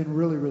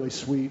really, really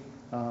sweet.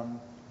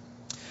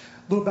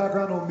 Little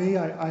background on me.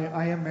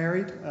 I am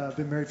married. I've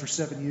been married for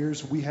 7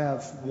 years. We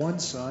have one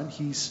son.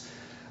 He's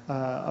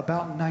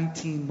about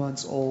 19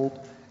 months old,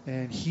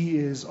 and he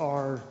is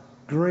our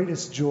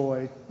greatest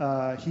joy.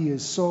 He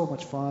is so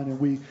much fun, and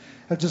we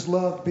have just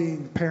loved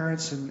being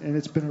parents, and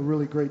it's been a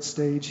really great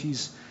stage.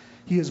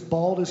 He is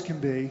bald as can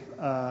be,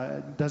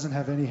 doesn't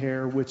have any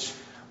hair, which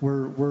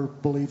we're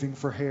believing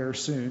for hair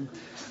soon.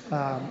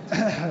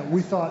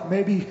 We thought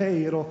maybe,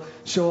 hey, it'll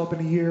show up in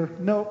a year.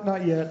 Nope,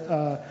 not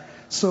yet.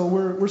 So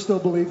we're still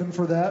believing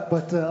for that,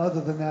 but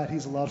other than that,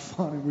 he's a lot of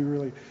fun, and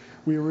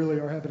we really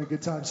are having a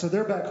good time. So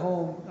they're back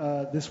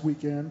home this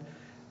weekend,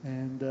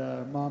 and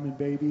mom and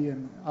baby,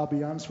 and I'll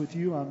be honest with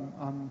you,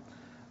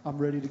 I'm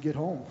ready to get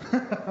home.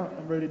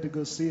 I'm ready to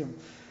go see them.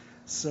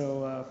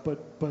 So,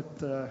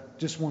 but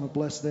just want to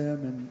bless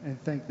them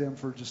and thank them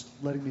for just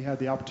letting me have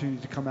the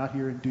opportunity to come out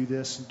here and do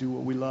this and do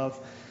what we love.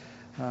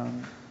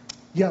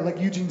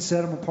 Like Eugene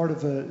said, I'm a part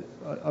of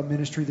a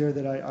ministry there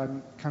that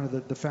I'm kind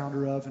of the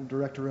founder of and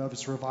director of.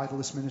 It's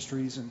Revivalist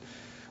Ministries, and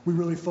we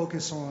really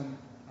focus on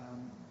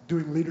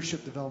doing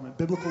leadership development,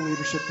 biblical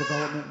leadership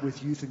development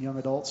with youth and young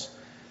adults.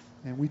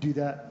 And we do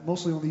that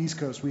mostly on the East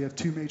Coast. We have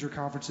 2 major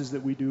conferences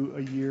that we do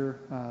a year.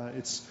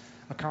 It's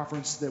a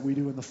conference that we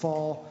do in the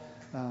fall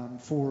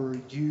for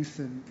youth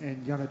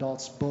and young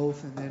adults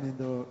both, and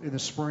then in the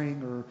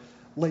spring or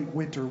late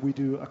winter we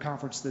do a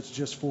conference that's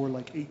just for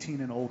like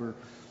 18 and older,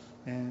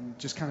 and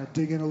just kind of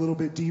dig in a little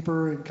bit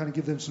deeper and kind of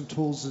give them some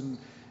tools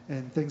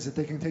and things that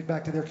they can take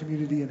back to their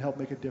community and help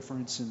make a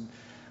difference. And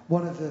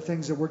one of the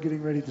things that we're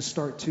getting ready to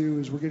start too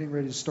is we're getting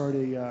ready to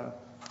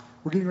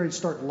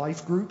start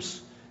life groups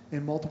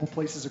in multiple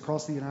places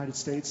across the United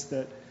States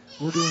that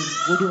we're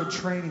doing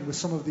training with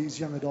some of these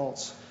young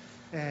adults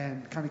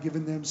and kind of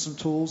giving them some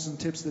tools and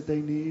tips that they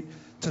need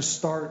to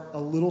start a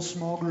little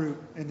small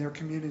group in their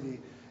community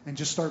and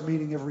just start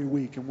meeting every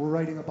week. And we're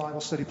writing a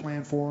Bible study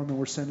plan for them, and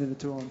we're sending it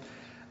to them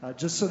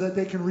just so that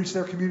they can reach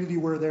their community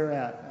where they're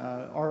at.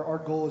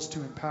 Our goal is to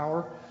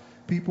empower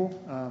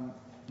people.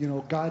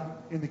 God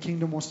in the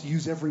kingdom wants to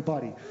use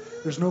everybody.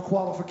 There's no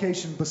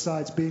qualification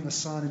besides being a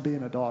son and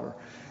being a daughter.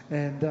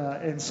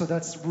 And so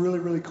that's really,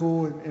 really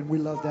cool, and we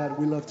love that.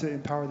 We love to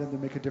empower them to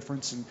make a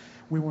difference, and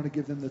we want to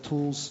give them the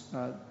tools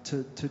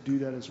to do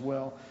that as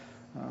well.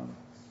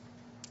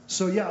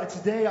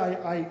 Today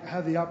I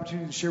have the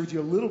opportunity to share with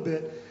you a little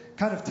bit,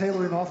 kind of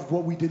tailoring off of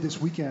what we did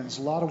this weekend. It's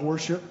a lot of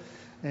worship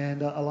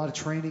and a lot of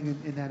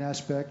training in that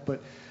aspect,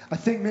 but I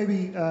think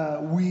maybe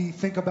we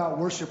think about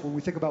worship. When we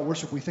think about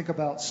worship, we think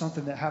about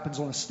something that happens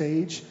on a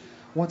stage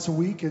once a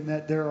week, and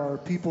that there are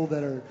people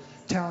that are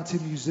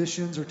talented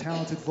musicians or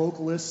talented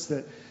vocalists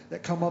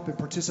that come up and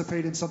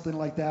participate in something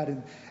like that,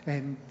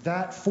 and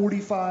that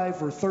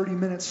 45 or 30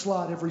 minute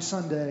slot every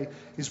Sunday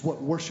is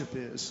what worship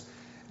is.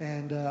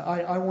 And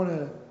I want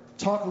to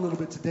talk a little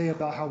bit today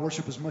about how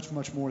worship is much,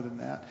 much more than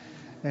that,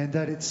 and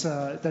that it's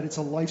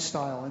a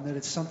lifestyle, and that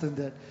it's something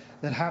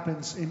that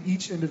happens in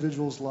each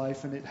individual's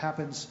life, and it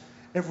happens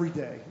every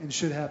day and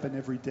should happen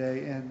every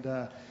day.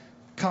 And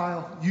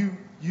Kyle,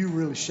 you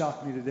really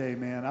shocked me today,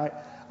 man.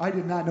 I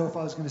did not know if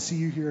I was going to see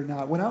you here or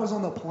not. When I was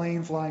on the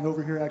plane flying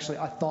over here, actually,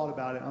 I thought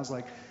about it. And I was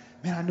like,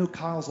 man, I know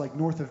Kyle's like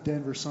north of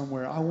Denver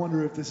somewhere. I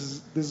wonder if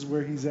this is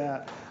where he's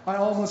at. I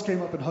almost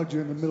came up and hugged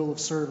you in the middle of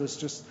service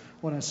just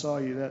when I saw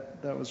you.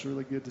 That was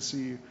really good to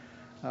see you.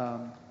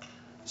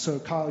 So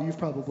Kyle, you've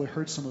probably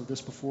heard some of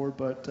this before,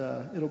 but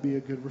it'll be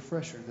a good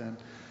refresher then.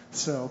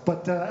 So,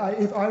 but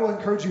I will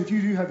encourage you, if you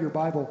do have your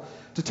Bible,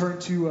 to turn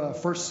to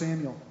 1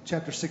 Samuel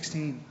chapter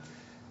 16.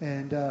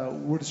 And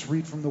we'll just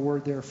read from the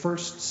word there. 1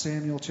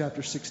 Samuel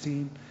chapter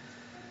 16.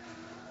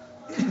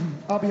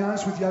 I'll be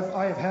honest with you,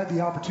 I have had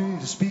the opportunity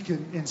to speak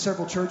in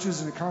several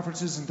churches and at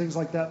conferences and things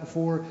like that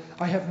before.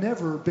 I have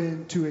never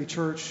been to a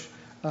church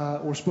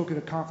or spoken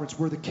at a conference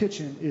where the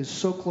kitchen is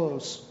so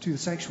close to the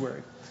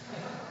sanctuary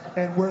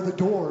and where the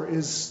door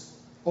is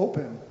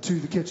open to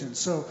the kitchen.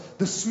 So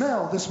the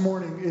smell this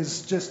morning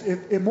is just,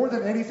 if more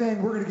than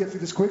anything, we're going to get through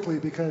this quickly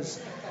because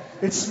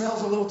it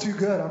smells a little too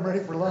good. I'm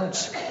ready for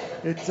lunch.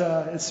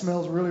 It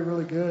smells really,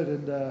 really good,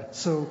 and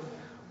so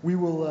we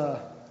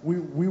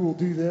will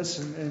do this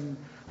and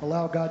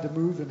allow God to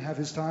move and have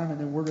His time, and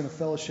then we're going to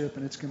fellowship,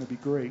 and it's going to be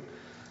great.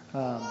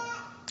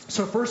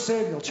 So 1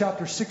 Samuel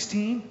chapter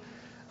 16,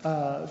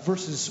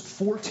 verses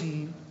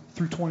 14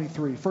 through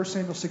 23. 1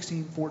 Samuel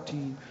 16,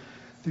 14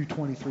 through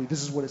 23.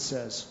 This is what it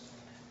says.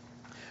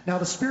 Now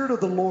the Spirit of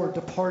the Lord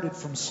departed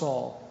from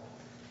Saul,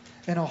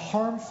 and a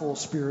harmful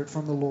spirit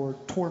from the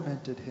Lord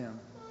tormented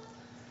him.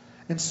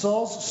 And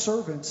Saul's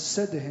servants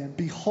said to him,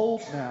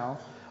 Behold now,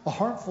 a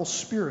harmful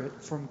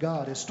spirit from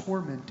God is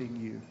tormenting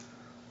you.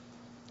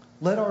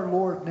 Let our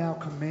Lord now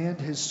command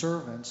his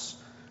servants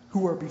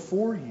who are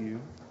before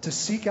you to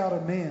seek out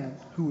a man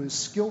who is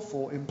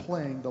skillful in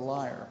playing the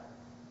lyre.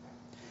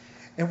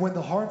 And when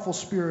the harmful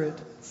spirit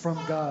from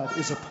God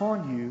is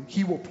upon you,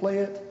 he will play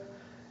it,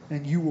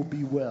 and you will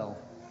be well.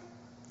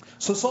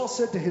 So Saul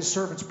said to his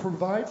servants,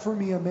 Provide for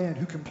me a man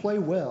who can play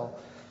well,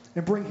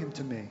 and bring him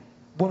to me.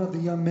 One of the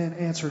young men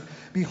answered,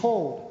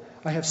 Behold,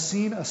 I have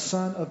seen a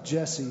son of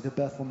Jesse the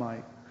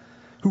Bethlehemite,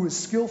 who is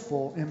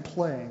skillful in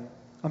playing,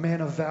 a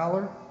man of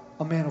valor,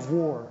 a man of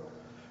war,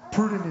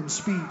 prudent in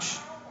speech,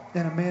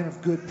 and a man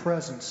of good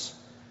presence,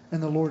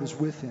 and the Lord is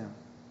with him.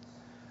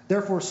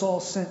 Therefore Saul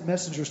sent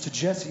messengers to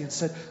Jesse and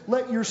said,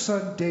 Let your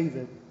son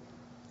David,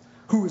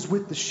 who is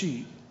with the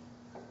sheep,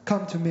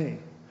 come to me.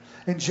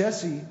 And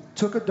Jesse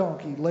took a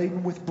donkey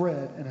laden with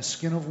bread and a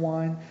skin of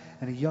wine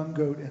and a young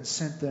goat and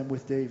sent them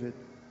with David,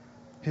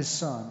 his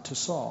son, to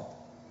Saul.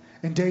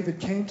 And David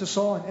came to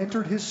Saul and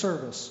entered his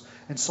service,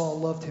 and Saul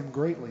loved him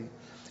greatly.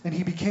 And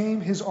he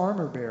became his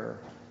armor bearer.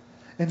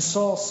 And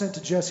Saul sent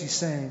to Jesse,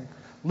 saying,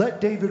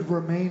 Let David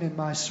remain in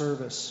my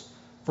service,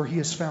 for he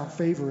has found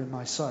favor in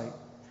my sight.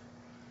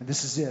 And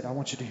this is it. I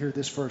want you to hear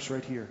this verse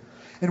right here.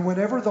 And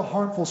whenever the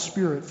harmful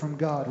spirit from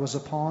God was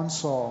upon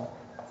Saul,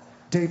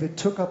 David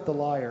took up the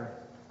lyre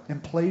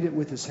and played it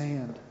with his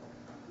hand.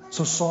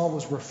 So Saul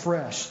was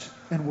refreshed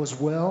and was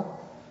well,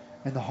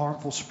 and the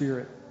harmful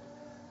spirit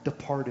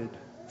departed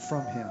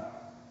from him.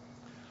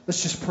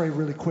 Let's just pray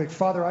really quick.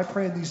 Father, I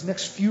pray in these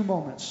next few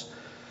moments,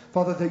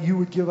 Father, that you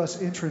would give us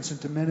entrance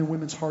into men and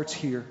women's hearts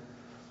here.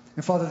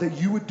 And Father,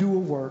 that you would do a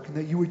work and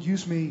that you would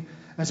use me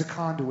as a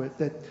conduit,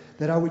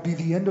 that I would be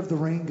the end of the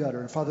rain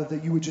gutter. And Father,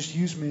 that you would just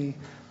use me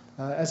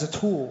as a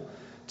tool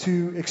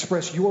to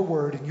express your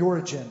word and your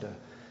agenda.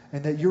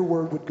 And that your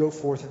word would go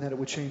forth and that it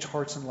would change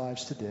hearts and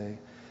lives today.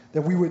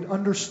 That we would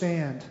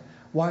understand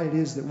why it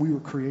is that we were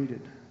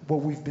created,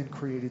 what we've been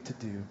created to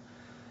do.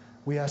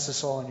 We ask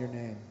this all in your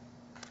name.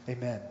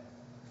 Amen.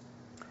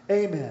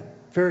 Amen.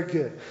 Very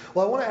good.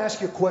 Well, I want to ask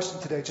you a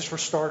question today, just for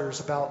starters,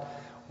 about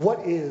what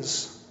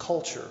is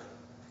culture?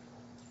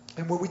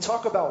 And when we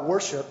talk about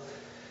worship,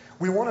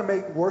 we want to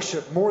make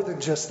worship more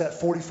than just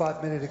that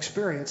 45-minute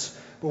experience,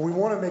 but we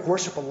want to make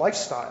worship a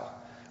lifestyle.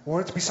 We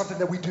want it to be something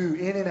that we do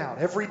in and out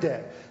every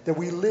day, that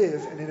we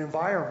live in an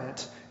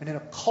environment and in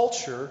a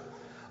culture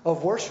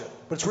of worship.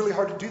 But it's really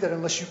hard to do that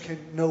unless you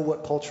can know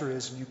what culture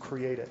is and you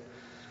create it.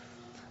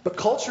 But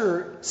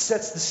culture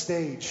sets the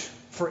stage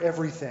for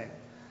everything.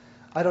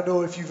 I don't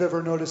know if you've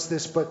ever noticed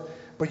this, but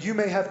you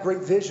may have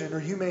great vision or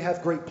you may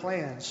have great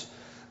plans.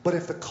 But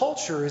if the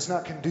culture is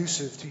not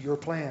conducive to your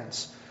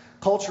plans,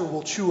 culture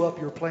will chew up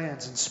your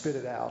plans and spit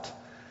it out.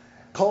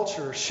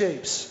 Culture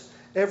shapes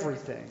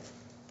everything.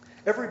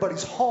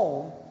 Everybody's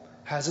home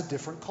has a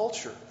different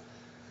culture.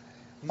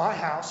 My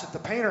house at the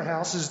Painter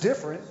House is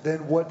different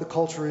than what the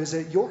culture is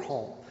at your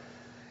home.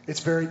 It's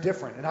very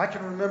different. And I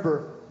can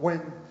remember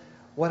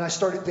when I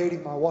started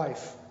dating my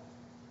wife,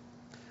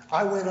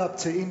 I went up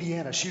to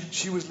Indiana.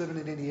 She was living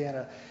in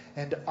Indiana.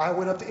 And I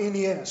went up to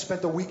Indiana,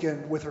 spent the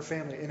weekend with her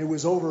family. And it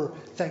was over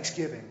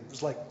Thanksgiving. It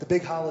was like the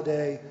big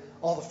holiday.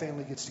 All the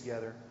family gets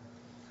together.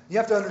 You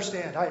have to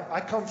understand,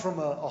 I come from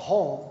a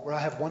home where I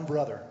have one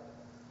brother.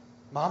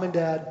 Mom and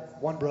dad,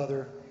 one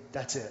brother,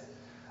 that's it.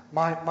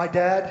 My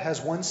dad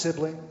has one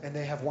sibling, and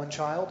they have one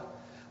child.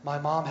 My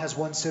mom has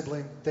one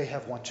sibling, they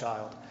have one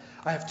child.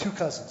 I have two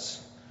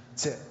cousins.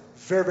 That's it.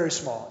 Very, very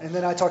small. And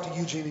then I talk to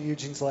Eugene, and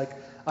Eugene's like,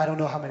 I don't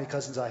know how many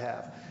cousins I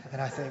have.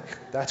 And I think,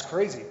 that's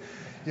crazy.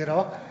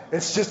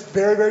 It's just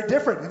very, very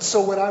different. And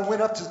so when I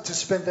went up to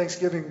spend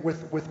Thanksgiving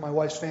with my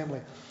wife's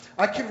family,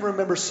 I can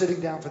remember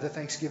sitting down for the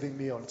Thanksgiving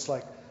meal. And it's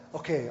like,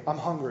 okay, I'm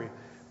hungry.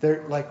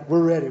 They're like,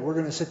 we're ready. We're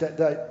going to sit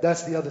down.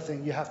 That's the other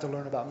thing you have to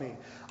learn about me.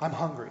 I'm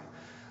hungry.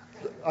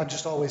 I'm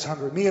just always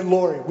hungry. Me and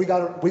Lori, we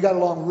got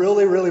along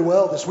really, really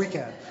well this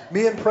weekend.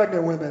 Me and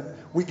pregnant women,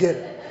 we get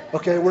it.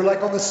 Okay, we're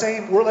like on the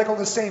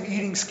same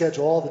eating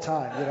schedule all the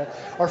time.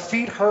 Our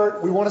feet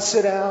hurt. We want to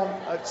sit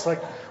down. It's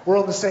like we're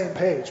on the same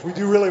page. We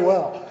do really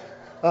well.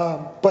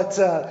 But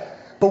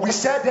we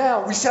sat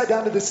down. We sat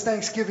down to this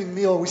Thanksgiving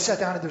meal. We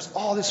sat down and there's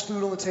all this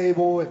food on the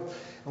table, and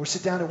we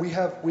sit down and we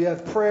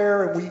have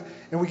prayer,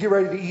 and we get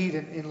ready to eat.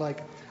 And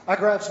like I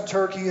grab some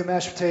turkey and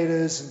mashed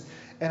potatoes,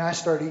 and I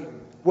start eating.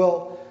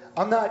 Well,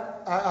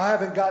 I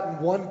haven't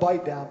gotten one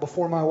bite down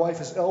before my wife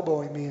is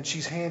elbowing me and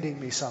she's handing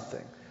me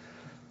something.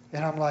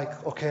 And I'm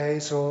like,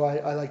 okay, so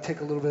I like take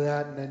a little bit of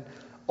that, and then,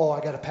 I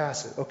got to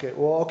pass it.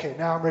 Okay,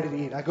 now I'm ready to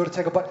eat. I go to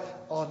take a bite.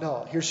 Oh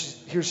no, here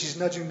she's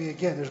nudging me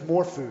again. There's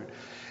more food.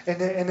 And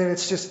then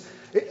it's just,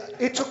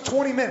 it took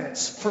 20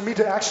 minutes for me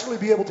to actually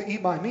be able to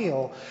eat my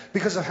meal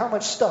because of how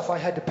much stuff I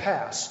had to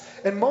pass.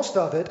 And most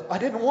of it I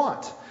didn't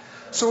want.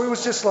 So it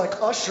was just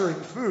like ushering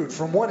food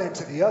from one end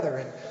to the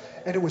other.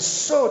 And it was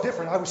so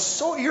different. I was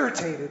so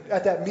irritated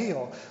at that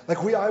meal. Like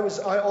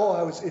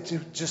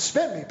it just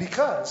spent me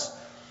because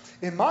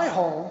in my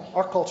home,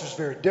 our culture is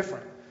very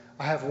different.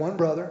 I have one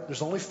brother.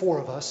 There's only 4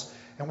 of us.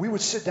 And we would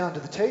sit down to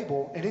the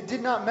table, and it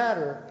did not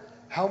matter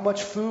how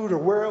much food or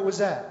where it was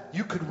at.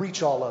 You could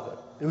reach all of it.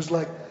 It was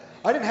like,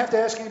 I didn't have to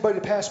ask anybody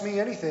to pass me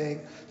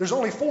anything. There's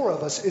only 4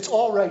 of us. It's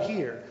all right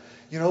here.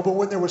 But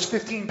when there was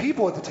 15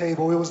 people at the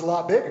table, it was a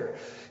lot bigger.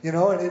 And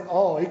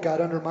it got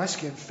under my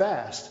skin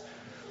fast.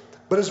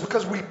 But it's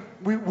because we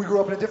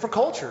grew up in a different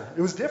culture.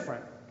 It was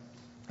different.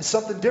 It's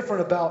something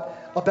different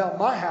about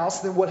my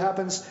house than what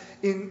happens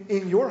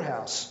in your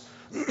house.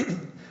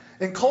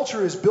 And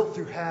culture is built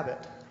through habit.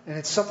 And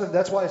it's something,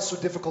 that's why it's so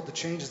difficult to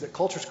change, is that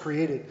culture is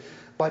created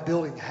by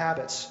building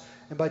habits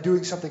and by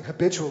doing something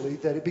habitually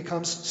that it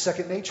becomes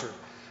second nature.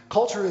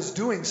 Culture is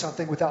doing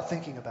something without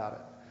thinking about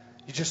it.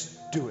 You just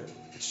do it.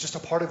 It's just a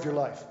part of your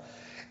life.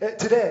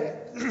 Today,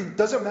 it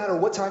doesn't matter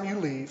what time you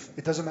leave.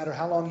 It doesn't matter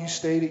how long you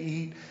stay to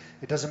eat.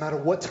 It doesn't matter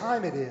what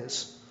time it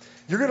is.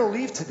 You're going to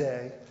leave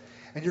today,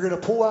 and you're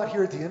going to pull out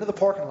here at the end of the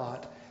parking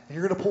lot, and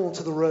you're going to pull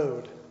into the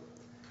road.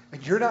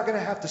 And you're not going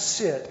to have to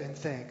sit and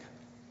think,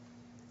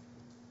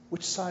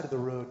 which side of the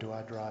road do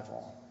I drive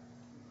on?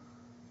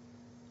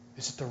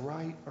 Is it the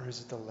right or is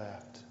it the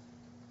left?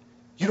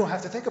 You don't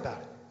have to think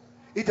about it.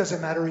 It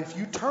doesn't matter if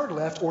you turn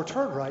left or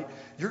turn right,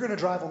 you're going to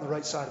drive on the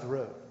right side of the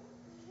road.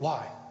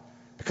 Why?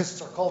 Because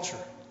it's our culture.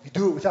 You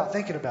do it without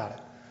thinking about it.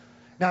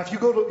 Now, if you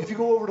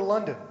go over to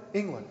London,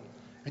 England,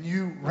 and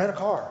you rent a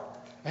car,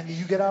 and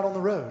you get out on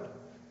the road,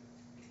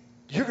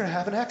 you're going to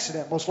have an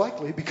accident most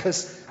likely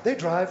because they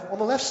drive on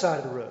the left side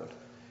of the road.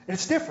 And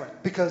it's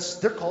different because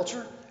their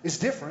culture is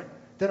different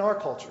than our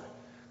culture.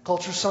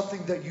 Culture is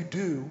something that you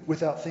do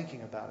without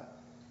thinking about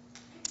it.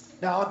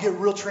 Now, I'll get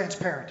real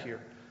transparent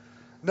here.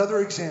 Another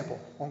example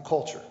on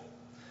culture.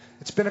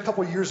 It's been a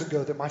couple of years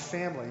ago that my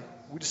family,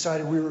 we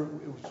decided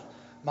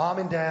Mom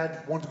and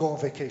Dad wanted to go on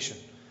vacation.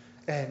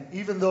 And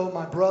even though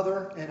my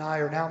brother and I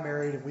are now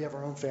married and we have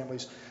our own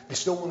families, they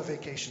still want a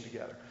vacation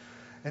together.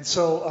 And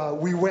so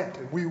we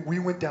went. We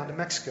went down to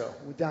Mexico.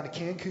 We went down to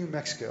Cancun,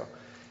 Mexico,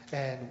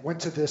 and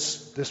went to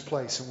this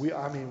place. And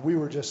we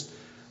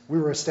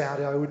were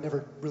astounded. I would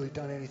never really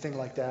done anything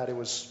like that. It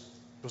was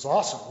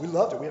awesome. We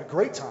loved it. We had a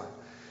great time.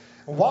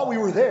 And while we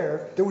were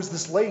there was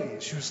this lady.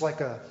 She was like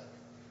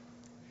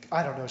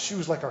she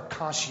was like our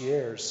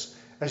concierge,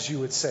 as you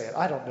would say it.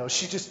 I don't know.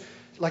 She just,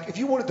 like, if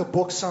you wanted to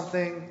book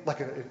something,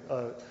 like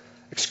a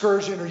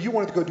excursion, or you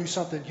wanted to go do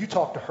something, you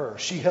talked to her.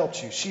 She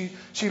helped you.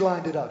 She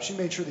lined it up. She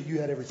made sure that you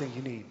had everything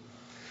you need.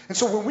 And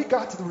so when we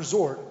got to the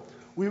resort,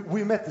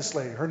 we met this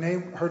lady. Her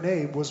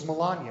name was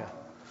Melania.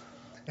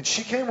 And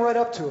she came right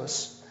up to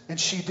us, and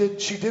she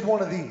did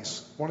one of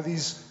these.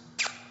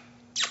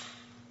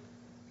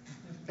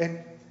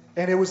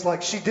 And it was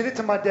like, she did it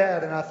to my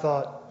dad, and I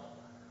thought,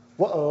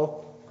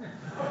 whoa.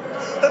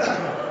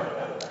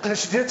 And then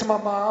she did it to my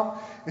mom,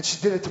 and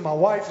she did it to my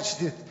wife,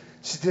 and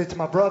she did it to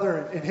my brother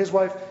and his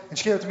wife, and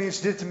she came up to me and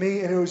she did it to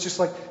me, and it was just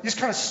like, you just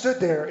kind of stood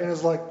there, and it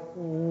was like,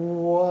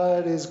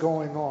 what is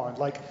going on?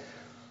 Like,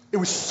 it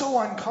was so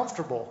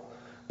uncomfortable,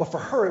 but for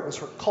her, it was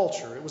her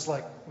culture. It was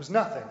like, it was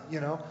nothing,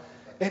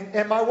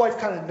 And my wife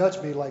kind of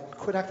nudged me, like,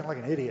 quit acting like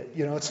an idiot,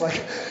 It's like,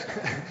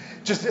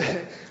 just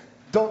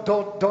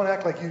don't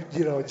act like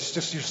it's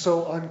just you're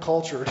so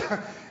uncultured,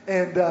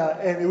 and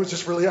it was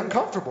just really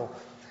uncomfortable.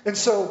 And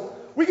so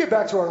we get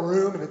back to our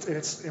room,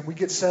 and we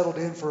get settled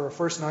in for our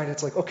first night.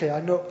 It's like, okay,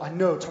 I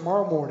know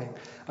tomorrow morning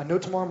we're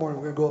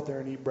gonna go up there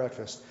and eat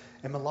breakfast,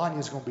 and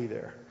Melania's gonna be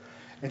there,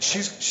 and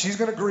she's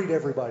gonna greet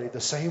everybody the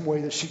same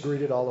way that she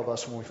greeted all of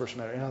us when we first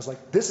met her. And I was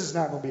like, this is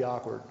not gonna be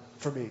awkward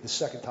for me the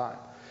second time.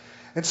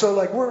 And so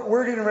like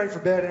we're getting ready for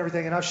bed and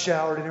everything, and I've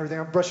showered and everything.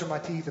 I'm brushing my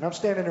teeth, and I'm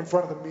standing in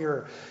front of the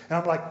mirror, and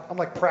I'm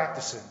like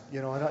practicing,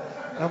 and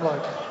I'm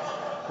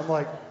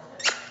like,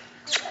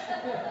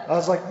 I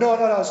was like, no,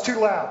 it's too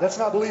loud. That's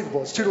not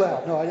believable. It's too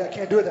loud. No, I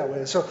can't do it that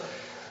way. So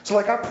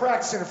like I'm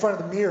practicing in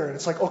front of the mirror, and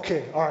it's like,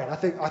 okay, all right, I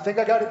think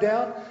I got it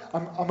down.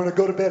 I'm gonna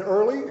go to bed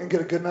early and get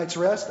a good night's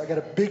rest. I got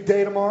a big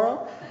day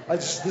tomorrow.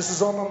 This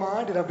is on my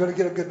mind, and I'm gonna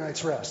get a good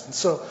night's rest. And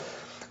so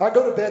I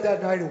go to bed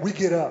that night, and we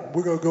get up.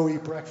 We're gonna go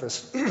eat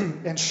breakfast.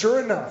 And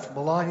sure enough,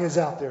 Melania's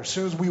out there. As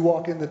soon as we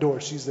walk in the door,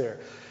 she's there.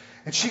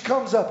 And she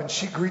comes up and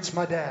she greets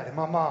my dad and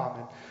my mom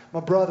and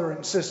my brother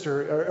and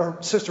sister or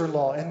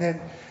sister-in-law, and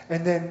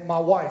then my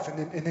wife,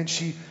 and then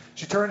she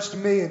turns to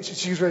me and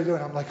she's ready to do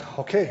it. I'm like,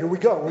 okay, here we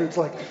go. It's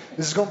like,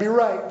 this is gonna be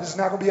right. This is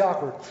not gonna be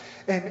awkward.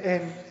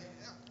 And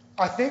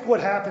I think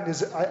what happened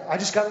is I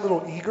just got a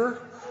little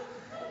eager,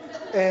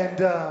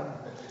 and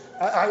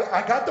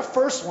I got the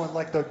first one,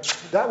 like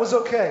that was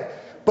okay,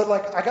 but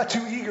like I got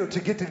too eager to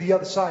get to the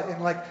other side,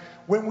 and like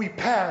when we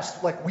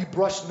passed, like we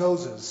brushed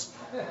noses,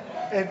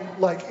 and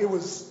like it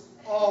was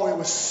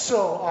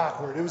so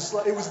awkward. It was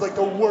like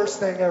the worst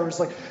thing ever. It's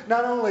like,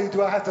 not only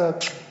do I have to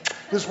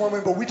this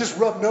woman, but we just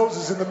rubbed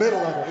noses in the middle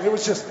of it. It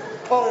was just,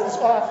 it was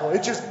awful.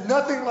 It just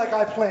nothing like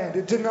I planned.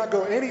 It did not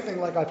go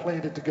anything like I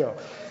planned it to go.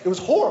 It was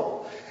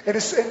horrible. And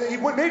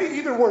what made it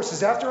even worse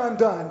is after I'm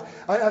done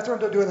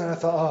doing that, I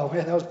thought, oh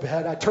man, that was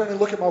bad. I turn and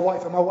look at my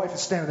wife, and my wife is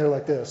standing there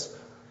like this.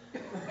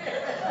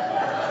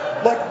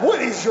 Like,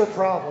 what is your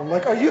problem?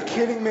 Like, are you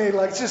kidding me?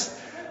 Like, just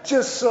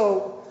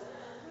so.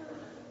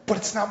 But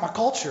it's not my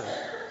culture.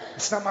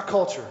 It's not my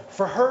culture.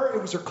 For her,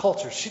 it was her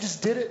culture. She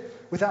just did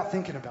it without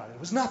thinking about it. It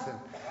was nothing.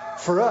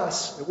 For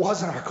us, it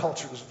wasn't our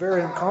culture. It was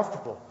very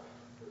uncomfortable.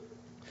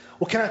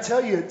 Well, can I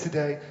tell you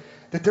today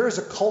that there is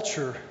a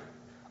culture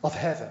of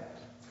heaven?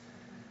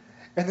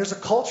 And there's a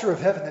culture of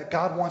heaven that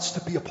God wants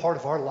to be a part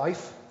of our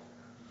life.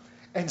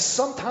 And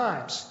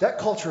sometimes that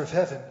culture of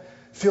heaven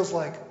feels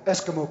like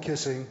Eskimo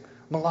kissing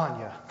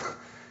Melania.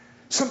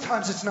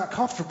 Sometimes it's not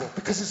comfortable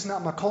because it's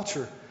not my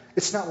culture.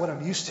 It's not what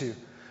I'm used to.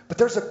 But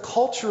there's a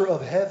culture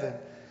of heaven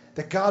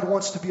that God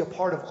wants to be a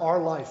part of our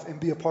life and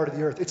be a part of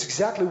the earth. It's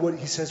exactly what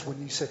he says when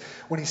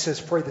he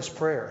says pray this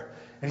prayer.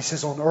 And he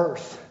says on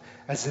earth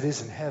as it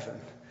is in heaven.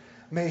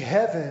 May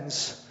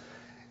heaven's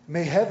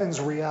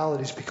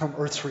realities become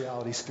earth's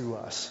realities through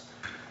us.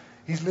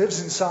 He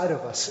lives inside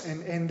of us,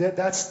 and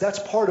that's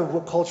part of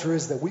what culture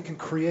is, that we can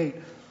create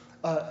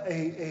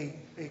a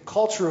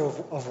culture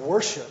of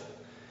worship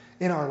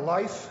in our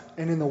life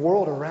and in the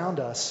world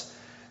around us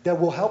that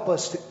will help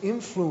us to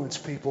influence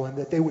people, and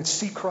that they would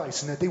see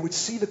Christ, and that they would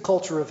see the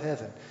culture of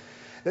heaven.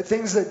 That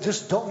things that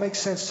just don't make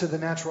sense to the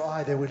natural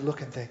eye, they would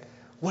look and think,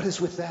 what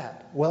is with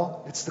that?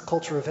 Well, it's the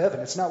culture of heaven.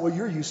 It's not what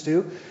you're used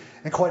to.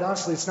 And quite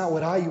honestly, it's not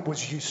what I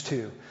was used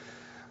to.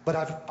 But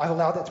I've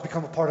allowed that to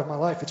become a part of my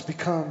life. It's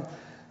become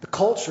the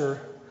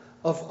culture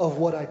of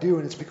what I do,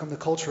 and it's become the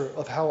culture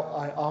of how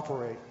I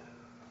operate.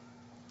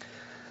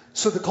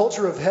 So the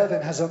culture of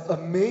heaven has a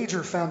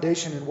major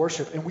foundation in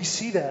worship, and we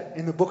see that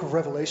in the book of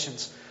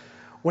Revelations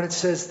when it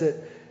says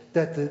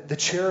that the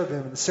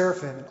cherubim and the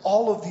seraphim and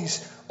all of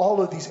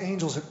these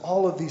angels and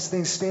all of these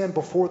things stand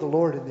before the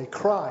Lord, and they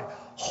cry,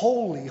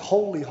 holy,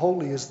 holy,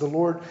 holy is the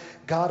Lord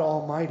God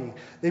Almighty.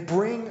 They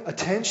bring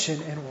attention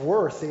and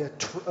worth. They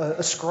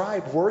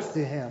ascribe worth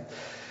to him.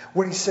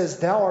 When he says,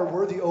 thou art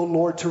worthy, O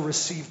Lord, to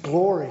receive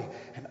glory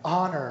and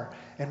honor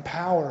and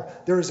power.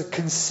 There is a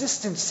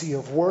consistency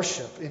of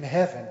worship in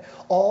heaven.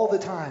 All the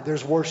time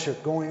there's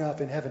worship going up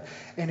in heaven.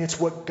 And it's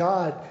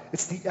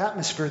it's the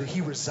atmosphere that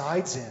he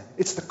resides in.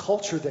 It's the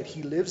culture that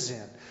he lives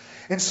in.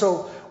 And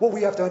so what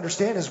we have to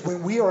understand is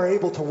when we are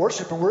able to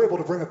worship and we're able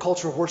to bring a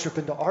culture of worship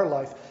into our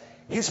life,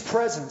 his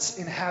presence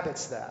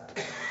inhabits that.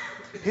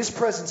 His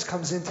presence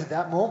comes into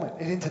that moment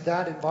and into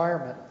that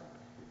environment.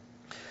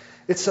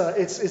 It's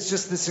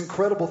just this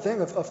incredible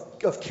thing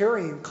of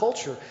carrying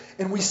culture.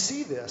 And we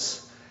see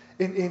this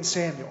in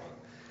Samuel.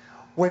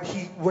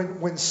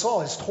 When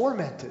Saul is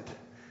tormented.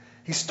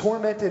 He's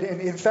tormented, and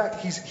in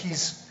fact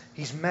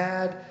he's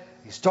mad,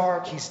 he's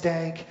dark, he's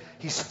dank,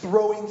 he's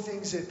throwing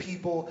things at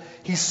people.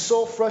 He's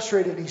so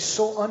frustrated, he's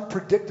so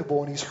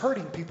unpredictable, and he's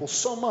hurting people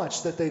so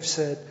much that they've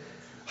said,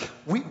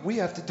 we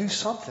have to do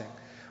something.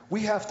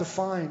 We have to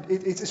find,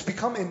 it's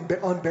become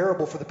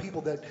unbearable for the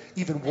people that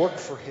even work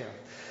for him.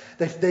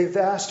 They've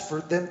asked for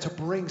them to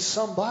bring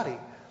somebody.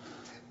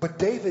 But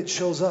David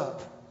shows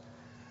up,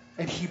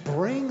 and he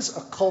brings a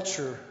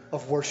culture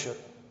of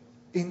worship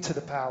into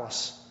the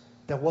palace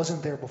that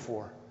wasn't there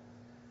before.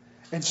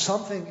 And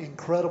something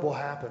incredible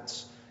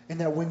happens in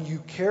that when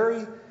you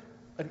carry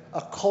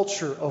a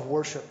culture of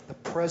worship, the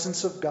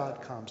presence of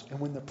God comes.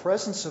 And when the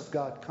presence of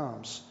God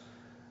comes,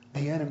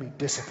 the enemy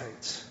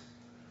dissipates.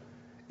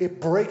 It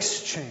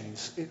breaks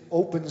chains. It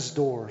opens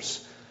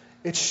doors.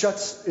 It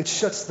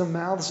shuts the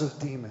mouths of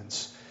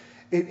demons.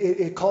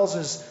 It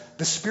causes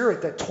the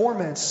spirit that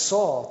torments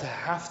Saul to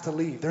have to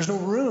leave. There's no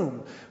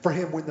room for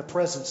him when the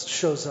presence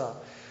shows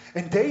up.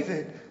 And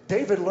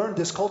David learned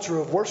this culture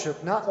of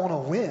worship not on a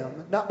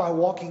whim, not by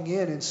walking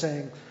in and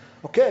saying,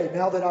 Okay,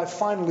 now that I've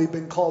finally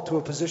been called to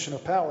a position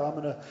of power, I'm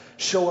going to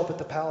show up at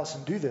the palace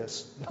and do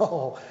this.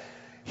 No,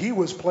 he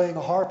was playing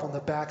a harp on the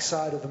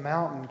backside of the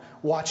mountain,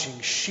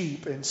 watching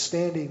sheep and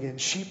standing in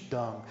sheep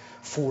dung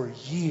for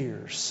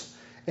years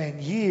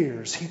and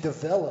years. He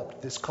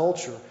developed this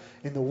culture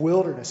in the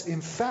wilderness.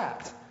 In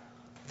fact,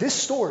 this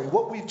story,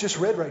 what we've just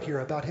read right here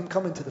about him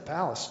coming to the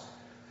palace,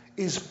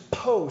 is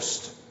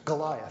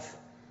post-Goliath.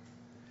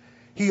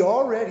 He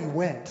already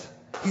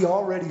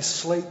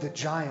slayed the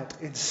giant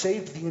and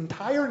saved the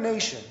entire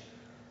nation.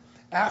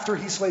 After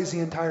he slays the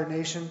entire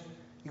nation,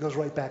 he goes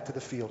right back to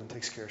the field and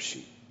takes care of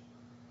sheep.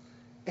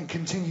 And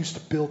continues to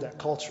build that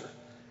culture.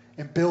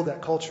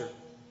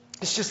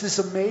 It's just this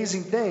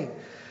amazing thing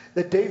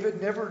that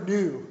David never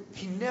knew.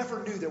 He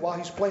never knew that while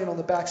he's playing on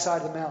the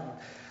backside of the mountain,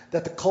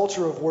 that the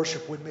culture of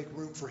worship would make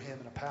room for him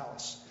in a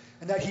palace.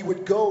 And that he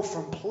would go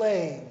from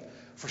playing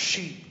for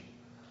sheep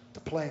to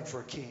playing for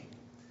a king.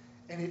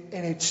 And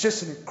it's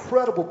just an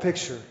incredible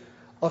picture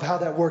of how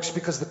that works,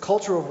 because the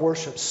culture of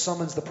worship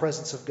summons the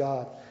presence of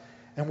God.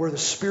 And where the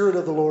Spirit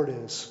of the Lord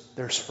is,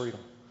 there's freedom.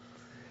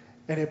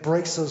 And it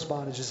breaks those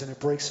bondages and it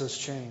breaks those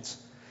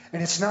chains.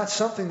 And it's not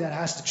something that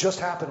has to just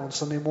happen on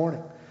Sunday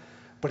morning,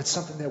 but it's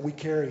something that we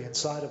carry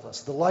inside of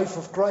us. The life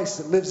of Christ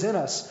that lives in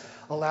us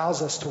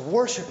allows us to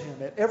worship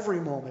him at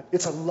every moment.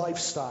 It's a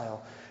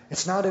lifestyle.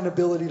 It's not an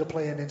ability to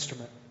play an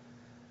instrument.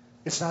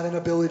 It's not an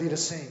ability to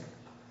sing.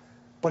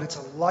 But it's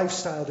a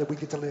lifestyle that we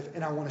get to live,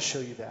 and I want to show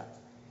you that.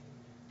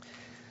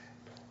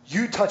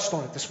 You touched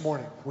on it this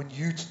morning when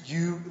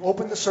you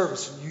opened the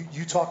service, and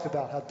you talked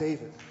about how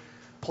David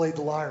played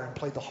the lyre and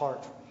played the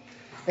harp.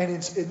 And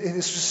it's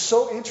just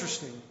so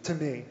interesting to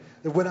me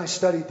that when I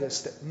studied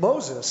this, that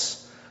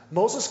Moses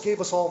gave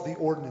us all the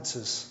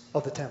ordinances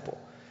of the temple.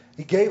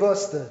 He gave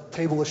us the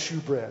table of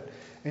shewbread,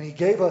 and he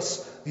gave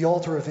us the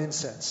altar of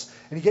incense,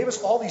 and he gave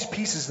us all these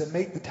pieces that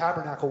make the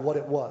tabernacle what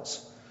it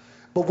was.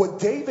 But what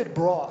David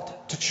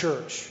brought to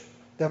church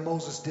that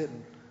Moses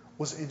didn't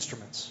was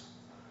instruments.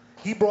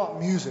 He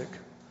brought music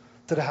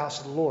to the house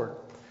of the Lord.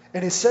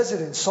 And it says it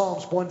in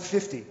Psalms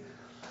 150,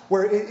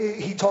 where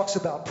he talks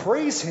about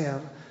praise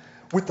him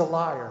with the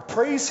lyre,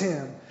 praise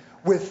him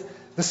with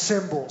the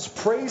cymbals,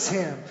 praise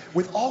him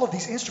with all of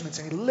these instruments.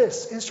 And he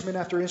lists instrument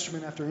after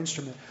instrument after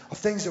instrument of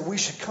things that we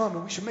should come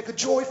and we should make a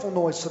joyful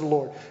noise to the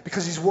Lord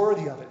because he's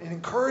worthy of it, and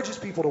encourages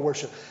people to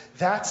worship.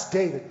 That's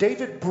David.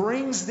 David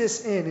brings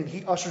this in and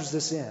he ushers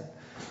this in.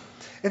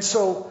 And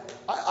so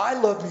I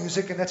love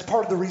music, and that's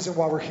part of the reason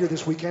why we're here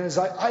this weekend is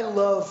I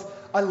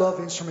love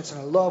instruments, and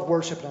I love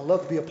worship, and I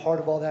love to be a part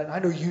of all that. And I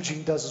know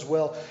Eugene does as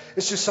well.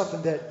 It's just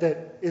something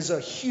that is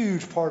a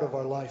huge part of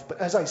our life. But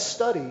as I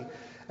studied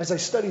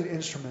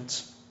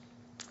instruments,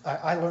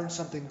 I learned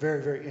something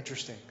very, very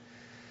interesting.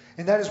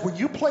 And that is when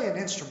you play an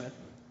instrument,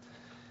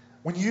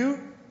 you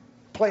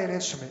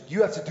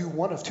have to do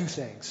one of two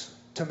things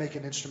to make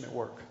an instrument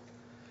work.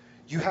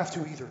 You have to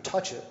either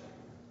touch it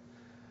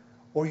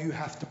or you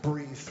have to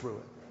breathe through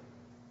it.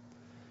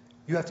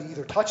 You have to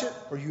either touch it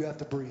or you have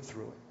to breathe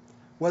through it.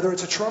 Whether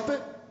it's a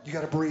trumpet, you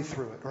got to breathe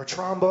through it, or a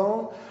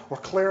trombone, or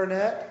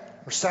clarinet,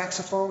 or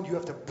saxophone, you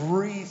have to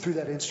breathe through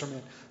that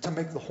instrument to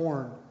make the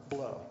horn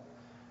blow.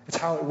 It's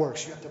how it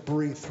works. You have to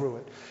breathe through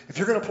it. If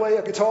you're going to play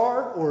a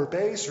guitar or a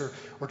bass or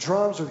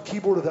drums or the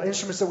keyboard or the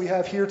instruments that we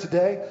have here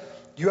today,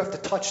 you have to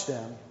touch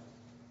them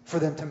for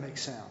them to make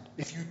sound.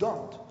 If you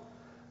don't,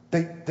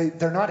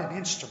 they're not an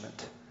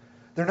instrument.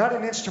 They're not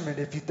an instrument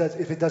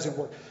if it doesn't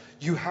work.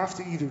 You have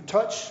to either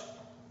touch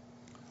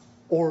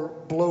or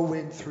blow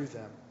wind through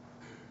them.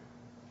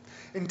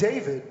 And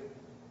David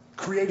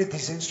created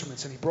these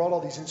instruments, and he brought all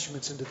these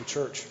instruments into the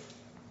church.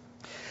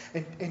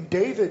 And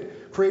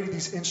David created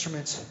these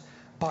instruments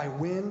by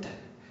wind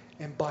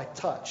and by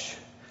touch.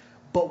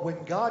 But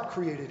when God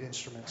created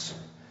instruments,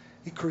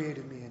 he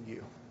created me and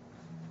you.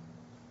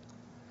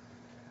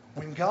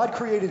 When God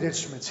created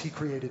instruments, he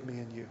created me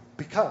and you.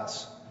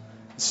 Because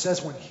it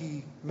says when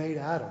he made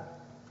Adam,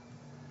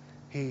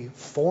 he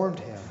formed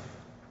him,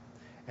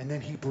 and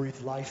then he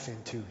breathed life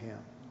into him.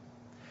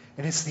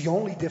 And it's the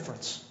only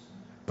difference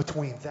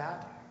between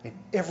that and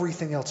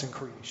everything else in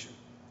creation.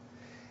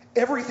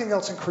 Everything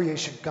else in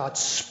creation, God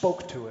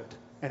spoke to it,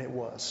 and it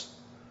was.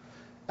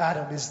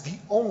 Adam is the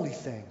only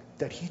thing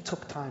that he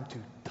took time to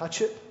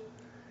touch it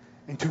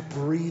and to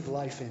breathe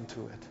life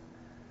into it.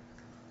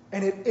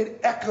 And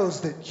it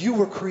echoes that you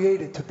were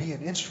created to be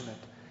an instrument.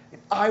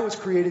 And I was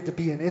created to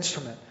be an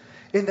instrument.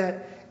 In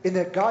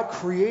that God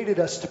created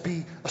us to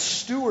be a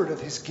steward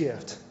of his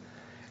gift.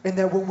 And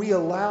that when we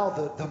allow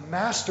the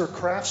master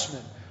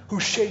craftsman who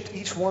shaped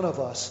each one of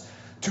us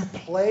to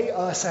play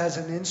us as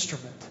an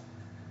instrument,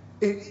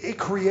 it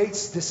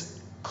creates this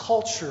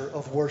culture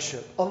of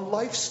worship, a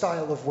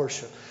lifestyle of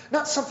worship.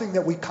 Not something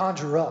that we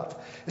conjure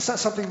up. It's not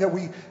something that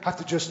we have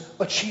to just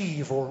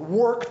achieve or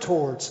work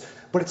towards,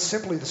 but it's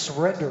simply the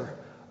surrender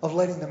of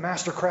letting the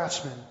master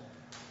craftsman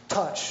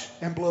touch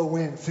and blow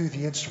wind through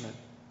the instrument.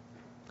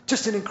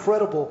 Just an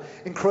incredible,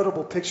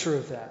 incredible picture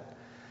of that.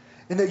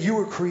 And that you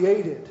were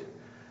created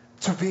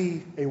to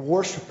be a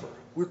worshiper.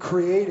 We're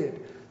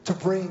created to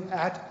bring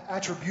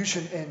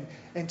attribution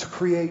and to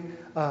create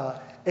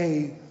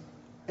a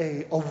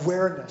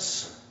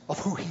awareness of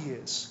who he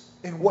is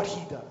and what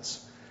he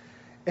does.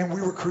 And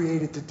we were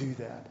created to do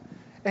that.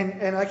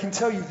 And I can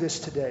tell you this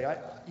today.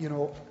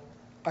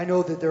 I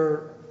know that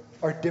there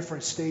are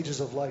different stages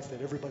of life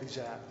that everybody's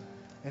at.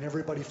 And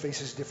everybody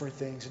faces different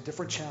things and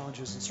different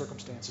challenges and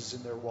circumstances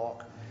in their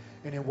walk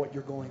and in what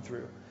you're going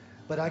through.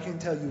 But I can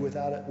tell you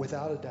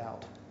without a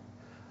doubt,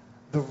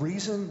 the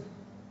reason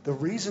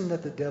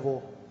that the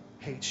devil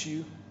hates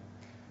you,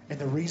 and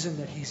the reason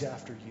that he's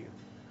after you,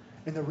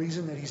 and the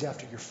reason that he's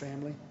after your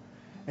family,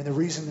 and the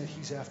reason that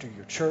he's after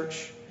your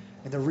church,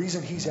 and the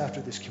reason he's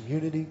after this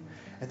community,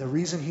 and the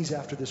reason he's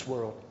after this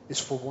world is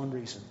for one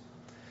reason.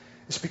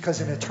 It's because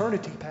in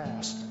eternity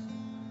past,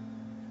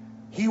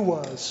 he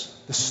was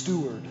the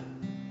steward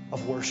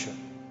of worship.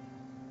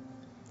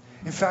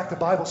 In fact, the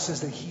Bible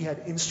says that he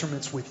had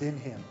instruments within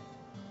him,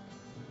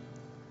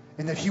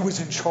 and that he was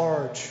in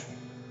charge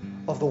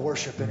of the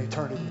worship in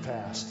eternity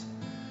past.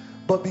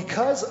 But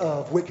because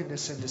of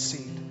wickedness and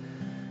deceit,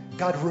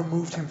 God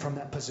removed him from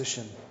that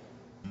position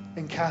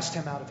and cast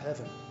him out of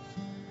heaven.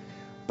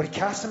 But he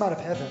cast him out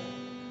of heaven,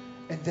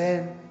 and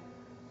then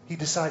he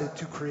decided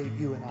to create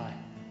you and I.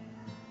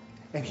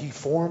 And he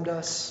formed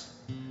us,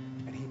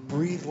 and he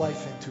breathed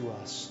life into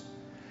us.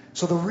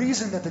 So the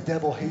reason that the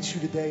devil hates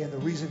you today, and the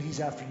reason he's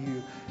after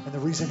you, and the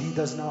reason he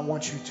does not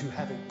want you to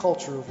have a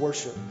culture of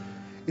worship,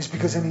 is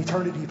because in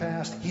eternity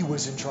past, he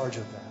was in charge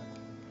of that.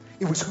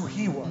 It was who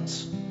he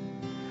was.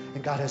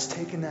 And God has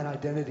taken that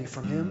identity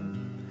from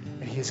him,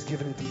 and he has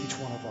given it to each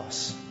one of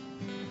us.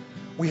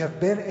 We have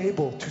been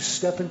able to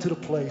step into the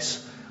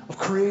place of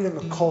creating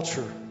a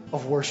culture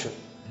of worship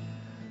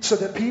so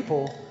that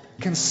people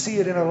can see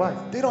it in our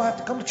life. They don't have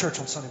to come to church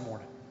on Sunday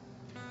morning.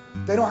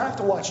 They don't have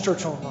to watch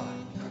church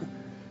online.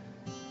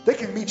 They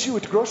can meet you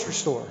at the grocery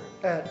store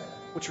at,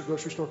 what's your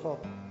grocery store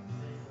called?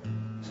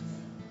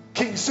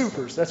 King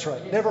Soopers, that's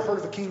right. Never heard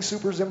of a King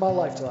Soopers in my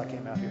life till I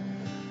came out here.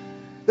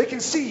 They can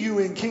see you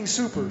in King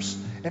Soopers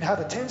and have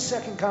a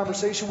 10-second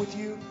conversation with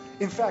you.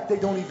 In fact, they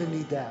don't even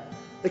need that.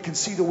 They can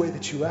see the way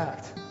that you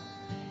act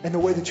and the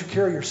way that you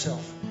carry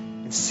yourself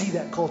and see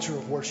that culture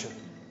of worship.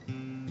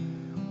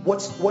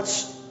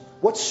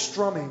 What's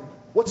strumming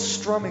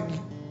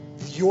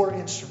your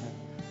instrument?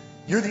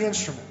 You're the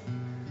instrument.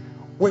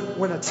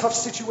 When a tough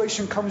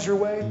situation comes your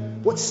way,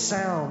 what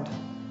sound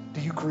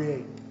do you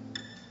create?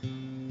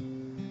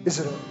 Is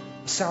it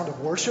a sound of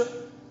worship?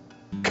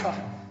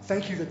 God,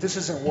 thank you that this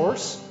isn't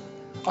worse.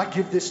 I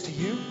give this to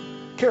you.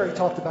 Carrie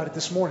talked about it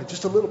this morning,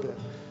 just a little bit.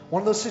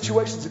 One of those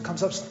situations that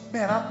comes up,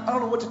 man, I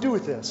don't know what to do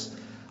with this.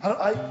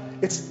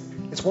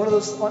 It's one of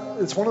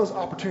those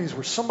opportunities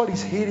where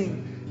somebody's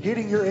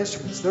hitting your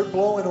instruments. They're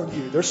blowing on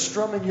you. They're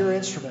strumming your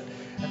instrument,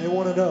 and they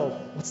want to know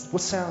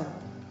what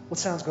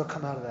sound's going to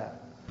come out of that.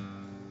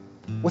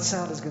 What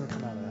sound is going to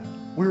come out of that?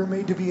 We were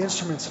made to be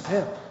instruments of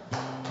him.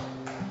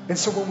 And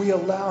so when we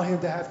allow him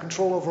to have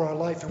control over our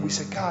life and we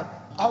say, God,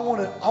 I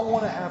want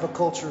to have a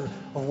culture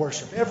of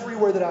worship.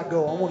 Everywhere that I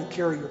go, I want to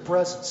carry your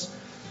presence.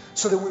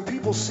 So that when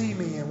people see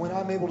me and when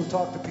I'm able to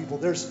talk to people,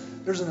 there's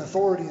an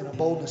authority and a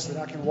boldness that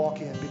I can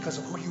walk in because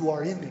of who you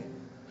are in me.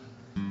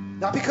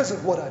 Not because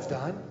of what I've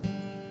done.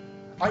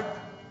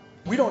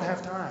 We don't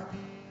have time.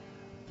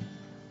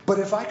 But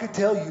if I could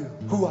tell you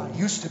who I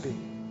used to be,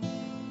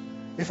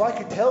 if I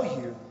could tell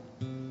you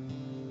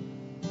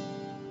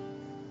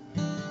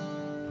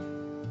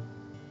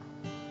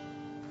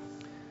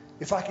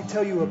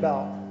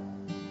about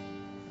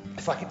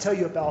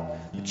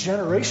the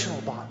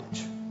generational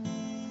bondage,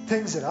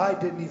 things that I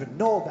didn't even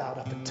know about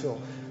up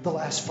until the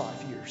last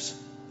 5 years,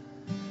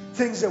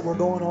 things that were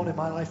going on in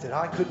my life that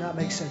I could not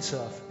make sense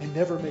of and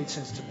never made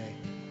sense to me,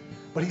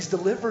 but he's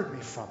delivered me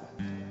from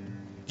it.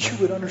 You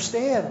would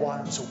understand why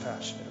I'm so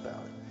passionate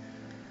about it.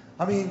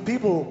 I mean,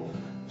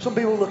 some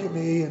people look at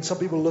me and some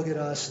people look at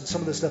us and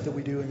some of the stuff that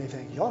we do and they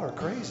think, y'all are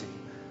crazy.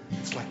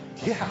 It's like,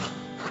 yeah,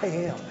 I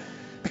am.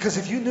 Because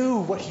if you knew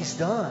what he's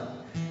done,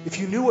 if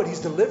you knew what he's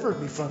delivered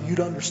me from, you'd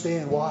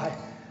understand why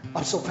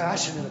I'm so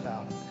passionate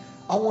about it.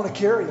 I want to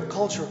carry a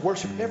culture of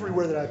worship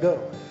everywhere that I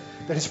go,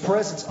 that his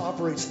presence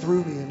operates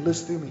through me and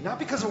lives through me, not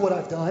because of what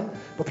I've done,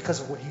 but because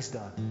of what he's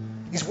done.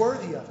 He's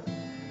worthy of it.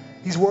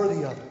 He's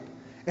worthy of it.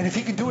 And if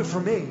he can do it for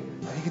me,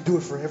 then he can do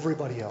it for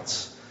everybody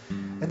else.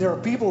 And there are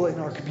people in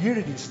our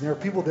communities, and there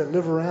are people that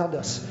live around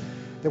us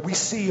that we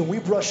see and we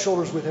brush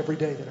shoulders with every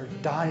day that are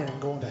dying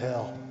and going to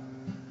hell.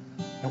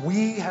 And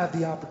we have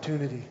the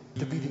opportunity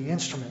to be the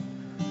instrument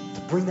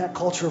to bring that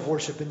culture of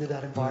worship into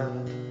that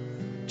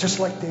environment, just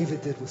like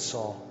David did with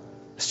Saul.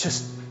 It's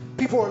just,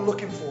 people are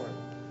looking for it,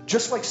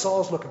 just like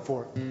Saul's looking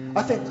for it.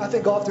 I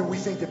think often we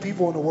think that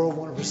people in the world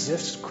want to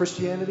resist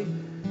Christianity,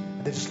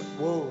 and they're just like,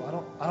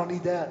 whoa, I don't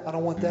need that, I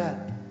don't want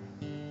that.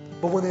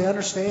 But when they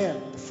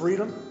understand the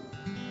freedom,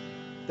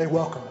 they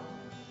welcome it.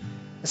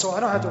 And so I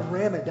don't have to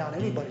ram it down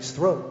anybody's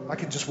throat. I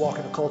can just walk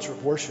in a culture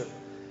of worship.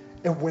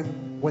 And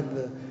when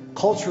the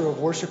culture of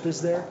worship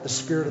is there, the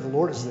Spirit of the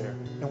Lord is there.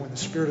 And when the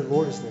Spirit of the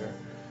Lord is there,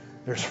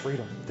 there's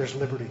freedom, there's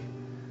liberty.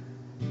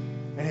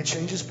 And it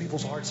changes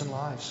people's hearts and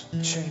lives.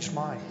 It changed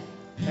mine.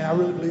 And I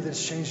really believe that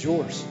it's changed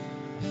yours.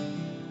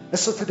 And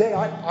so today,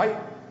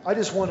 I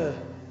just want to,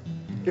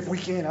 if we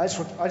can, I just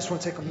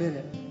want to take a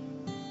minute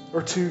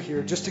or two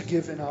here just to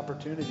give an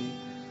opportunity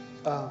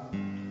to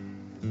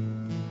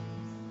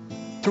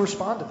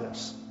respond to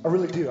this. I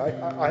really do.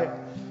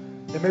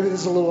 And maybe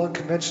this is a little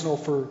unconventional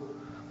for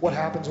what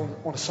happens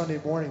on a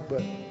Sunday morning,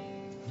 but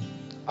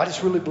I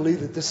just really believe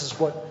that this is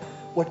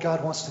what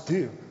God wants to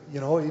do. You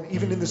know,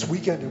 even in this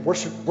weekend, and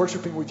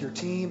worshiping with your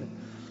team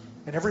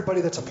and everybody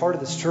that's a part of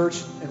this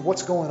church and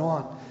what's going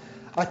on.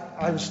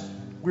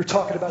 We were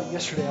talking about it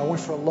yesterday. I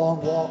went for a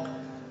long walk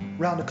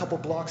around a couple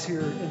blocks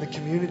here in the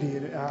community,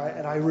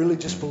 and I really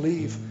just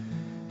believe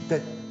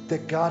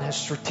that God has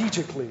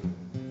strategically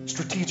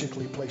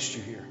placed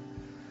you here.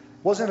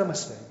 It wasn't a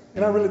mistake,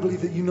 and I really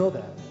believe that you know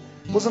that.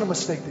 It wasn't a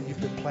mistake that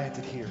you've been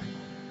planted here,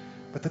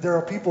 but that there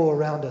are people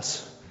around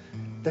us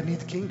that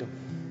need the kingdom,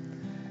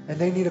 and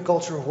they need a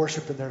culture of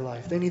worship in their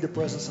life. They need the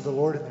presence of the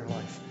Lord in their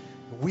life.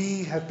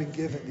 We have been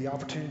given the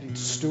opportunity to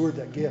steward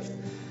that gift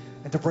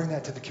and to bring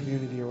that to the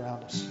community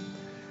around us.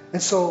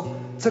 And so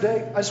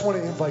today, I just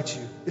want to invite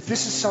you. If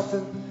this is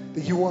something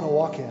that you want to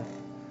walk in,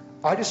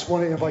 I just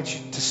want to invite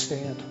you to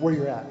stand where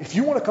you're at. If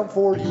you want to come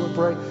forward, you want to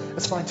pray,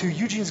 that's fine too.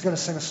 Eugene's going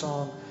to sing a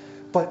song.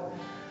 But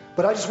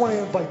I just want to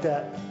invite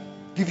that,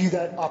 give you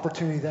that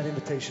opportunity, that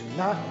invitation.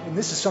 And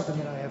this is something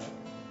that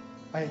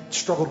I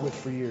struggled with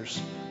for years.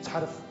 It's how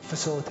to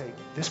facilitate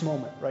this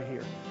moment right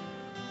here.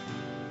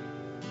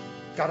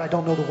 God, I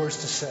don't know the words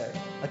to say.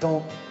 I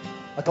don't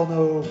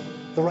know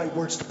the right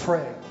words to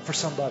pray for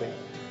somebody.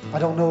 I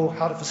don't know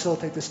how to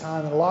facilitate this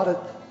time. And a lot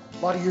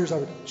of years I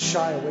would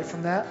shy away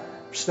from that,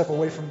 or step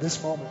away from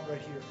this moment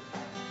right here.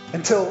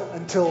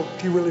 Until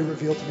he really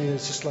revealed to me,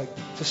 it's just like,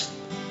 just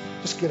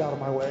get out of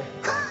my way.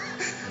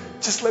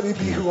 Just let me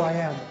be who I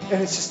am.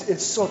 And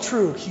it's so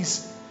true.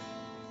 He's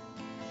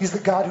the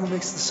God who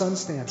makes the sun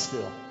stand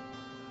still.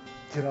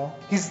 You know,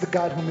 he's the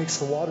God who makes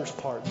the waters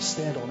part and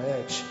stand on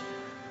edge.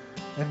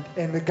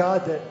 And the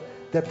God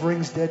that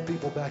brings dead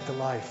people back to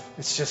life.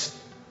 It's just,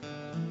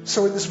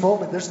 so in this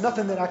moment, there's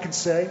nothing that I can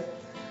say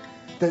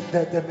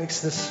that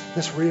makes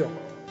this real.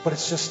 But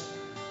it's just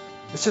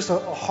a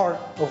heart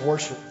of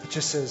worship that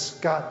just says,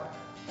 God,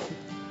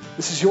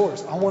 this is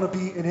yours. I want to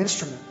be an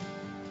instrument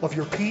of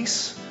your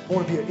peace. I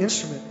want to be an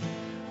instrument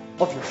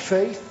of your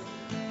faith.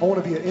 I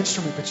want to be an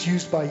instrument that's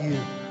used by you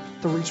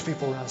to reach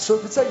people around. So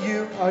if it's that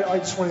you, I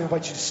just want to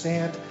invite you to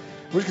stand.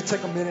 We're going to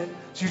take a minute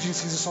as Eugene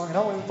sings a song, and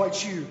I want to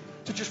invite you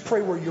to just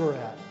pray where you're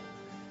at.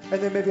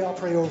 And then maybe I'll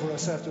pray over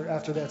us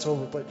after that's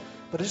over. But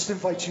I just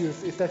invite you,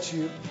 if that's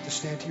you, to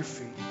stand to your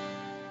feet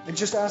and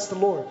just ask the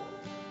Lord,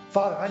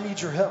 Father, I need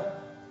your help.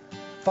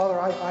 Father,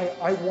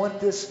 I want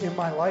this in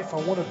my life.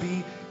 I want to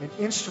be an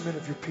instrument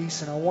of your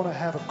peace, and I want to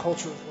have a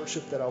culture of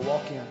worship that I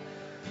walk in.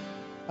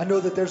 I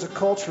know that there's a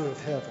culture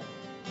of heaven.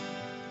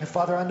 And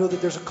Father, I know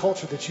that there's a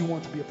culture that you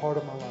want to be a part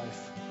of my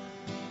life.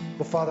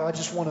 But Father, I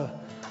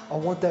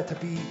want that to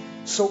be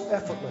so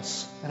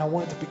effortless, and I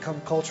want it to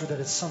become culture that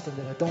it's something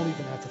that I don't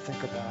even have to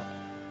think about,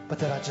 but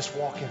that I just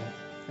walk in it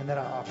and that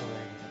I operate in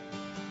it.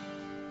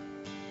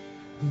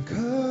 I'm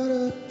caught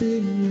up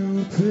in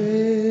your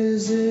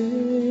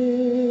presence.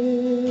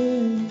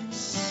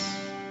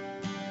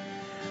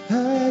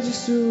 I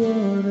just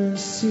wanna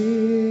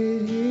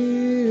sit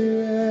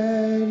here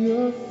at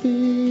your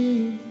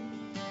feet.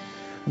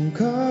 I'm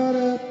caught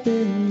up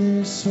in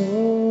this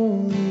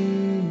holy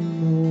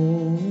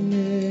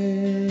moment.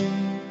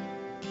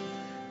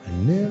 I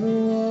never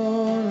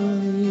wanna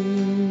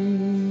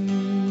leave.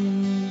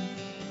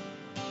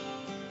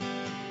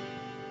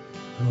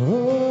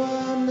 Oh,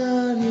 I'm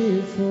not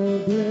here for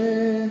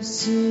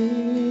blessings.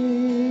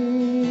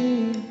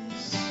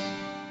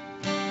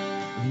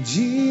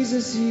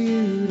 Jesus,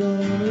 you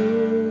don't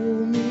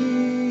owe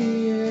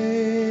me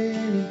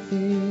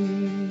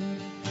anything.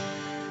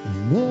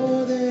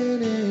 More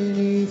than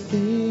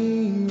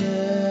anything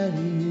that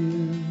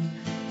you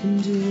can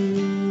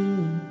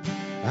do,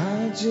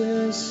 I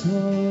just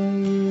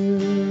want you.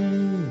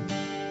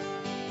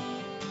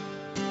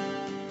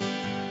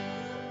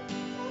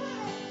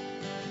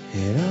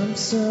 And I'm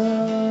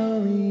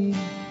sorry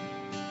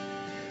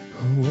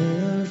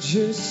when I've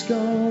just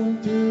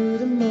gone through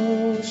the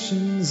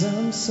motions.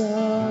 I'm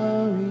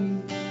sorry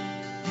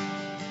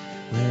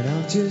when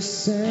I've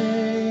just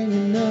sang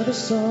another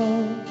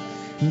song.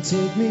 And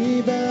take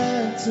me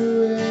back to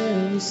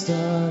where we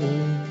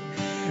started.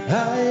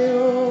 I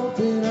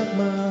open up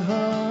my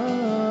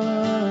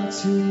heart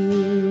to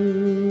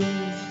you.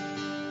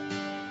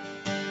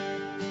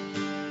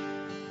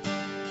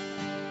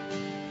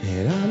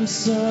 And I'm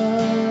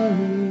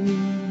sorry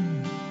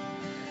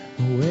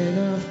when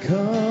I've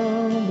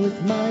come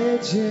with my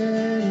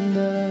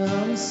agenda.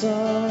 I'm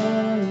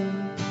sorry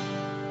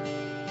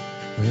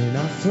when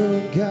I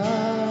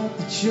forgot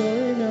that you're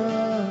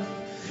enough.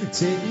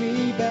 Take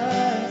me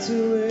back to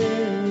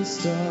where we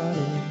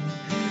started.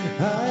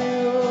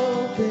 I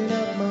open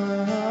up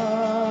my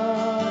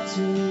heart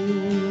to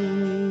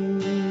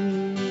you.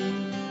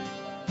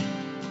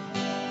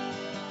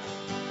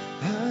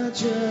 I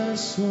just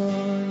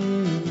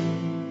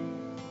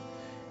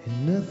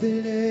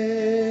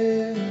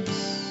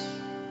else,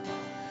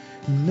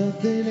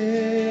 nothing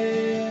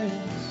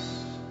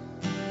else,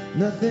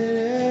 nothing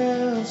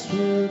else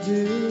will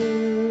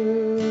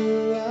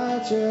do. I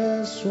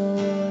just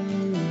want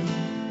you,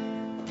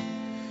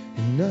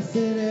 and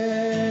nothing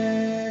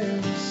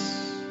else,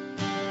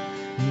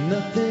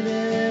 nothing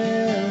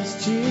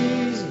else,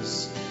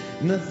 Jesus,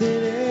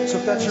 nothing else. So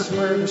if that's your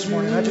prayer this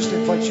morning, I just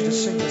invite you to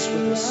sing this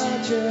with us.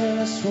 I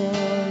just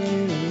want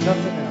you,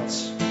 Nothing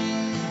else.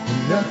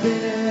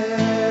 nothing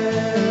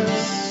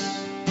else,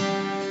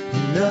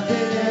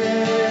 nothing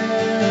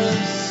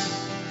else,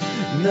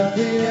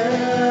 nothing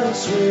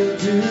else will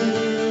do.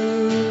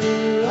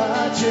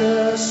 I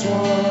just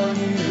want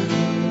you,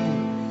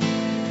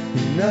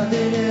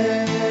 nothing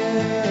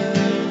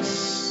else,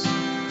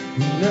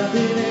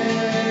 nothing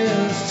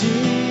else,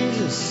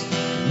 Jesus,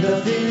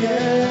 nothing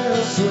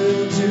else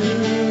will do.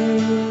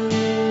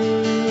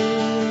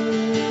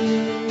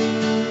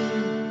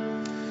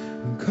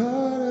 I'm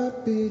caught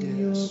up in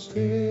your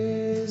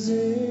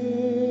presence.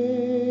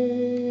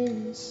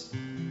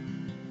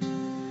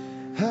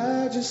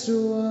 I just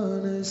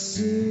wanna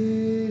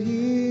sit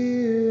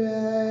here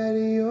at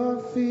your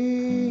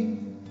feet.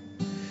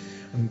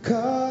 I'm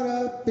caught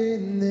up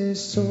in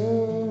this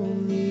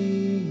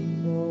holy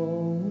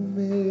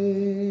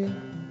moment.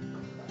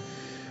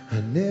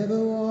 I never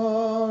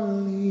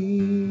wanna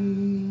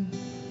leave.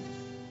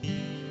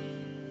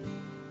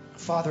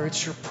 Father,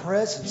 it's your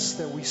presence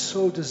that we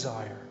so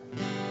desire.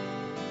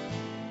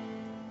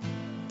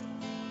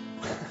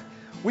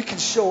 We can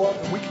show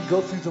up and we can go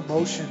through the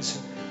motions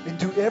and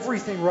do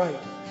everything right.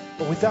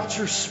 But without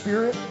your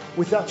Spirit,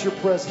 without your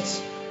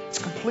presence, it's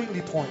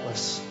completely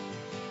pointless.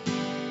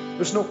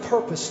 There's no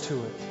purpose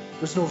to it.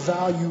 There's no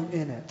value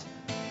in it.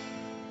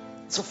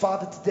 So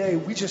Father, today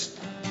we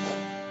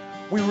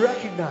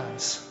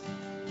recognize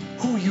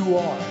who you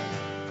are,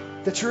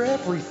 that you're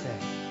everything.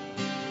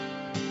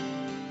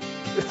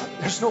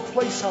 There's no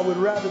place I would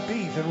rather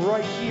be than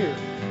right here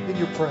in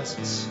your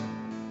presence.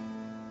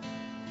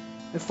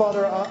 And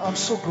Father, I'm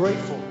so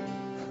grateful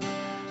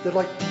that,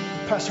 like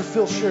Pastor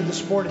Phil shared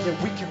this morning,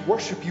 that we can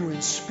worship you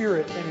in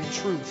spirit and in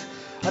truth.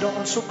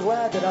 I'm so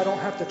glad that I don't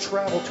have to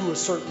travel to a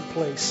certain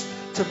place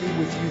to be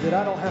with you, that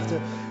I don't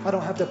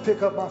have to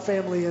pick up my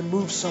family and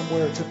move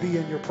somewhere to be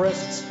in your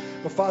presence.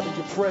 But Father,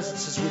 your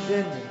presence is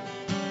within me.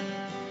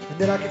 And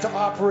then I get to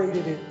operate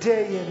in it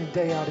day in and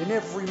day out, in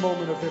every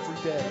moment of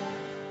every day.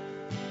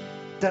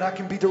 That I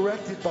can be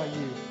directed by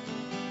you.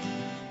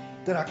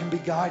 That I can be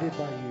guided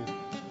by you.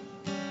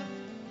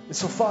 And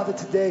so, Father,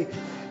 today,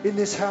 in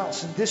this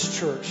house, in this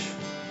church,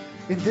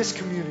 in this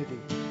community,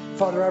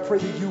 Father, I pray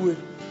that you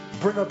would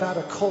bring about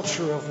a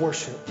culture of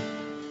worship.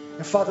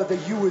 And Father,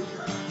 that you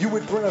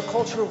would bring a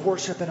culture of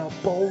worship and a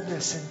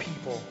boldness in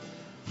people.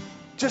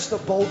 Just a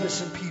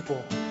boldness in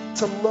people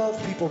to love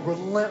people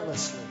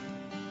relentlessly.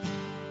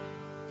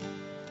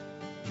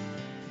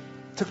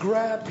 To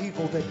grab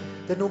people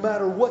that no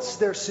matter what's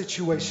their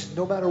situation,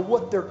 no matter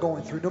what they're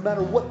going through, no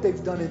matter what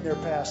they've done in their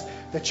past,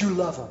 that you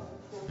love them.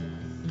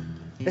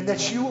 And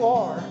that you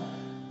are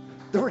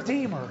the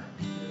Redeemer.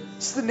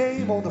 It's the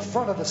name on the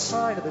front of the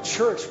sign of the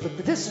church, but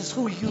this is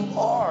who you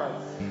are.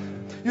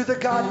 You're the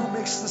God who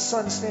makes the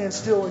sun stand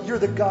still, and you're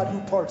the God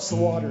who parts the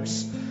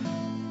waters.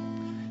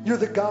 You're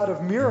the God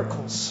of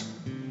miracles.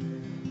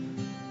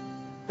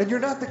 And you're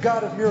not the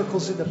God of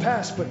miracles in the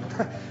past, but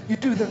you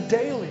do them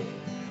daily.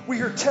 We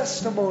hear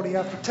testimony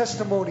after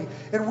testimony,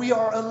 and we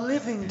are a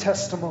living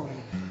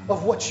testimony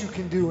of what you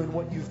can do and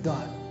what you've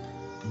done.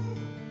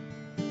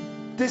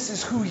 This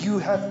is who you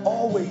have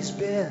always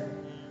been.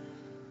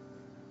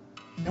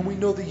 And we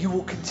know that you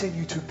will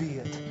continue to be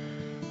it.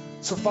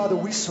 So, Father,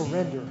 we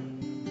surrender.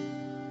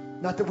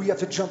 Not that we have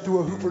to jump through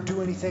a hoop or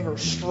do anything or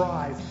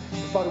strive. But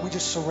Father, we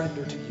just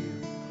surrender to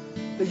you.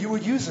 That you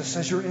would use us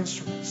as your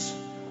instruments.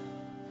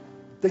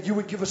 That you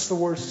would give us the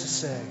words to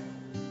say.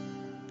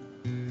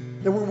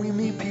 That when we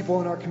meet people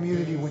in our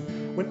community,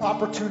 when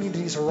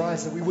opportunities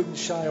arise, that we wouldn't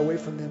shy away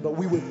from them, but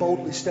we would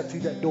boldly step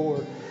through that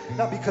door.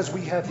 Not because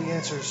we have the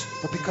answers,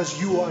 but because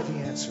you are the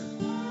answer.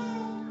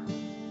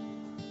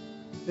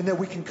 And that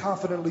we can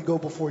confidently go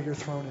before your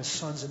throne as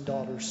sons and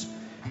daughters.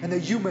 And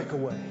that you make a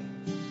way.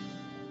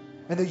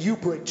 And that you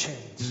break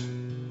chains.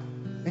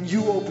 And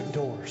you open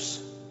doors.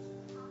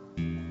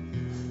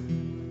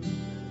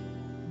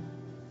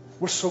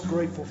 We're so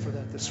grateful for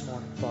that this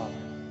morning, Father.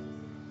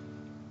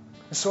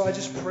 And so I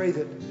just pray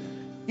that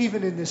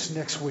even in this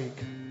next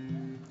week,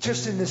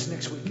 just in this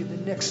next week, in the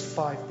next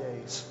 5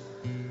 days,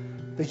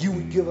 that you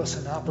would give us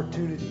an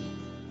opportunity,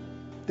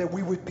 that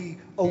we would be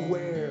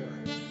aware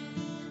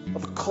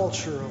of a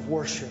culture of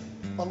worship,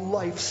 a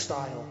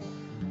lifestyle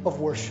of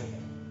worship,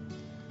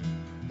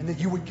 and that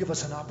you would give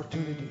us an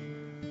opportunity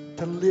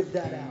to live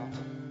that out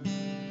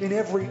in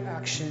every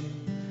action,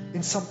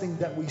 in something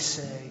that we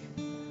say,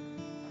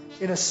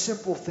 in a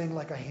simple thing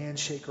like a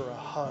handshake or a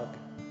hug,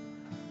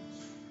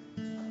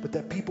 but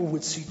that people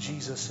would see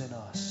Jesus in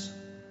us,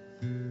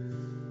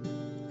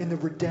 in the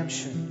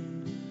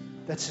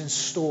redemption that's in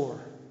store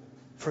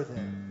for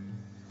them.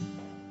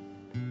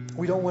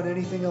 We don't want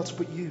anything else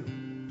but you.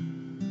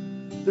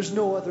 There's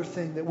no other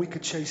thing that we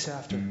could chase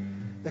after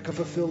that could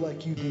fulfill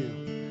like you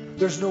do.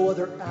 There's no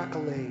other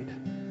accolade.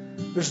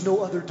 There's no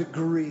other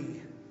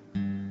degree.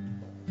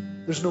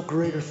 There's no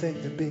greater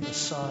thing than being a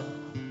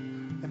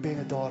son and being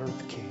a daughter of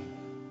the King.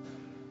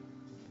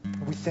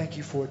 And we thank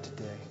you for it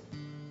today.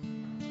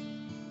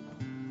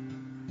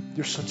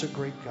 You're such a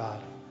great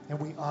God, and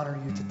we honor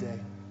you today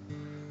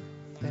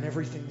and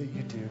everything that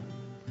you do.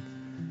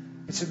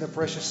 It's in the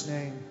precious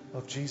name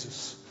of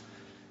Jesus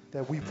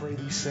that we pray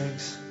these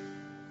things.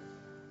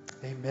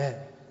 Amen.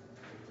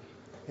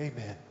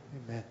 Amen.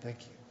 Amen.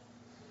 Thank you.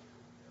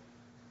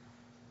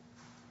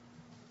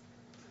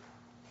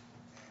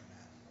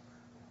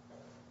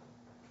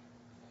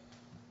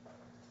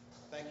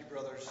 Thank you,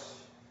 brothers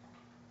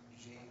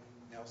Eugene,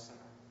 Nelson.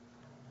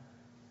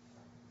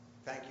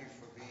 Thank you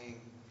for being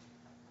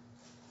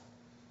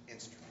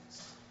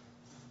instruments.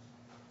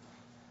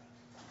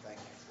 Thank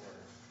you for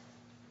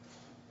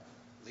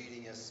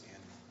leading us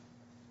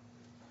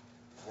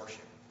in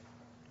worship.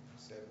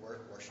 Said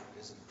worship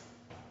isn't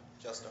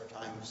just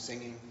our time of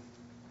singing.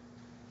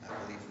 I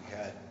believe we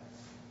had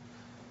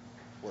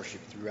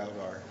worship throughout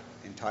our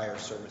entire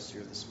service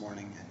here this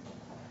morning, and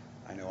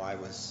I know I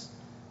was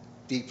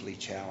deeply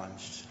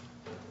challenged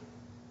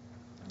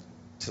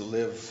to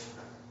live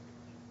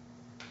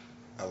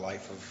a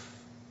life of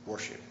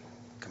worship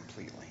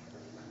completely.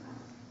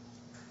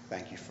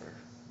 Thank you for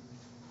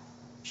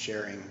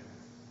sharing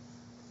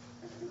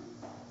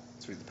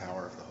through the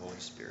power of the Holy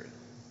Spirit.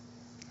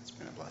 It's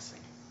been a blessing.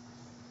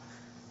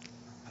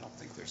 I don't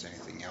think there's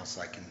anything else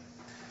I can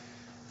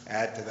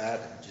add to that.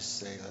 And just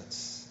say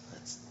let's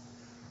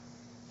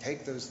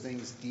take those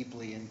things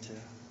deeply into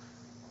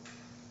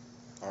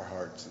our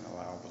hearts and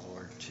allow the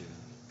Lord to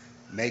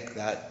make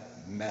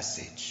that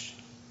message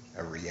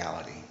a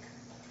reality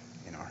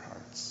in our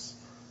hearts.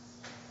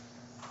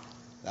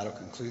 That'll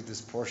conclude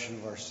this portion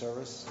of our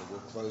service. So we'll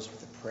close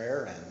with a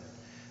prayer, and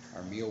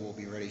our meal will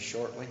be ready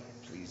shortly.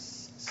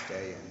 Please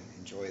stay and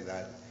enjoy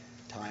that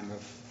time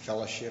of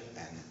fellowship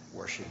and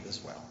worship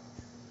as well.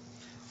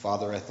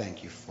 Father, I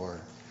thank you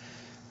for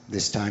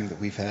this time that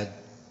we've had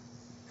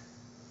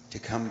to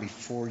come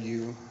before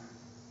you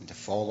and to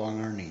fall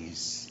on our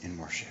knees in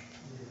worship.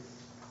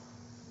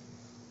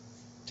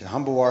 To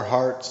humble our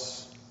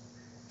hearts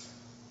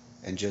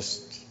and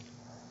just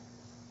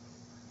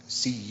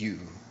see you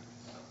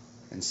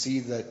and see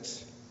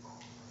that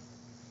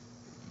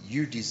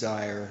you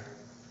desire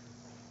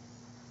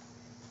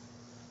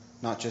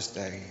not just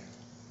a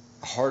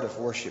heart of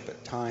worship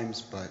at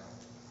times, but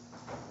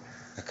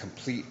a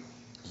complete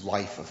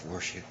life of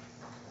worship.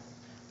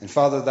 And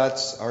Father,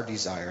 that's our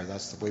desire.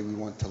 That's the way we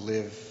want to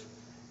live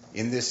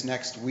in this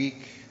next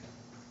week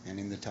and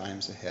in the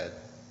times ahead.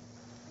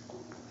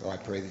 So I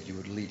pray that you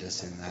would lead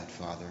us in that,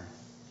 Father.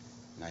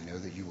 And I know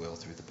that you will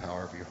through the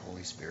power of your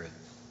Holy Spirit.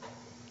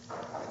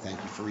 I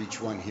thank you for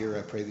each one here.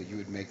 I pray that you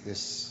would make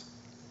this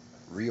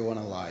real and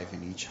alive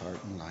in each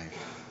heart and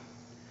life.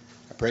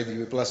 I pray that you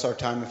would bless our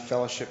time of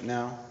fellowship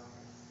now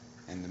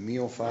and the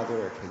meal,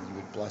 Father. I pray that you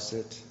would bless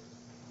it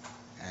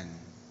and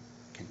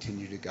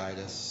continue to guide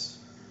us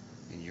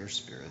in your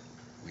Spirit.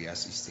 We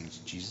ask these things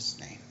in Jesus'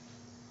 name.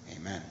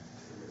 Amen.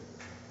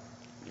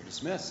 You're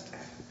dismissed.